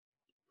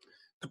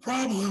 The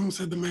problem,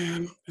 said the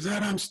man, is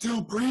that I'm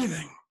still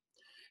breathing.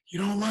 You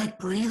don't like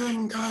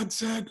breathing? God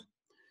said.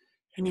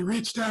 And he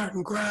reached out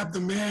and grabbed the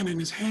man in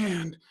his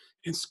hand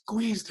and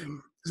squeezed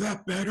him. Is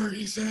that better?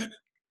 He said.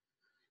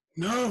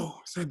 No,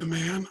 said the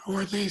man,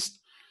 or at least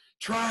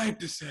tried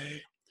to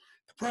say.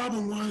 The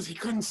problem was he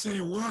couldn't say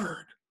a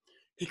word.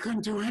 He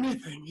couldn't do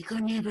anything. He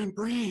couldn't even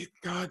breathe.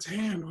 God's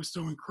hand was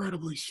so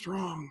incredibly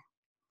strong.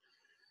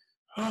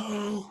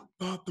 Uh-oh,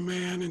 thought the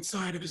man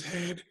inside of his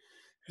head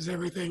as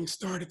everything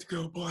started to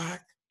go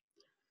black.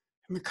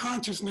 And the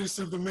consciousness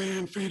of the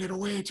man faded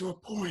away to a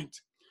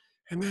point,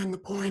 and then the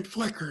point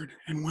flickered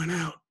and went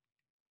out.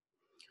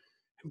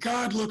 And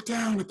God looked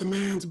down at the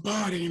man's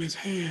body in his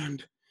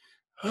hand.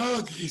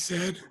 Ugh, he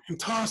said, and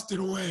tossed it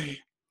away.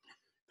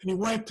 Then he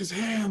wiped his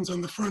hands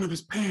on the front of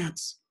his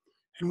pants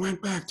and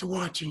went back to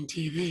watching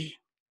TV.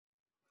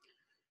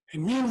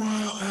 And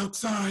meanwhile,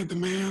 outside, the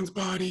man's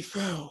body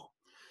fell.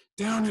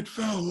 Down it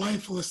fell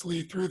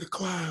lifelessly through the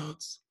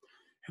clouds,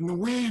 and the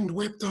wind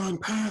whipped on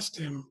past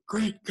him,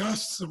 great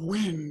gusts of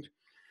wind.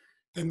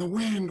 Then the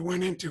wind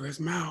went into his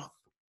mouth.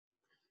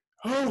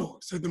 Oh,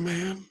 said the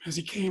man as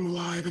he came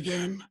alive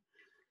again,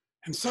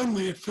 and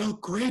suddenly it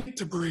felt great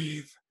to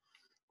breathe.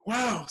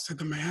 Wow, said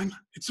the man,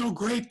 it's so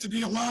great to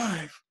be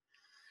alive.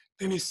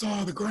 Then he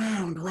saw the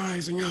ground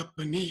rising up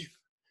beneath.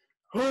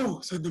 Oh,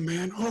 said the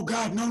man, oh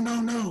God, no,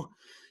 no, no.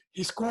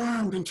 He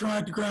squirmed and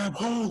tried to grab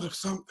hold of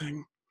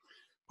something.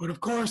 But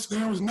of course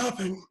there was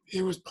nothing.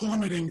 He was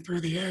plummeting through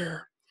the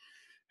air.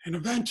 And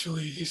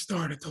eventually he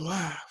started to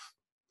laugh.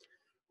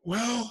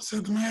 Well,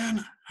 said the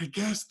man, I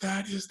guess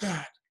that is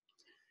that.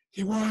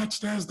 He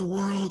watched as the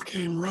world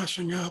came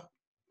rushing up,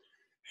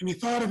 and he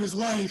thought of his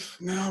life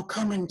now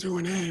coming to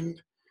an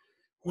end.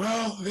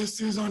 Well,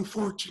 this is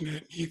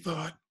unfortunate, he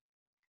thought,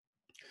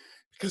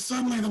 because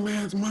suddenly the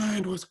man's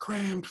mind was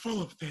crammed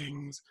full of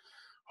things,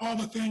 all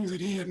the things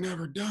that he had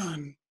never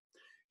done.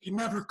 He'd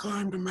never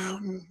climbed a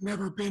mountain,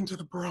 never been to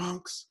the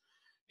Bronx.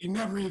 He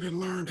never even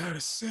learned how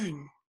to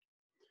sing.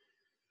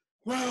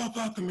 Well,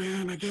 thought the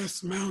man, I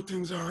guess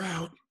mountains are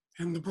out,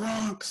 and the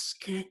Bronx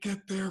can't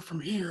get there from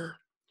here.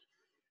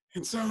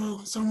 And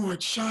so,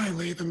 somewhat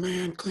shyly, the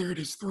man cleared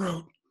his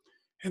throat,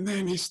 and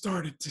then he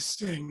started to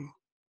sing.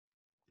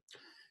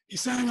 He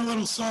sang a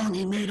little song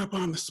he made up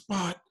on the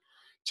spot,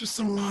 just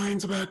some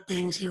lines about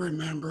things he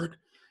remembered,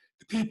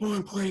 the people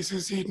and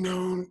places he'd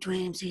known,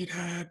 dreams he'd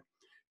had,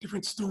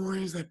 different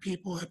stories that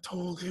people had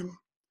told him.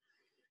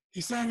 He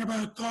sang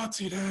about thoughts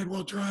he'd had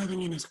while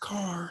driving in his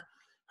car,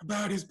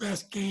 about his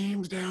best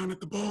games down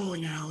at the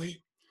bowling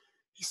alley.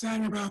 He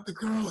sang about the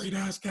girl he'd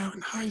asked out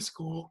in high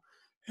school,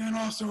 and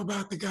also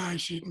about the guy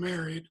she'd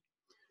married.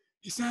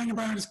 He sang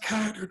about his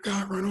cat who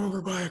got run over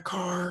by a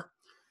car.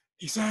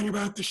 He sang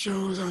about the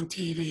shows on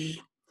TV.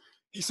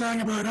 He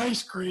sang about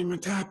ice cream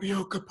and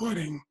tapioca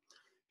pudding.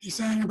 He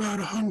sang about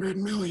 100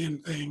 million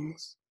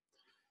things.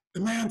 The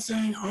man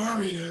sang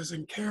arias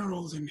and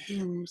carols and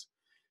hymns.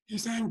 He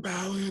sang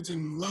ballads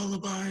and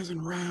lullabies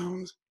and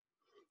rounds.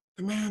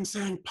 The man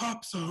sang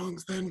pop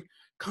songs, then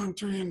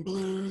country and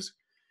blues.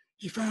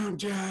 He found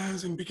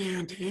jazz and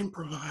began to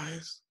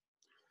improvise.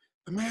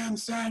 The man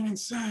sang and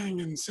sang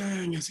and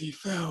sang as he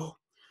fell.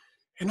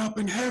 And up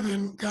in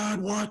heaven, God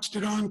watched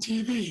it on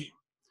TV.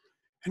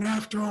 And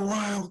after a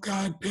while,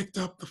 God picked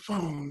up the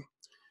phone.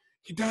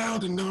 He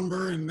dialed a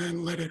number and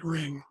then let it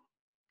ring.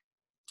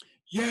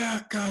 Yeah,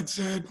 God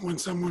said when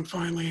someone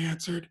finally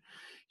answered.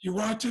 You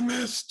watching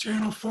this?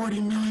 Channel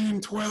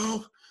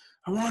 40,000,012?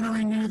 I want to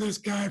renew this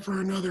guy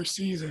for another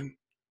season.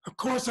 Of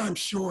course I'm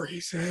sure, he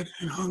said,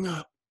 and hung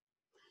up.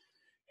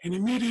 And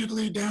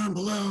immediately down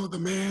below, the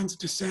man's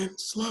descent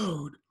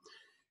slowed.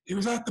 He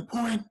was at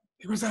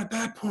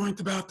that point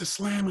about to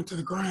slam into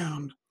the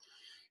ground.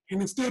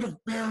 And instead of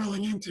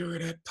barreling into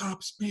it at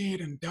top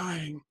speed and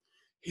dying,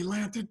 he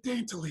landed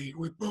daintily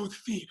with both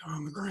feet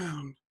on the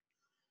ground.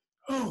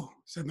 Oh,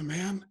 said the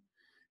man.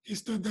 He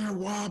stood there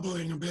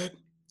wobbling a bit.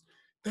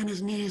 Then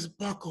his knees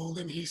buckled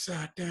and he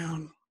sat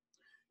down.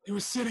 He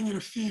was sitting in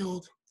a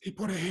field. He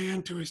put a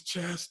hand to his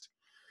chest.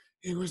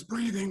 He was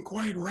breathing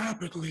quite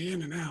rapidly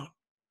in and out.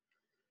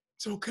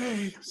 It's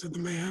okay, said the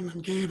man,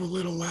 and gave a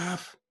little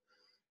laugh.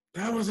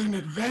 That was an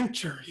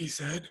adventure, he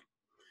said.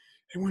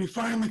 And when he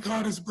finally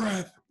caught his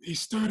breath, he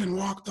stood and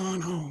walked on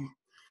home.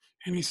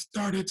 And he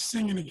started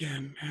singing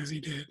again as he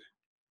did.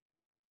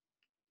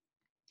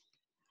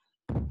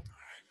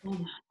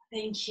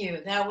 Thank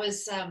you. That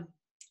was,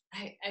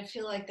 I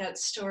feel like that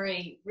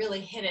story really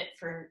hit it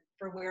for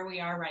where we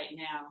are right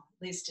now.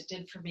 At least it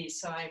did for me.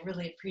 So I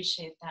really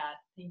appreciate that.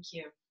 Thank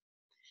you.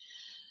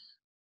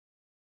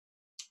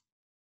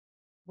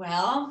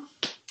 Well,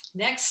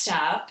 next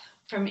up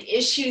from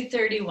issue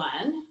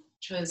 31,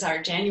 which was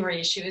our January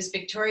issue, is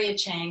Victoria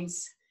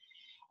Chang's.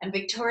 And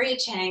Victoria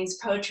Chang's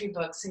poetry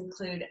books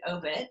include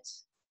Obit,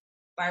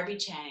 Barbie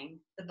Chang,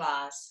 The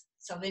Boss,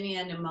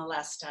 Salvinia No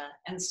Molesta,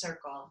 and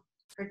Circle.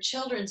 Her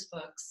children's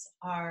books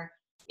are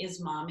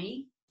Is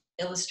Mommy,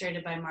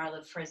 illustrated by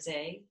Marla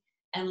Frazee,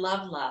 and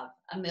Love Love,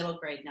 a middle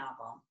grade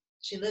novel.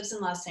 She lives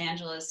in Los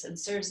Angeles and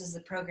serves as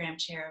the program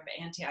chair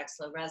of Antioch's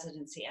Low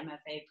Residency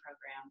MFA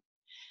program.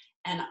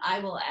 And I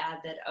will add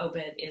that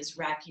Obit is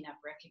racking up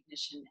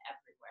recognition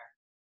everywhere.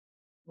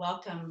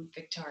 Welcome,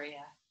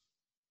 Victoria.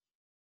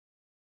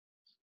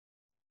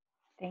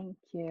 Thank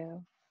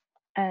you.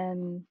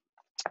 For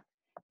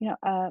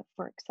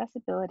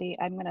accessibility,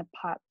 I'm going to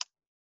pop,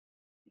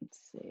 let's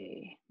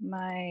see,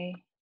 my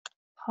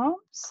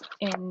poems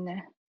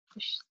in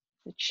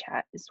the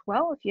chat as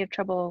well. If you have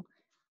trouble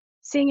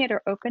seeing it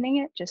or opening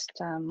it, just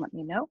let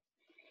me know.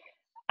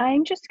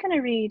 I'm just going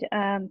to read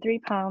 3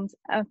 poems.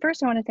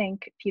 First, I want to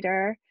thank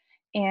Peter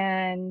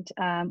and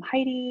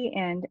Heidi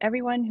and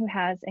everyone who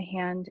has a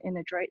hand in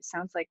Adroit.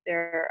 Sounds like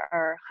there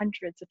are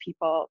hundreds of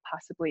people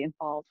possibly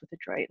involved with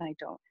Adroit, and I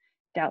don't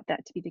doubt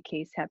that to be the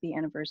case. Happy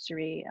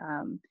anniversary.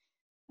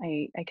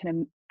 I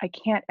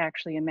can't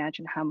actually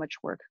imagine how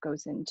much work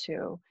goes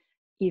into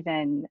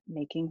even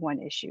making one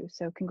issue.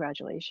 So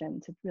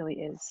congratulations. It really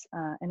is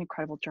an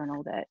incredible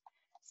journal that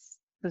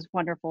was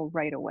wonderful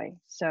right away.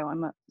 So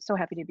I'm so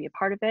happy to be a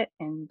part of it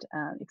and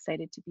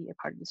excited to be a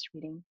part of this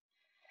reading.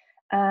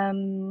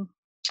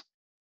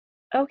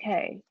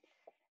 Okay.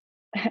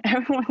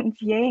 Everyone's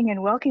yaying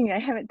and welcoming. I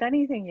haven't done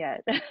anything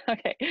yet.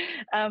 Okay.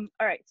 All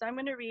right. So I'm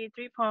going to read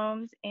 3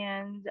 poems,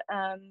 and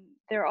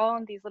they're all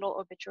in these little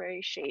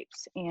obituary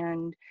shapes.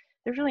 And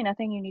there's really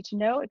nothing you need to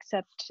know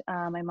except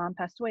my mom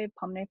passed away of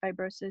pulmonary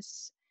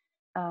fibrosis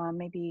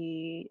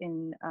maybe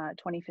in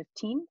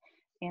 2015.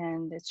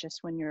 And it's just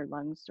when your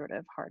lungs sort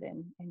of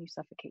harden and you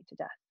suffocate to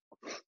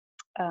death.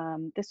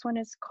 This one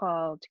is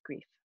called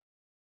Grief.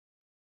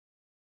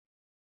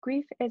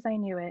 Grief as I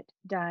knew it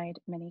died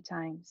many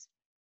times.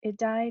 It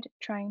died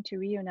trying to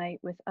reunite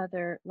with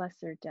other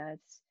lesser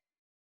deaths.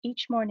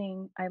 Each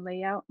morning I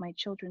lay out my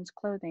children's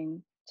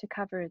clothing to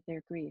cover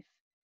their grief.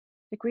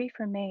 The grief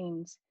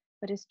remains,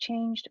 but is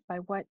changed by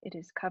what it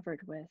is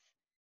covered with.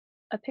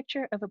 A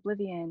picture of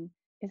oblivion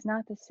is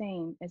not the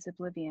same as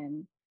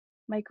oblivion.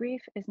 My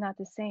grief is not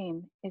the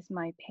same as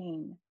my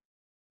pain.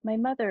 My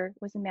mother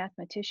was a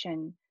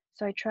mathematician,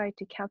 so I tried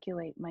to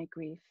calculate my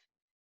grief.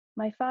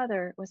 My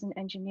father was an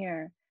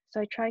engineer,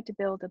 so I tried to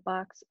build a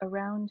box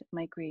around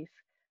my grief,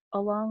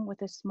 along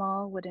with a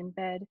small wooden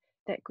bed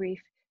that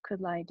grief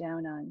could lie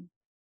down on.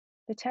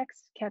 The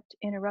text kept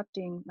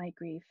interrupting my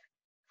grief,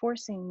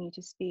 forcing me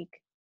to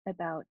speak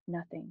about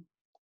nothing.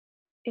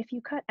 If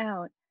you cut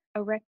out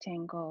a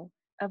rectangle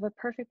of a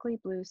perfectly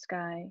blue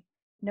sky,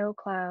 no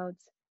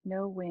clouds,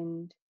 no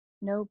wind,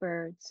 no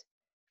birds,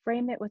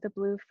 frame it with a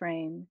blue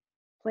frame,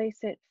 place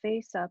it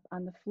face up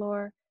on the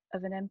floor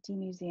of an empty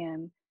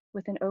museum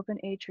with an open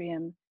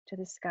atrium to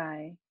the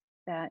sky,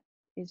 that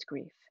is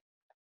grief.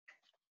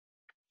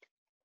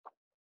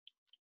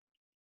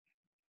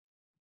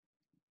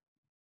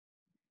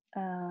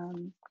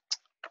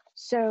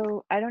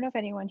 So I don't know if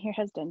anyone here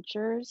has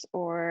dentures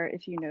or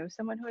if you know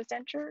someone who has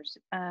dentures.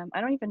 I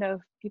don't even know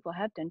if people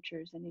have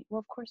dentures. Well,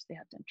 of course they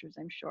have dentures,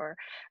 I'm sure.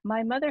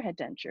 My mother had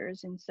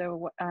dentures, and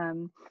so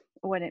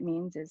what it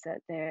means is that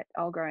they're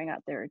all growing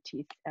out, there are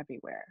teeth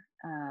everywhere,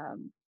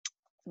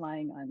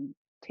 lying on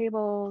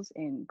tables,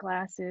 in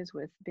glasses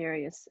with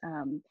various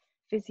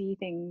fizzy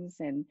things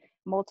and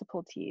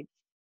multiple teeth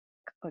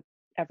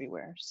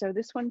everywhere. So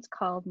this one's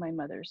called My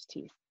Mother's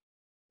Teeth.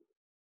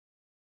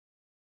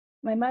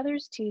 My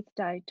mother's teeth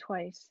died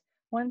twice,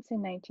 once in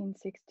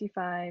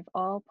 1965,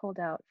 all pulled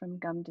out from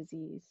gum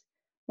disease.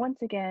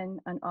 Once again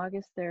on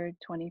August 3rd,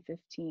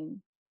 2015.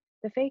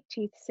 The fake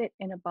teeth sit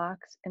in a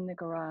box in the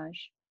garage.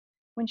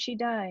 When she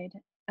died,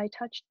 I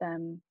touched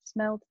them,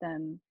 smelled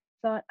them,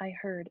 thought I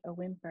heard a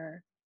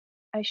whimper.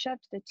 I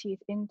shoved the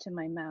teeth into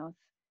my mouth,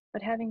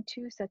 but having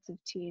two sets of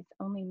teeth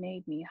only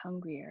made me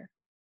hungrier.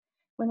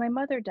 When my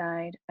mother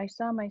died, I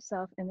saw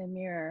myself in the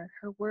mirror,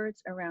 her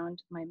words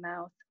around my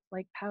mouth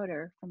like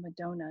powder from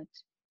a donut.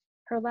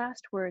 Her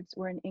last words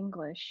were in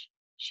English.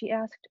 She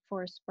asked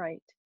for a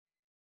Sprite.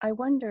 I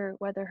wonder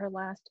whether her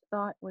last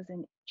thought was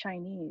in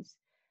Chinese.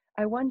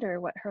 I wonder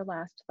what her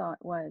last thought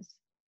was.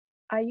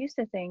 I used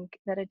to think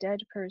that a dead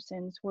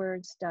person's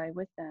words die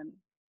with them.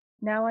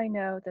 Now I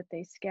know that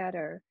they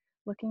scatter,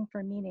 looking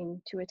for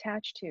meaning to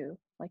attach to,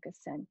 like a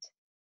scent.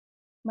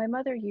 My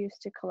mother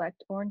used to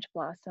collect orange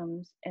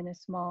blossoms in a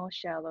small,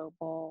 shallow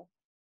bowl.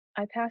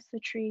 I passed the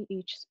tree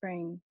each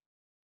spring.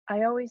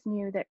 I always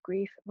knew that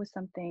grief was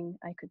something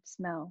I could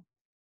smell,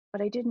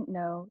 but I didn't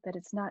know that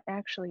it's not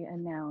actually a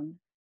noun,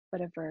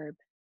 but a verb,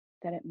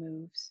 that it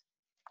moves.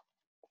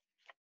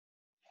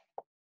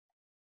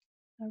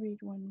 I'll read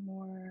one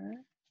more.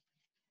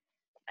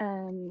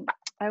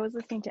 I was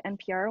listening to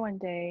NPR one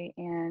day,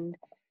 and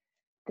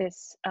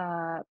this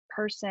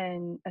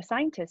person, a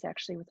scientist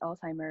actually with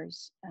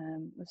Alzheimer's,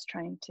 was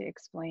trying to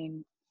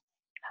explain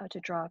how to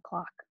draw a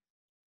clock.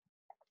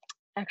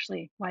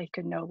 Actually, why he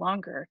could no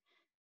longer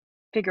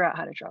figure out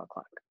how to draw a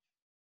clock.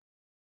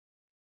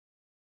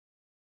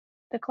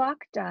 The clock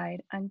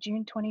died on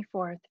June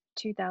 24th,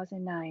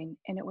 2009,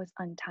 and it was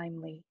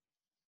untimely.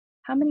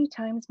 How many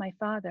times my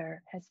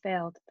father has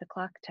failed the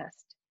clock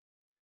test?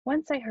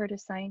 Once I heard a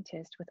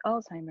scientist with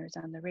Alzheimer's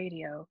on the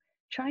radio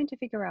trying to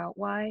figure out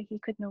why he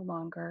could no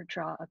longer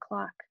draw a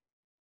clock.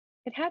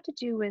 It had to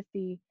do with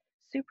the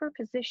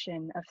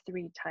superposition of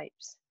three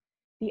types.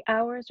 The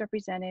hours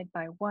represented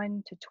by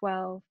 1 to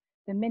 12,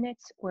 the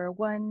minutes where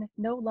 1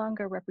 no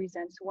longer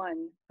represents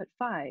 1, but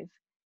 5,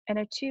 and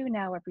a 2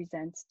 now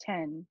represents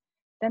 10,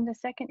 then the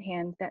second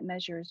hand that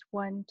measures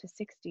 1 to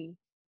 60.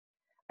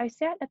 I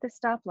sat at the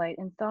stoplight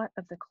and thought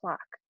of the clock,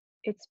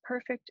 its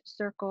perfect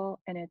circle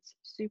and its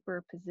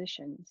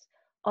superpositions,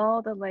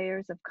 all the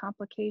layers of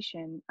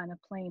complication on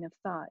a plane of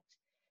thought,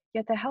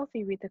 yet the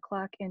healthy read the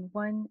clock in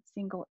one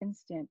single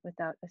instant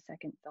without a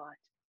second thought.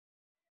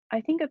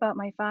 I think about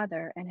my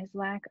father and his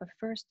lack of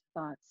first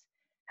thoughts,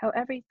 how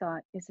every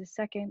thought is a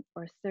second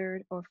or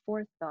third or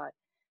fourth thought,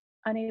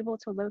 unable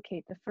to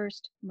locate the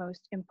first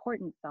most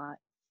important thought.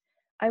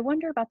 I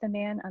wonder about the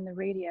man on the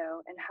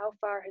radio and how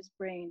far his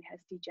brain has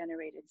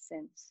degenerated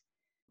since.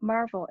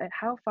 Marvel at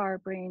how far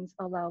brains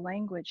allow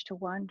language to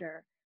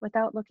wander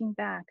without looking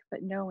back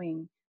but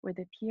knowing where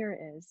the pier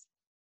is.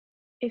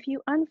 If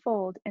you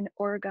unfold an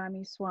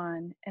origami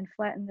swan and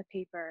flatten the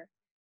paper,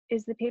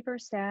 is the paper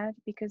sad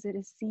because it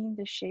has seen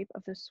the shape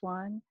of the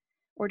swan,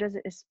 or does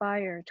it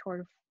aspire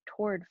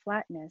toward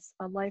flatness,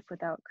 a life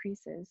without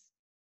creases?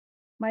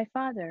 My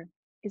father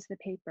is the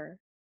paper.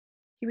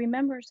 He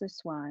remembers the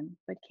swan,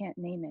 but can't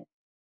name it.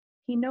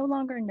 He no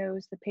longer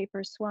knows the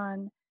paper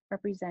swan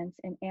represents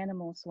an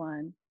animal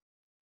swan.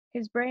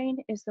 His brain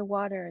is the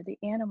water the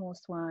animal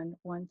swan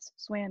once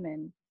swam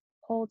in,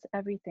 holds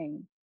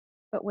everything,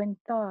 but when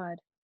thawed,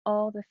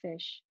 all the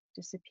fish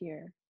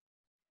disappear.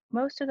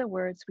 Most of the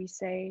words we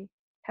say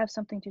have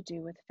something to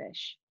do with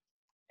fish,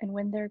 and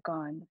when they're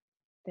gone,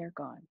 they're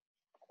gone.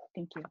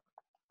 Thank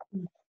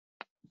you.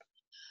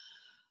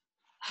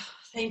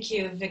 Thank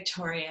you,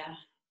 Victoria.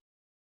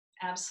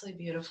 Absolutely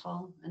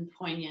beautiful and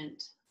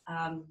poignant,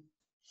 now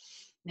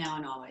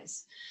and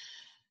always.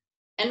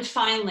 And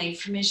finally,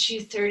 from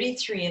issue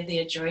 33 of the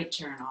Adroit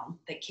Journal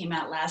that came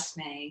out last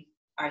May,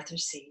 Arthur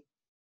Sze.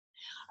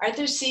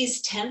 Arthur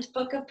Se's 10th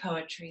book of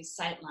poetry,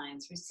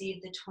 Sightlines,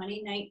 received the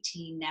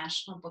 2019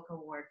 National Book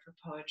Award for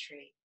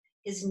Poetry.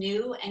 His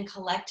new and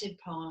collected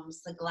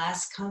poems, The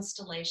Glass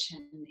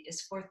Constellation,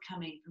 is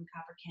forthcoming from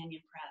Copper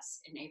Canyon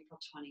Press in April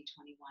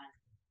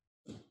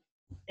 2021.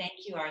 Thank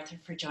you, Arthur,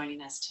 for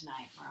joining us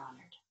tonight. We're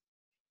honored.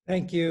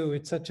 Thank you.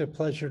 It's such a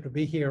pleasure to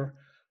be here.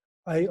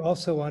 I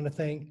also want to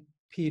thank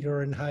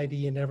Peter and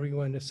Heidi and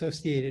everyone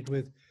associated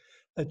with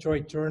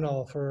Adroit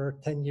Journal for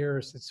 10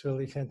 years. It's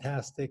really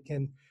fantastic.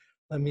 And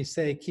let me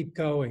say, keep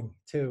going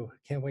too.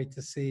 Can't wait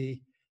to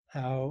see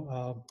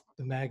how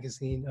the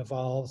magazine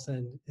evolves,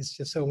 and it's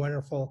just so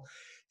wonderful.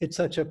 It's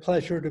such a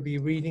pleasure to be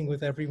reading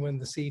with everyone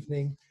this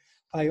evening.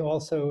 I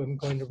also am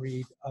going to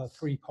read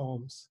 3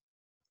 poems.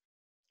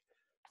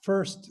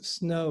 First,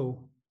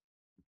 Snow.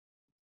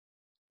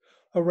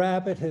 A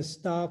rabbit has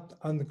stopped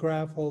on the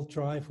gravel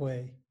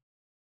driveway.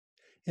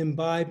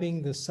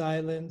 Imbibing the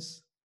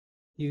silence,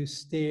 you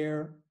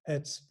stare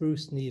at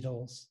spruce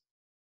needles.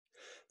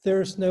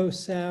 There's no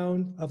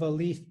sound of a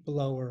leaf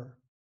blower,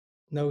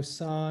 no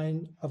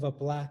sign of a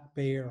black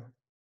bear.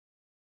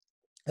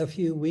 A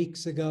few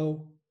weeks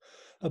ago,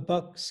 a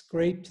buck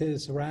scraped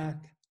his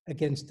rack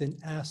against an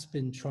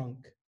aspen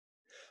trunk.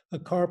 A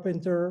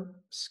carpenter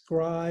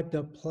scribed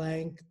a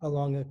plank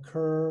along a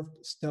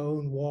curved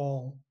stone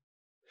wall.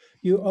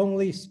 You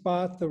only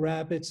spot the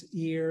rabbit's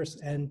ears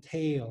and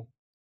tail.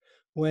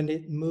 When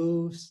it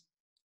moves,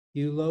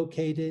 you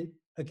locate it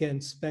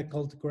against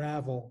speckled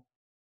gravel.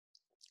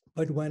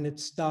 But when it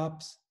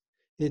stops,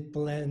 it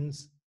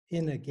blends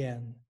in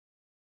again.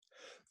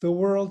 The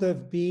world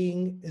of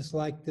being is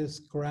like this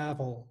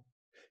gravel.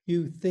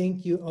 You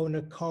think you own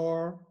a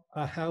car,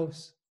 a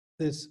house,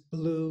 this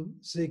blue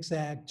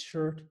zigzag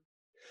shirt,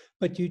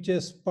 but you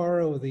just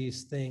borrow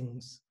these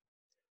things.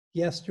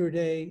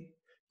 Yesterday,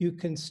 you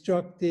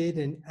constructed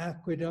an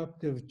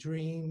aqueduct of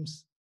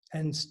dreams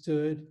and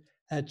stood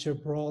at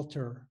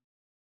Gibraltar,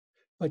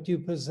 but you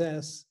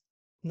possess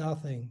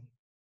nothing.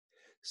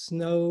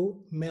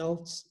 Snow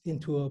melts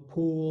into a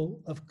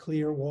pool of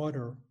clear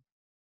water,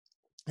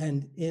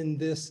 and in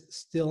this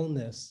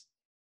stillness,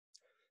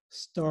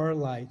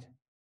 starlight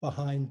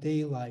behind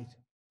daylight,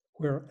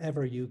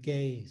 wherever you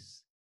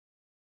gaze.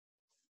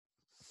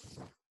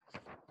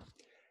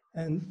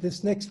 And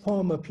this next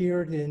poem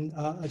appeared in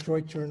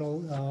Adroit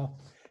Journal,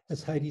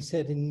 as Heidi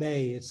said, in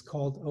May. It's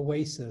called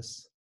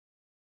Oasis.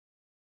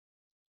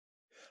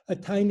 A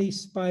tiny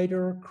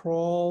spider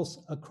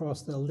crawls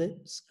across the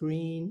lit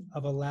screen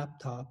of a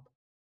laptop.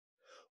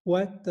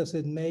 What does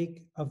it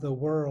make of the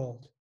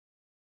world?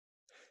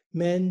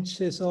 Men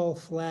chisel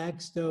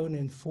flagstone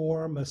and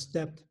form a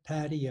stepped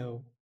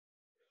patio.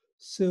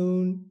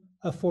 Soon,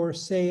 a for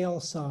sale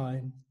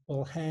sign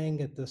will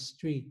hang at the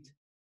street.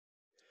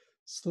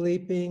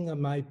 Sleeping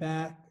on my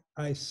back,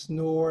 I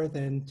snore,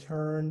 then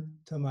turn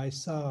to my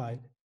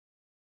side.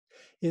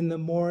 In the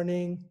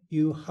morning,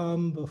 you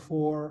hum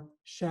before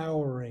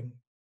showering.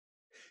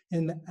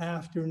 In the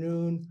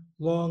afternoon,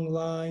 long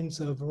lines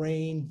of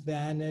rain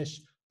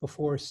vanish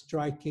before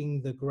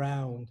striking the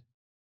ground.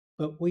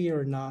 But we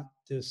are not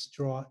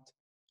distraught.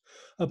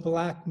 A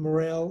black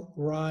morel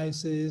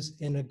rises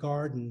in a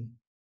garden.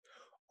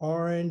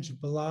 Orange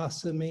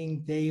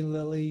blossoming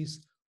daylilies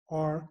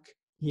arc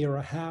near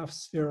a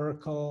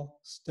half-spherical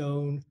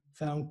stone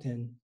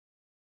fountain.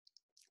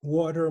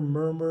 Water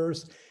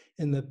murmurs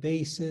in the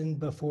basin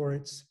before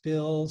it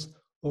spills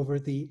over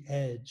the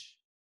edge.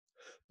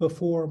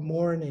 Before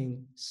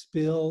morning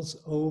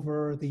spills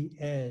over the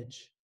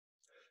edge.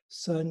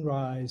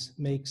 Sunrise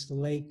makes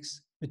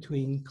lakes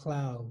between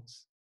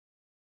clouds.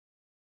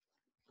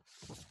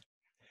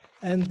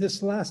 And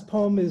this last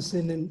poem is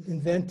in an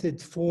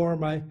invented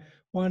form. I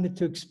wanted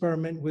to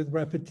experiment with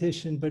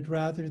repetition, but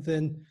rather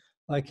than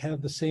like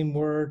have the same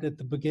word at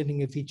the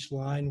beginning of each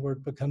line where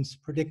it becomes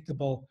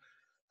predictable,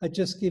 I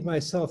just give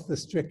myself the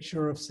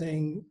stricture of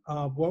saying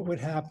what would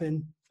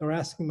happen, or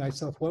asking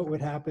myself what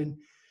would happen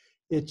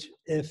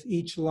if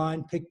each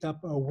line picked up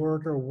a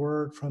word or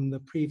word from the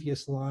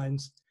previous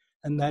lines,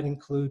 and that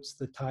includes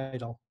the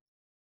title.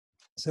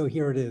 So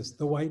here it is,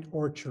 The White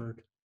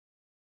Orchard.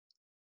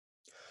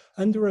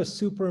 Under a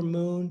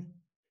supermoon,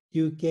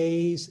 you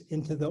gaze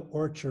into the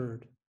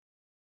orchard.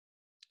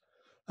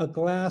 A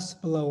glass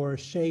blower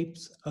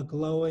shapes a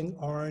glowing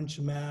orange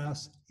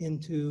mass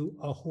into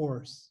a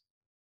horse.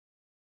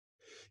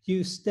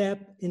 You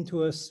step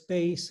into a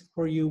space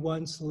where you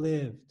once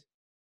lived.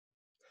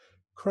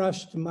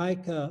 Crushed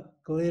mica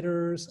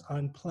glitters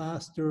on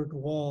plastered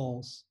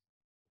walls.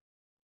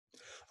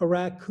 A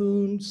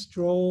raccoon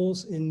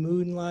strolls in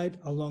moonlight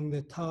along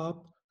the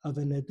top of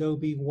an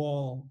adobe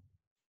wall.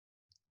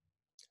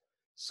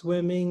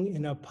 Swimming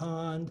in a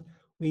pond,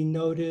 we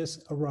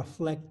notice a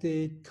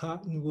reflected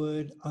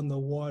cottonwood on the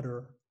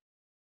water.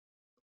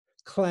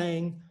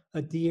 Clang,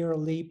 a deer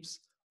leaps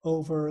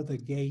over the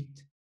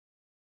gate.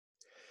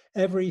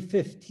 Every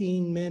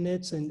 15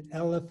 minutes, an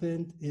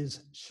elephant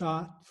is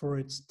shot for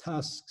its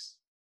tusks.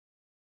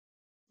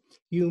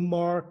 You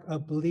mark a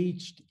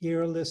bleached,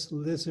 earless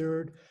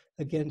lizard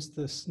against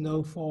the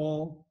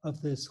snowfall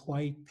of this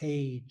white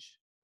page.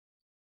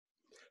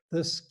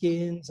 The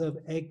skins of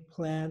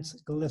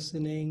eggplants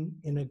glistening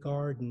in a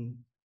garden,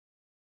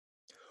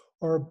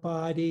 or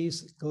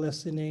bodies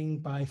glistening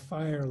by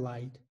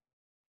firelight.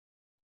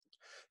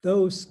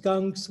 Those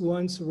skunks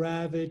once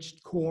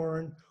ravaged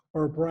corn,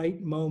 or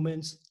bright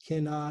moments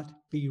cannot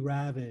be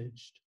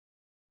ravaged.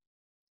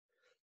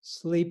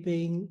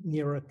 Sleeping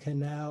near a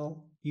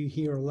canal, you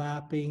hear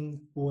lapping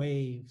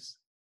waves.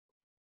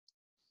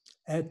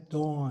 At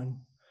dawn,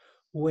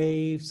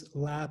 waves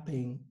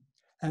lapping,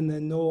 and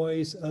the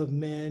noise of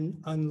men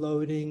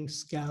unloading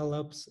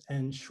scallops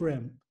and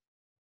shrimp.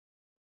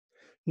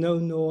 No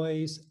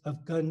noise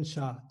of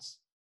gunshots.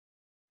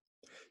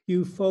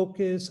 You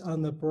focus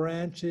on the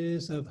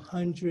branches of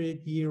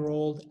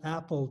 100-year-old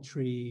apple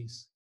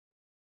trees.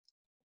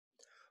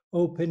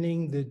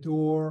 Opening the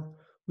door,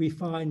 we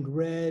find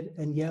red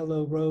and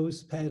yellow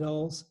rose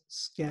petals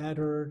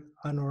scattered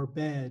on our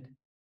bed.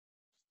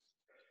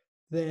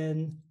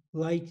 Then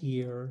light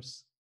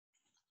years.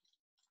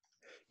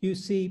 You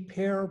see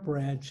pear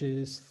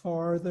branches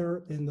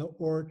farther in the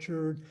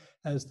orchard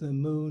as the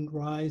moon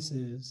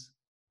rises.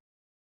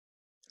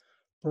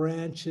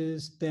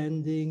 Branches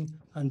bending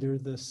under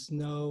the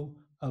snow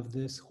of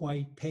this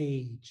white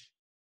page.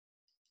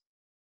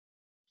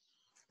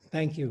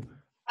 Thank you.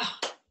 Oh,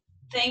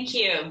 thank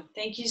you.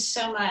 Thank you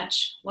so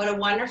much. What a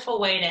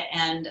wonderful way to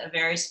end a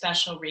very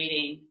special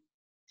reading.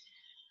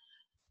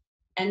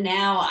 And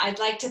now I'd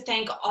like to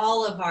thank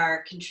all of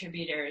our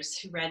contributors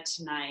who read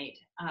tonight.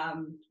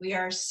 We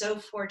are so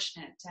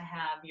fortunate to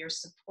have your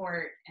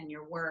support and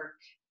your work.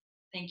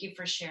 Thank you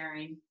for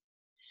sharing.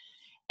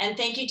 And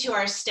thank you to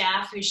our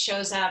staff who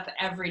shows up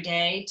every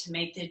day to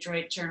make the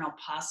Adroit Journal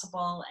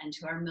possible, and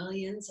to our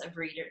millions of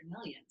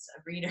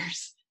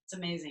readers. It's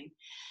amazing.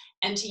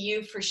 And to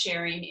you for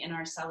sharing in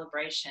our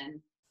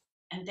celebration.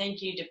 And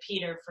thank you to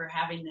Peter for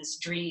having this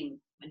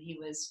dream when he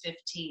was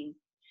 15.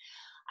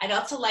 I'd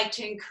also like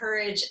to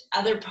encourage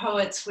other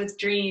poets with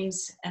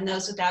dreams and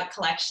those without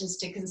collections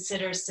to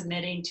consider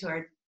submitting to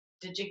our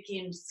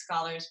Digikian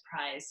Scholars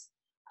Prize.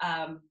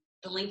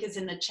 The link is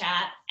in the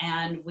chat,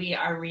 and we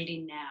are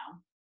reading now.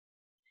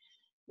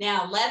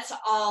 Now let's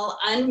all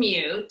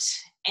unmute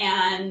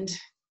and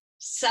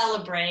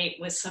celebrate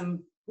with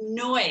some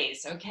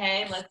noise,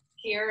 okay? Let's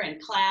hear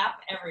and clap,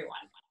 everyone.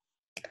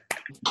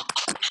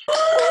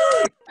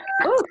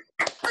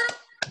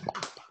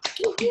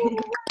 Thank you.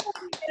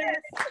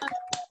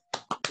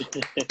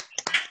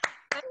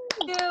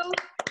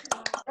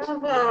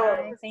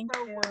 Bravo. Thank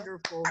you.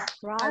 Wonderful.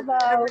 Bravo.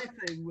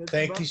 Everything was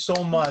Thank you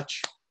so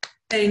much.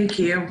 Thank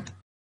you.